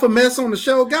that alpha mess on the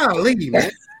show? Golly,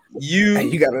 man.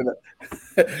 You gotta know.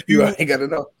 You ain't gotta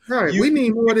know. Right. We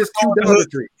need more of this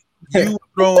Q-doggery. You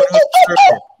throwing up.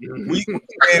 We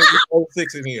both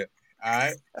Six in here. All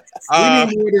right. We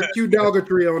need more of this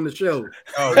Q-doggery on the show.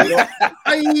 Oh,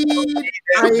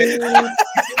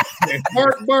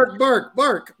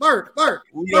 bark.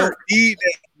 We don't need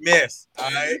that mess.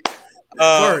 All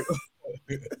right.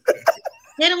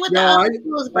 Hit him with the old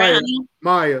schools, Brownie.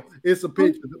 Maya, it's a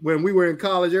picture. When we were in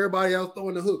college, everybody else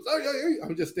throwing the hooks.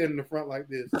 I'm just standing in the front like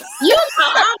this. You know,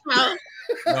 I know.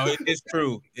 No, it's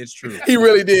true. It's true. He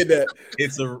really did that.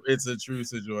 It's a true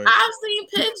situation. I've seen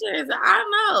pictures. I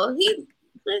know.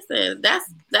 Listen,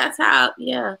 that's how.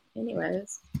 Yeah.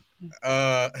 Anyways.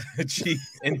 Chief,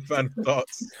 any final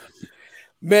thoughts?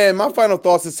 Man, my final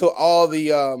thoughts is to all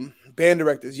the band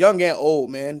directors, young and old,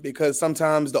 man, because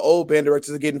sometimes the old band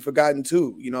directors are getting forgotten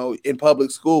too. You know, in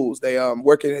public schools, they have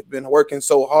been working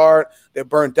so hard, they're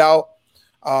burnt out.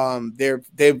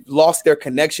 They've lost their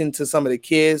connection to some of the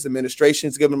kids.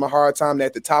 Administration's giving them a hard time. They're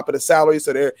at the top of the salary,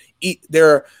 so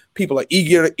people are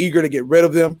eager to get rid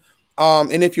of them.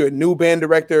 And if you're a new band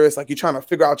director, it's like you're trying to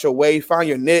figure out your way, find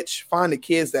your niche, find the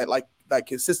kids that like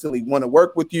consistently want to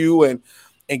work with you and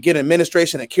get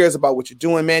administration that cares about what you're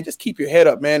doing, man. Just keep your head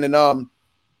up, man. And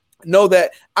know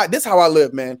that this is how I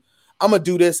live, man. I'm going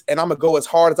to do this and I'm going to go as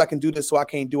hard as I can do this so I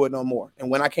can't do it no more. And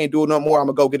when I can't do it no more, I'm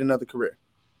going to go get another career.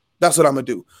 That's what I'm going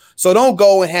to do. So don't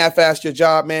go and half-ass your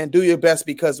job, man. Do your best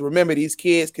because remember, these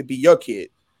kids could be your kid.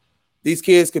 These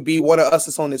kids could be one of us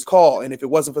that's on this call. And if it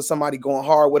wasn't for somebody going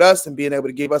hard with us and being able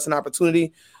to give us an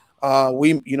opportunity,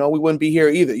 we wouldn't be here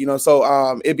either,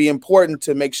 so it'd be important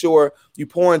to make sure you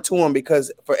pour into them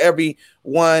because for every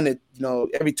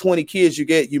 20 kids you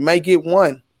get, you may get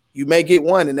one,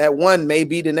 and that one may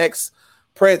be the next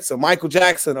Prince or Michael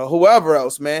Jackson or whoever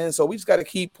else, man. So we just got to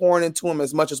keep pouring into them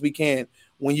as much as we can.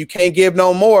 When you can't give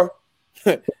no more,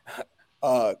 get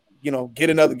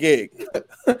another gig.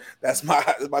 That's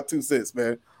my 2 cents,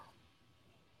 man.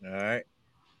 All right.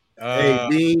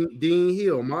 Hey, Dean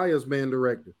Hill, Maya's band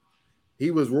director. He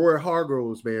was Roy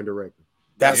Hargrove's band director.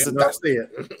 That's what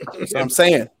I'm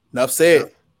saying. Enough said.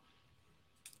 Yep.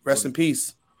 Rest in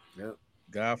peace. Yep.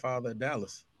 Godfather of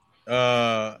Dallas.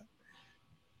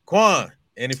 Quan,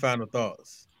 any final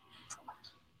thoughts?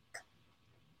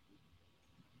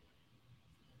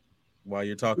 While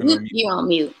you're talking on mute. You're on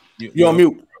mute. You're on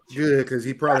mute. Good, because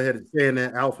he probably had to stay in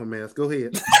that alpha mask. Go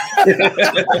ahead.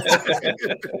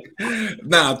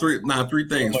 Three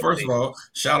things. First of all,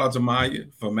 shout out to Maya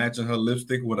for matching her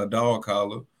lipstick with a dog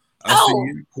collar. I see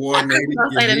you coordinated.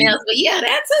 I say else, but yeah,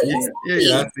 that's it.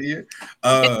 Yeah, I see it.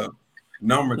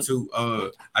 Number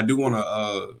 2, I do want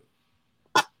to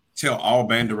tell all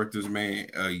band directors, man.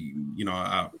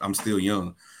 I'm still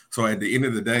young, so at the end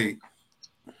of the day,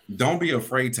 don't be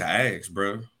afraid to ask,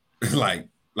 bro.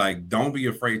 Like, don't be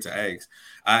afraid to ask.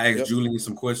 I asked Julian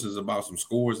some questions about some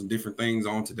scores and different things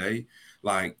on today.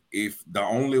 Like, if the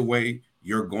only way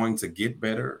you're going to get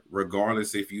better,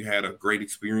 regardless if you had a great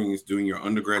experience doing your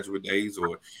undergraduate days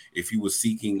or if you were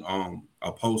seeking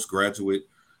a postgraduate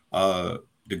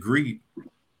degree,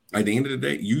 at the end of the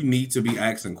day, you need to be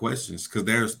asking questions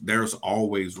because there's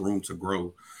always room to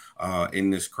grow in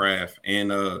this craft.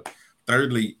 And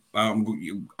thirdly, I'm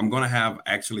going to have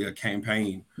actually a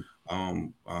campaign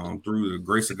through the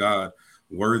grace of God.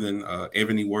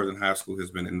 Ebony Worthen High School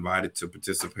has been invited to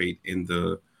participate in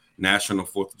the National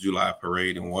 4th of July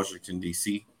Parade in Washington,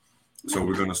 D.C. So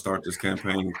we're going to start this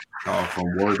campaign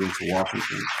from Worthen to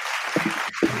Washington.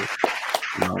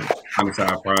 I'm sorry,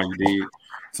 how proud you did.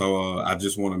 So I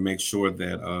just want to make sure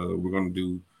that we're going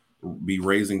to be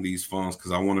raising these funds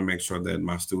because I want to make sure that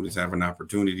my students have an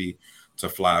opportunity to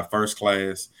fly first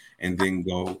class and then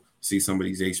go see some of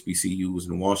these HBCUs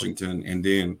in Washington and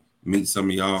then meet some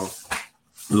of y'all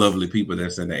lovely people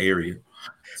that's in the area.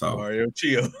 So Mario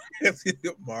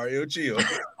Chill.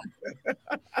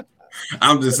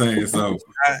 I'm just saying. So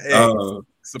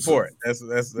support. That's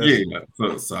yeah.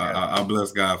 So I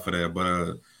bless God for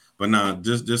that. But nah,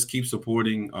 just keep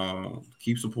supporting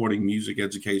music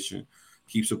education.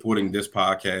 Keep supporting this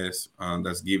podcast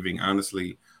that's giving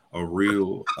honestly a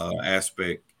real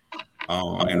aspect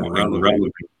and a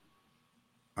relevant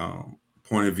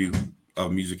point of view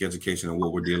of music education and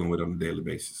what we're dealing with on a daily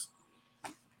basis.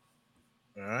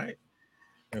 All right.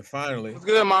 And finally, what's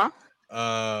good, Mom?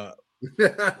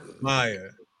 Maya.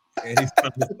 And he's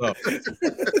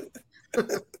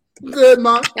good,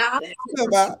 Mom.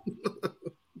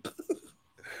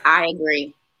 I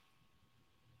agree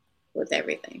with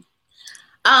everything.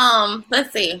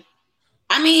 Let's see.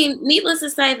 I mean, needless to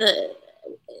say,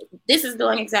 this is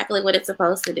doing exactly what it's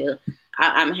supposed to do.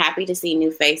 I'm happy to see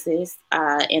new faces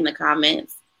in the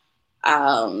comments.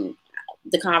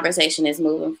 The conversation is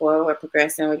moving forward. We're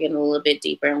progressing. We're getting a little bit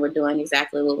deeper, and we're doing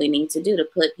exactly what we need to do to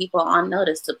put people on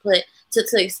notice, to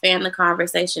expand the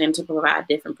conversation and to provide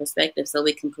different perspectives so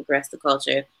we can progress the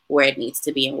culture where it needs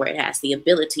to be and where it has the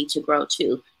ability to grow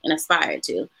to and aspire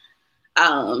to.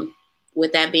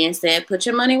 with that being said, put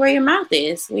your money where your mouth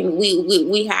is.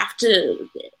 We have to,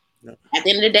 at the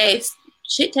end of the day,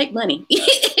 shit take money.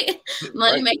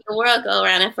 Money makes the world go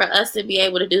around. And for us to be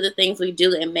able to do the things we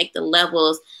do and make the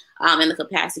levels and the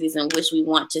capacities in which we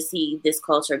want to see this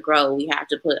culture grow, we have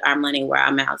to put our money where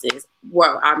our mouths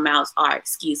are,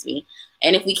 excuse me.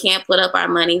 And if we can't put up our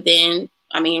money, then,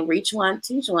 I mean, reach one,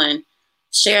 teach one,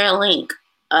 share a link,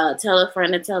 tell a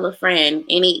friend to tell a friend.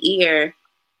 Any ear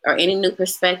or any new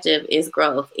perspective is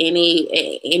growth.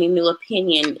 Any new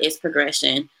opinion is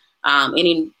progression.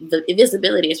 The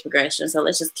visibility is progression. So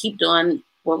let's just keep doing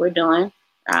what we're doing.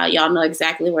 Y'all know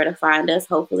exactly where to find us.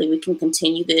 Hopefully we can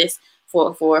continue this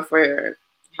for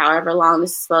however long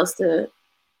this is supposed to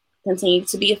continue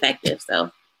to be effective.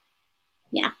 So,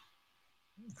 yeah.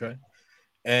 Okay.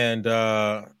 And,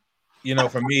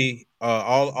 for me,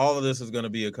 all of this is going to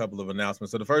be a couple of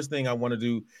announcements. So the first thing I want to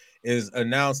do is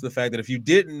announce the fact that if you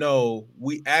didn't know,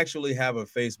 we actually have a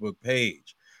Facebook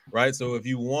page, right? So if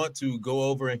you want to go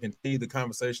over and continue the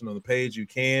conversation on the page, you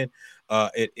can.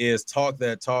 It is Talk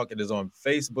That Talk. It is on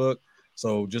Facebook.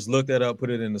 So just look that up,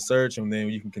 put it in the search, and then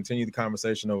you can continue the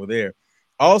conversation over there.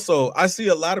 Also, I see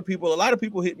a lot of people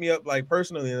hit me up like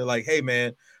personally, and they're like, hey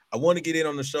man, I want to get in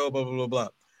on the show, blah, blah, blah, blah.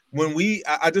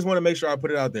 I just want to make sure I put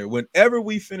it out there. Whenever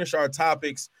we finish our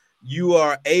topics, you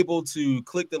are able to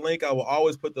click the link. I will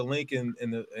always put the link in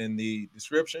the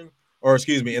description, or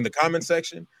excuse me, in the comment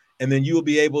section. And then you will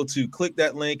be able to click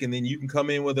that link, and then you can come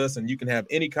in with us and you can have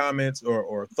any comments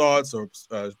or thoughts or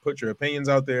put your opinions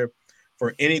out there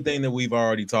for anything that we've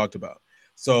already talked about.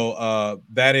 So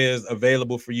that is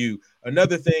available for you.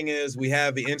 Another thing is we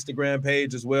have the Instagram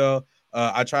page as well.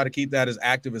 I try to keep that as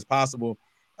active as possible.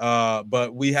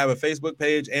 But we have a Facebook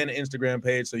page and an Instagram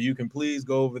page, so you can please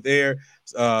go over there,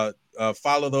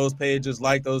 follow those pages,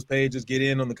 like those pages, get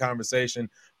in on the conversation.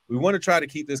 We want to try to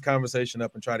keep this conversation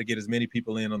up and try to get as many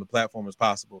people in on the platform as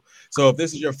possible. So if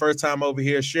this is your first time over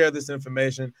here, share this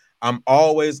information. I'm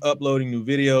always uploading new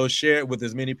videos. Share it with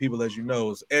as many people as you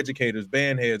know, educators,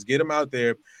 band heads, get them out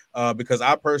there, because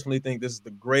I personally think this is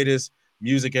the greatest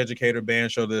music educator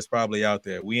band show that's probably out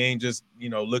there. We ain't just,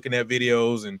 looking at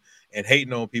videos and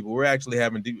hating on people. We're actually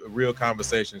having real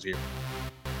conversations here.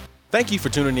 Thank you for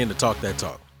tuning in to Talk That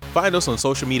Talk. Find us on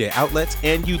social media outlets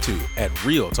and YouTube at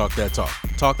Real Talk That Talk.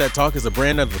 Talk That Talk is a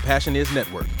brand under the Passion Is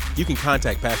Network. You can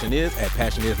contact Passion Is at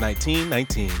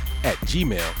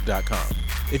passionis1919@gmail.com.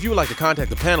 If you would like to contact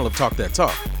the panel of Talk That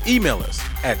Talk, email us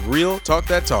at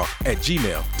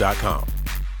realtalkthattalk@gmail.com.